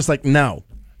city, you're just like, no.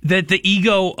 That the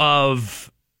ego of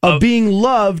being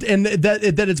loved and that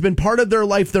it's been part of their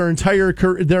life their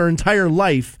entire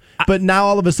life. But now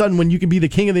all of a sudden, when you can be the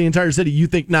king of the entire city, you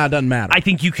think, nah, it doesn't matter. I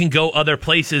think you can go other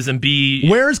places and be...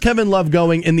 Where is Kevin Love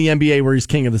going in the NBA where he's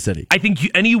king of the city? I think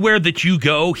anywhere that you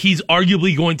go, he's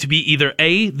arguably going to be either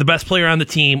A, the best player on the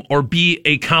team, or B,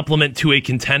 a compliment to a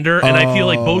contender. And I feel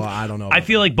like both... I don't know. I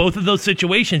feel like both of those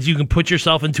situations, you can put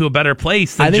yourself into a better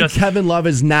place than I think Kevin Love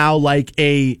is now like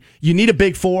you need a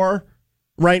big four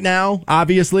right now,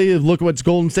 obviously. Look at what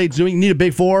Golden State's doing. You need a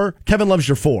big four. Kevin Love's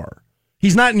your four.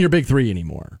 He's not in your big three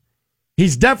anymore.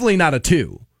 He's definitely not a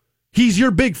two. He's your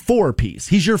big four piece.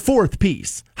 He's your fourth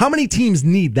piece. How many teams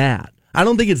need that? I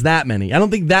don't think it's that many. I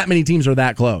don't think that many teams are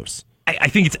that close. I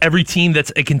think it's every team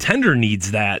that's a contender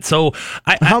needs that. So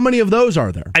how many of those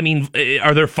are there? I mean,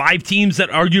 are there 5 teams that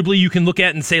arguably you can look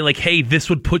at and say, like, hey, this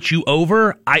would put you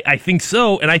over? I think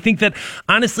so. And I think that,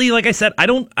 honestly, like I said, I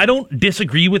don't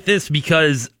disagree with this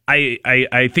because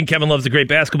I think Kevin Love's a great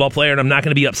basketball player, and I'm not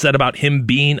going to be upset about him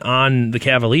being on the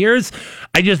Cavaliers.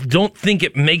 I just don't think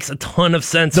it makes a ton of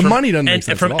sense. The money doesn't make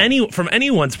sense from at all. From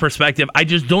anyone's perspective. I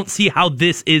just don't see how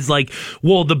this is like,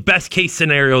 well, the best case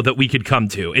scenario that we could come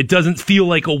to. It doesn't feel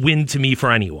like a win to me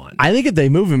for anyone. I think if they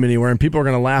move him anywhere, and people are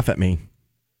going to laugh at me.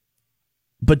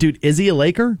 But dude, is he a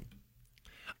Laker?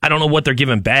 I don't know what they're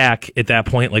giving back at that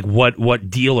point. Like,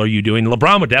 what deal are you doing?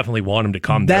 LeBron would definitely want him to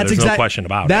come there. There's no question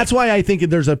about it. That's why I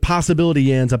think there's a possibility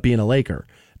he ends up being a Laker.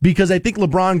 Because I think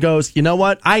LeBron goes, you know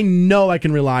what? I know I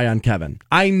can rely on Kevin.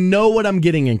 I know what I'm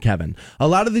getting in Kevin. A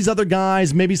lot of these other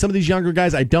guys, maybe some of these younger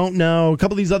guys, I don't know. A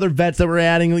couple of these other vets that we're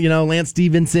adding, Lance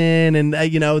Stevenson and,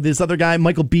 this other guy,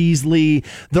 Michael Beasley,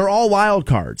 they're all wild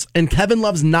cards. And Kevin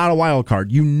Love's not a wild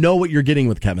card. You know what you're getting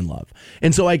with Kevin Love.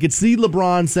 And so I could see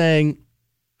LeBron saying,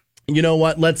 you know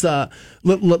what? Let's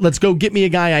go get me a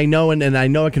guy I know and I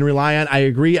know I can rely on. I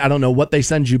agree. I don't know what they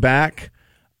send you back.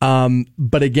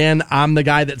 But again, I'm the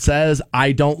guy that says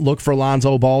I don't look for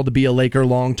Lonzo Ball to be a Laker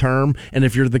long term. And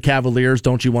if you're the Cavaliers,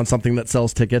 don't you want something that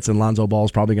sells tickets? And Lonzo Ball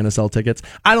is probably going to sell tickets.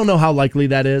 I don't know how likely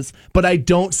that is, but I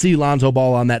don't see Lonzo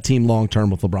Ball on that team long term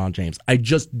with LeBron James. I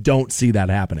just don't see that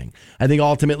happening. I think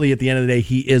ultimately at the end of the day,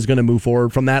 he is going to move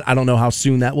forward from that. I don't know how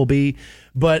soon that will be.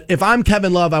 But if I'm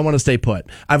Kevin Love, I want to stay put.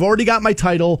 I've already got my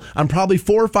title. I'm probably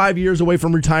 4 or 5 years away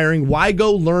from retiring. Why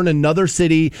go learn another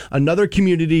city, another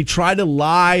community, try to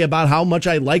lie about how much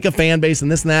I like a fan base and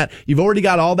this and that? You've already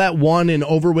got all that won and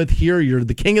over with here. You're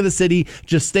the king of the city.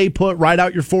 Just stay put, ride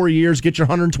out your 4 years, get your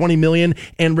 $120 million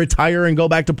and retire and go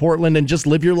back to Portland and just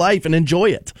live your life and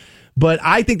enjoy it. But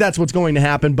I think that's what's going to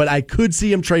happen. But I could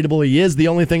see him tradable. He is the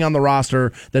only thing on the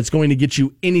roster that's going to get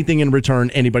you anything in return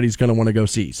anybody's going to want to go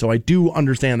see. So I do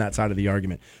understand that side of the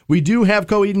argument. We do have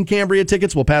Coed and Cambria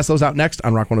tickets. We'll pass those out next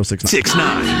on Rock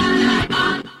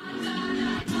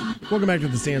 106.9. Welcome back to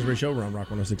the Stansbury Show. We're on Rock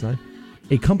 106.9.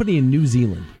 A company in New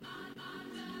Zealand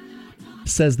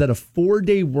says that a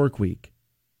 4-day work week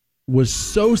was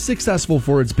so successful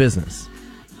for its business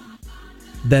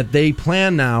that they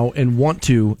plan now and want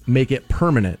to make it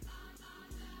permanent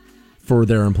for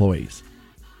their employees.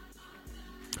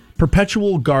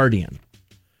 Perpetual Guardian,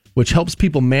 which helps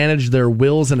people manage their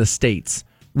wills and estates,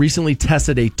 recently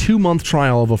tested a 2-month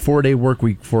trial of a 4-day work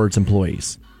week for its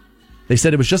employees. They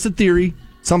said it was just a theory,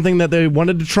 something that they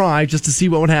wanted to try just to see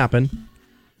what would happen,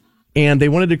 and they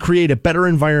wanted to create a better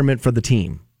environment for the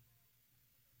team.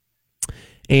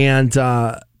 And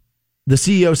the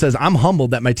CEO says, I'm humbled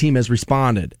that my team has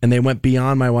responded, and they went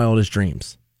beyond my wildest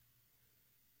dreams.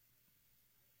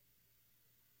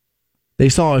 They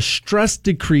saw a stress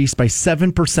decrease by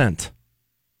 7%,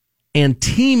 and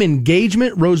team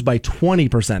engagement rose by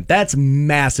 20%. That's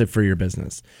massive for your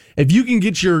business. If you can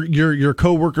get your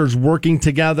coworkers working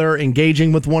together,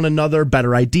 engaging with one another,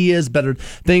 better ideas, better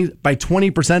things, by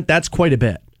 20%, that's quite a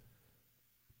bit.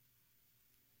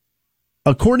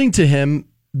 According to him,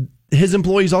 his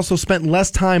employees also spent less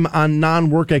time on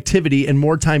non-work activity and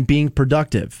more time being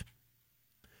productive.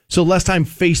 So less time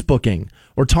Facebooking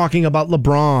or talking about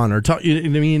LeBron or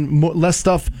less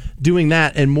stuff doing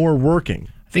that and more working.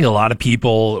 I think a lot of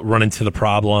people run into the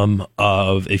problem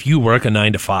of if you work a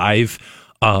 9 to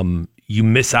 5, you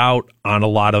miss out on a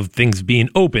lot of things being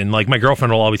open. Like my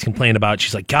girlfriend will always complain about,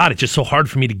 she's like, God, it's just so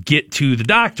hard for me to get to the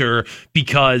doctor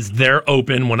because they're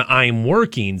open when I'm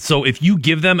working. So if you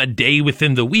give them a day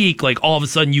within the week, like all of a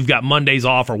sudden you've got Mondays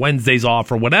off or Wednesdays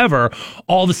off or whatever,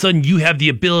 all of a sudden you have the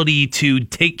ability to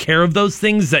take care of those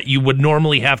things that you would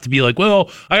normally have to be like, well,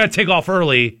 I got to take off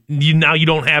early. Now you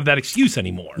don't have that excuse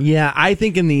anymore. Yeah, I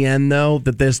think in the end, though,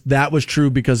 that was true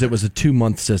because it was a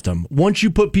 2-month system. Once you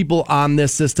put people on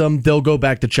this system, they'll go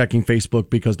back to checking Facebook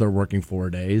because they're working 4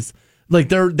 days. Like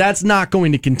that's not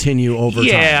going to continue over time.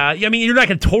 Yeah, I mean, you're not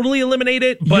going to totally eliminate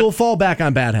it, but you'll fall back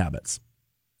on bad habits.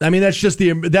 I mean, that's just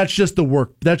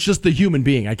the human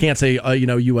being. I can't say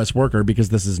U.S. worker because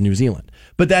this is New Zealand,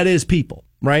 but that is people,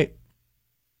 right?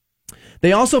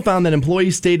 They also found that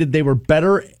employees stated they were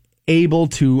better able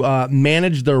to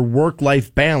manage their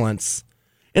work-life balance.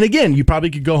 And again, you probably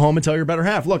could go home and tell your better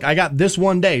half, look, I got this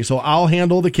one day, so I'll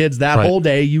handle the kids that whole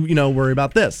day. You worry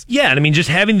about this. Yeah, and I mean, just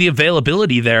having the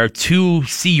availability there to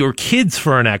see your kids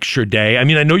for an extra day. I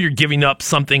mean, I know you're giving up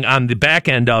something on the back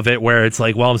end of it where it's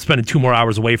like, well, I'm spending 2 more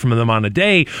hours away from them on a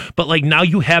day, but like now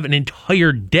you have an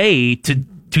entire day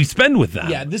to spend with them.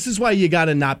 Yeah, this is why you got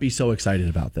to not be so excited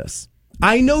about this.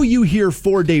 I know you hear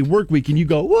 4-day work week and you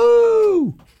go,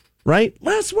 woo, right?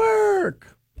 Less work.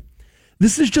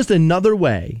 This is just another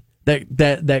way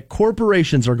that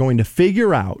corporations are going to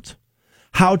figure out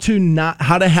how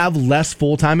to have less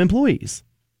full-time employees.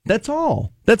 That's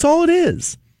all. That's all it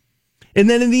is. And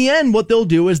then in the end, what they'll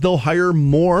do is they'll hire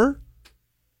more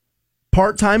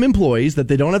part-time employees that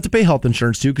they don't have to pay health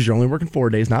insurance to because you're only working 4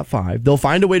 days, not 5. They'll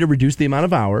find a way to reduce the amount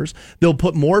of hours. They'll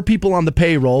put more people on the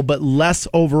payroll, but less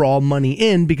overall money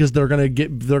in because they're going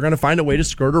to find a way to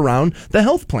skirt around the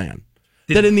health plan.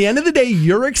 That in the end of the day,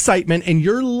 your excitement and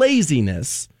your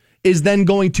laziness is then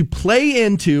going to play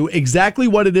into exactly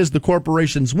what it is the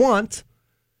corporations want.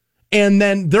 And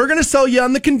then they're going to sell you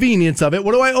on the convenience of it.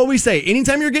 What do I always say?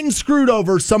 Anytime you're getting screwed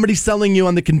over, somebody's selling you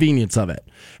on the convenience of it.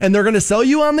 And they're going to sell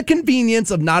you on the convenience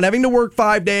of not having to work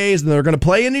 5 days. And they're going to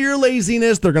play into your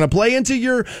laziness. They're going to play into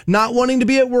your not wanting to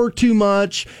be at work too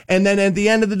much. And then at the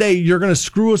end of the day, you're going to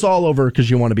screw us all over because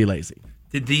you want to be lazy.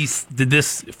 Did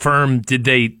this firm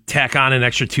tack on an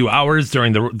extra 2 hours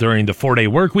during the 4-day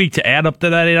work week to add up to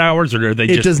that 8 hours, or did they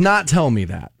It does not tell me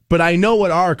that, but I know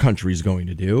what our country's going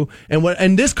to do,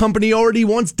 and this company already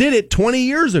once did it 20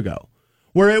 years ago,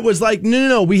 where it was like,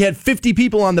 no, we had 50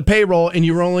 people on the payroll, and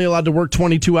you were only allowed to work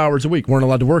 22 hours a week. Weren't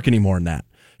allowed to work any more than that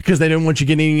because they didn't want you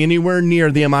getting anywhere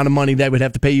near the amount of money they would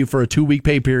have to pay you for a 2-week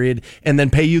pay period, and then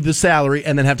pay you the salary,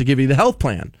 and then have to give you the health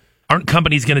plan. Aren't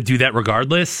companies going to do that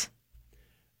regardless?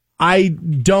 I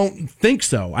don't think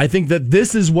so. I think that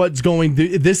this is going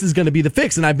to be the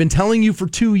fix. And I've been telling you for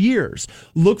 2 years,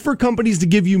 look for companies to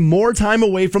give you more time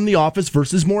away from the office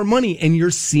versus more money. And you're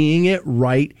seeing it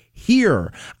right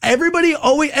here. Every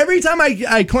time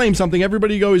I claim something,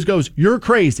 everybody always goes, you're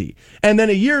crazy. And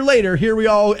then a year later,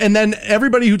 and then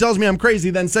everybody who tells me I'm crazy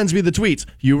then sends me the tweets.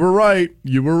 You were right.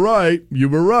 You were right. You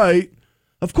were right.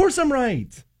 Of course I'm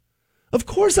right. Of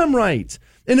course I'm right.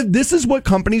 And if this is what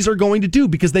companies are going to do,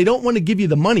 because they don't want to give you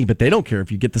the money, but they don't care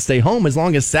if you get to stay home as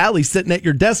long as Sally's sitting at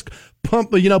your desk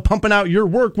pumping out your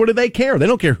work. What do they care? They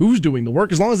don't care who's doing the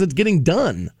work as long as it's getting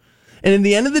done. And in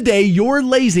the end of the day, your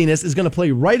laziness is going to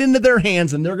play right into their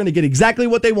hands and they're going to get exactly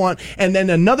what they want. And then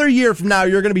another year from now,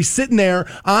 you're going to be sitting there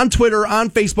on Twitter,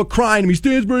 on Facebook, crying to me,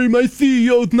 Stansbury, my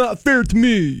CEO is not fair to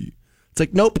me. It's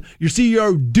like, nope, your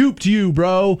CEO duped you,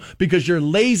 bro, because your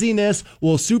laziness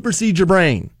will supersede your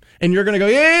brain. And you're going to go,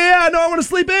 yeah, no, I want to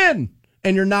sleep in.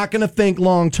 And you're not going to think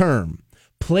long term.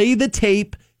 Play the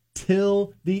tape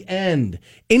till the end.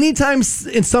 Anytime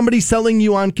somebody's selling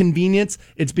you on convenience,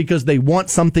 it's because they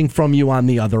want something from you on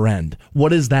the other end.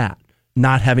 What is that?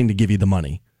 Not having to give you the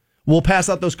money. We'll pass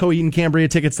out those Coheed Cambria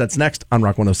tickets. That's next on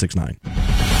Rock 106.9.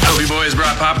 Toby Boys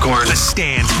brought popcorn. The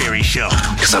Stansbury Show.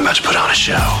 Because I'm about to put on a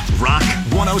show. Rock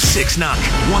 106.9.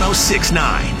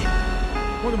 106.9.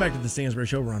 Welcome back to the Stansbury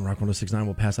Show. We're on Rock 106.9.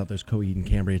 We'll pass out those Coheed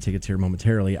Cambria tickets here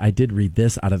momentarily. I did read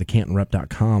this out of the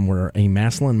CantonRep.com where a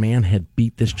Massillon man had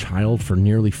beat this child for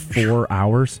nearly 4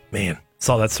 hours. Man,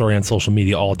 saw that story on social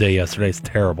media all day yesterday. It's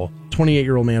terrible.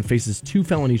 28-year-old man faces 2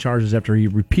 felony charges after he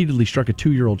repeatedly struck a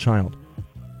 2-year-old child.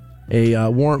 A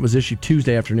warrant was issued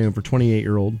Tuesday afternoon for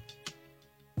 28-year-old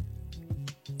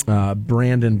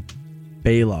Brandon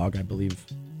Baylog, I believe,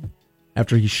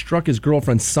 after he struck his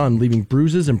girlfriend's son, leaving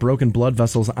bruises and broken blood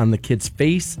vessels on the kid's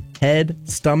face, head,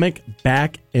 stomach,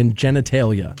 back, and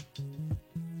genitalia.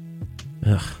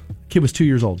 Kid was 2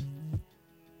 years old.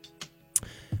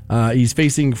 He's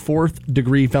facing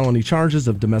 4th-degree felony charges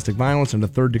of domestic violence and a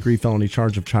 3rd-degree felony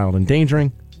charge of child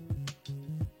endangering.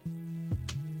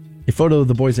 A photo of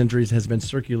the boy's injuries has been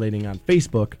circulating on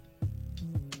Facebook.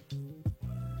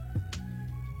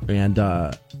 And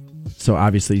so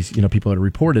obviously, people had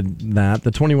reported that the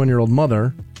 21-year-old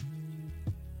mother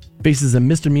faces a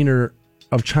misdemeanor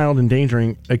of child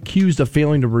endangering, accused of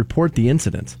failing to report the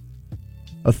incident.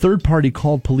 A third party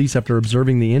called police after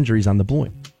observing the injuries on the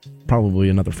boy. Probably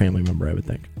another family member, I would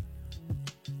think.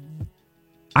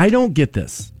 I don't get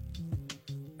this.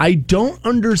 I don't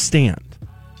understand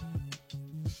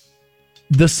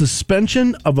the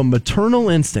suspension of a maternal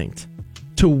instinct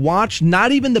to watch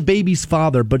not even the baby's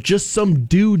father, but just some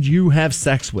dude you have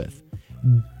sex with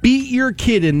beat your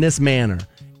kid in this manner,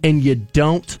 and you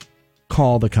don't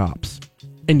call the cops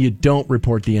and you don't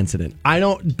report the incident.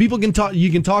 People can talk,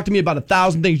 you can talk to me about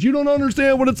 1,000 things. You don't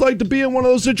understand what it's like to be in one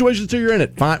of those situations till you're in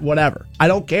it. Fine, whatever. I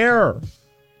don't care.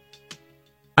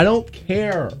 I don't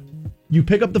care. You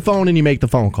pick up the phone and you make the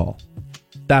phone call.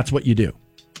 That's what you do.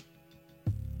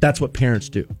 That's what parents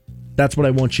do. That's what I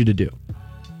want you to do.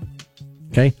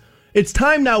 Okay? It's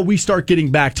time now we start getting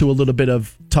back to a little bit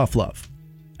of tough love.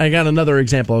 I got another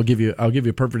example. I'll give you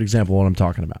a perfect example of what I'm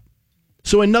talking about.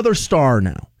 So another star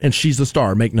now, and she's a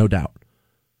star, make no doubt.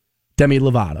 Demi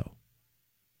Lovato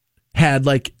had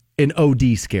like an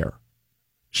OD scare.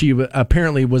 She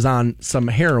apparently was on some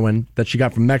heroin that she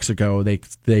got from Mexico.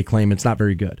 They claim it's not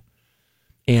very good.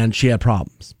 And she had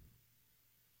problems.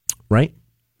 Right?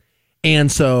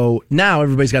 And so now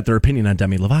everybody's got their opinion on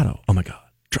Demi Lovato. Oh my God,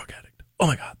 drug addict. Oh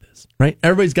my God, this. Right?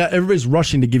 Everybody's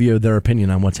rushing to give you their opinion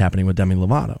on what's happening with Demi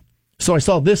Lovato. So I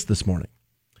saw this morning,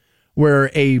 where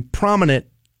a prominent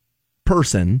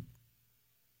person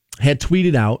had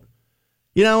tweeted out,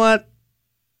 you know what?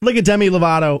 Look at Demi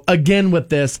Lovato again with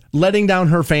this, letting down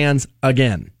her fans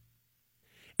again.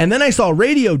 And then I saw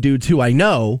radio dudes who I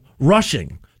know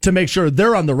rushing to make sure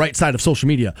they're on the right side of social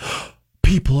media.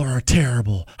 People are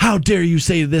terrible. How dare you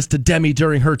say this to Demi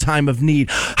during her time of need?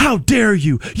 How dare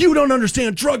you? You don't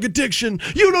understand drug addiction.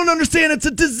 You don't understand it's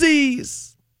a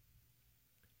disease.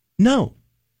 No,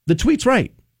 the tweet's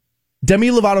right. Demi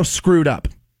Lovato screwed up,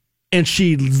 and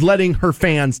she's letting her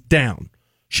fans down.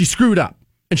 She screwed up,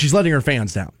 and she's letting her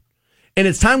fans down. And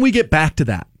it's time we get back to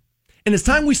that. And it's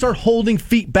time we start holding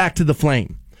feet back to the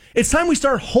flame. It's time we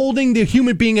start holding the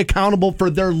human being accountable for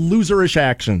their loserish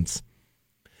actions.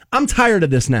 I'm tired of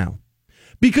this now.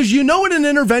 Because you know what an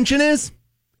intervention is?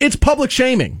 It's public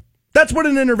shaming. That's what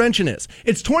an intervention is.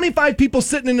 It's 25 people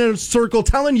sitting in a circle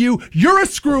telling you, you're a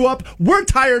screw up, we're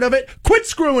tired of it, quit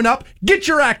screwing up, get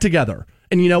your act together.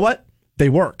 And you know what? They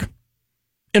work.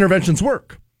 Interventions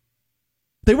work.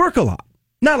 They work a lot.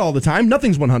 Not all the time,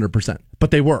 nothing's 100%,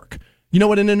 but they work. You know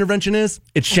what an intervention is?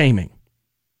 It's shaming.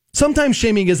 Sometimes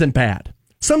shaming isn't bad.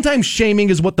 Sometimes shaming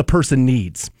is what the person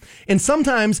needs. And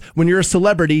sometimes when you're a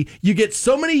celebrity, you get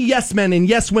so many yes men and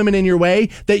yes women in your way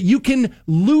that you can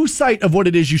lose sight of what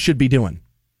it is you should be doing.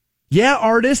 Yeah,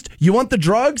 artist, you want the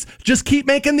drugs? Just keep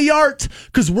making the art,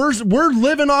 because we're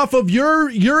living off of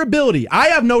your ability. I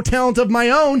have no talent of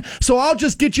my own, so I'll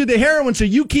just get you the heroin so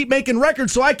you keep making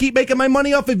records so I keep making my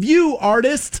money off of you,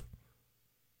 artist.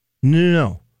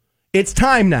 No. It's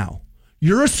time now.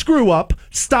 You're a screw up.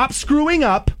 Stop screwing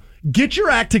up. Get your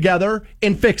act together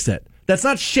and fix it. That's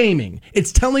not shaming.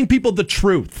 It's telling people the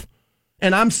truth.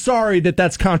 And I'm sorry that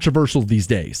that's controversial these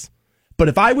days. But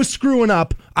if I was screwing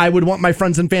up, I would want my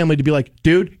friends and family to be like,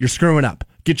 dude, you're screwing up.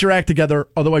 Get your act together.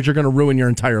 Otherwise, you're going to ruin your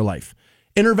entire life.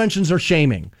 Interventions are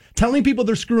shaming. Telling people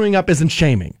they're screwing up isn't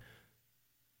shaming.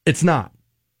 It's not.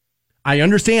 I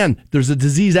understand there's a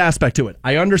disease aspect to it.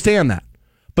 I understand that.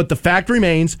 But the fact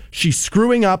remains, she's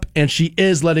screwing up and she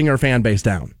is letting her fan base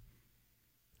down.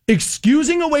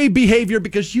 Excusing away behavior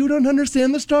because you don't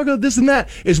understand the struggle, this and that,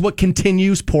 is what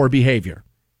continues poor behavior.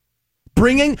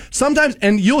 Bringing, sometimes,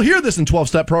 and you'll hear this in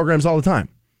 12-step programs all the time,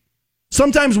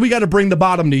 sometimes we got to bring the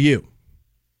bottom to you.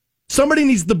 Somebody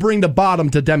needs to bring the bottom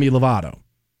to Demi Lovato.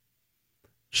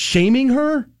 Shaming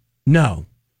her? No.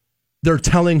 They're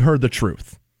telling her the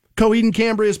truth. Coed and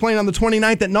Cambria is playing on the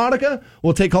 29th at Nautica.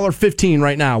 We'll take caller 15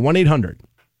 right now,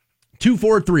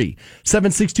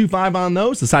 1-800-243-7625 on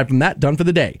those. Aside from that, done for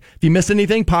the day. If you missed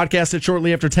anything, podcast it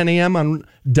shortly after 10 a.m. on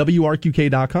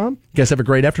WRQK.com. You guys have a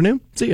great afternoon. See you.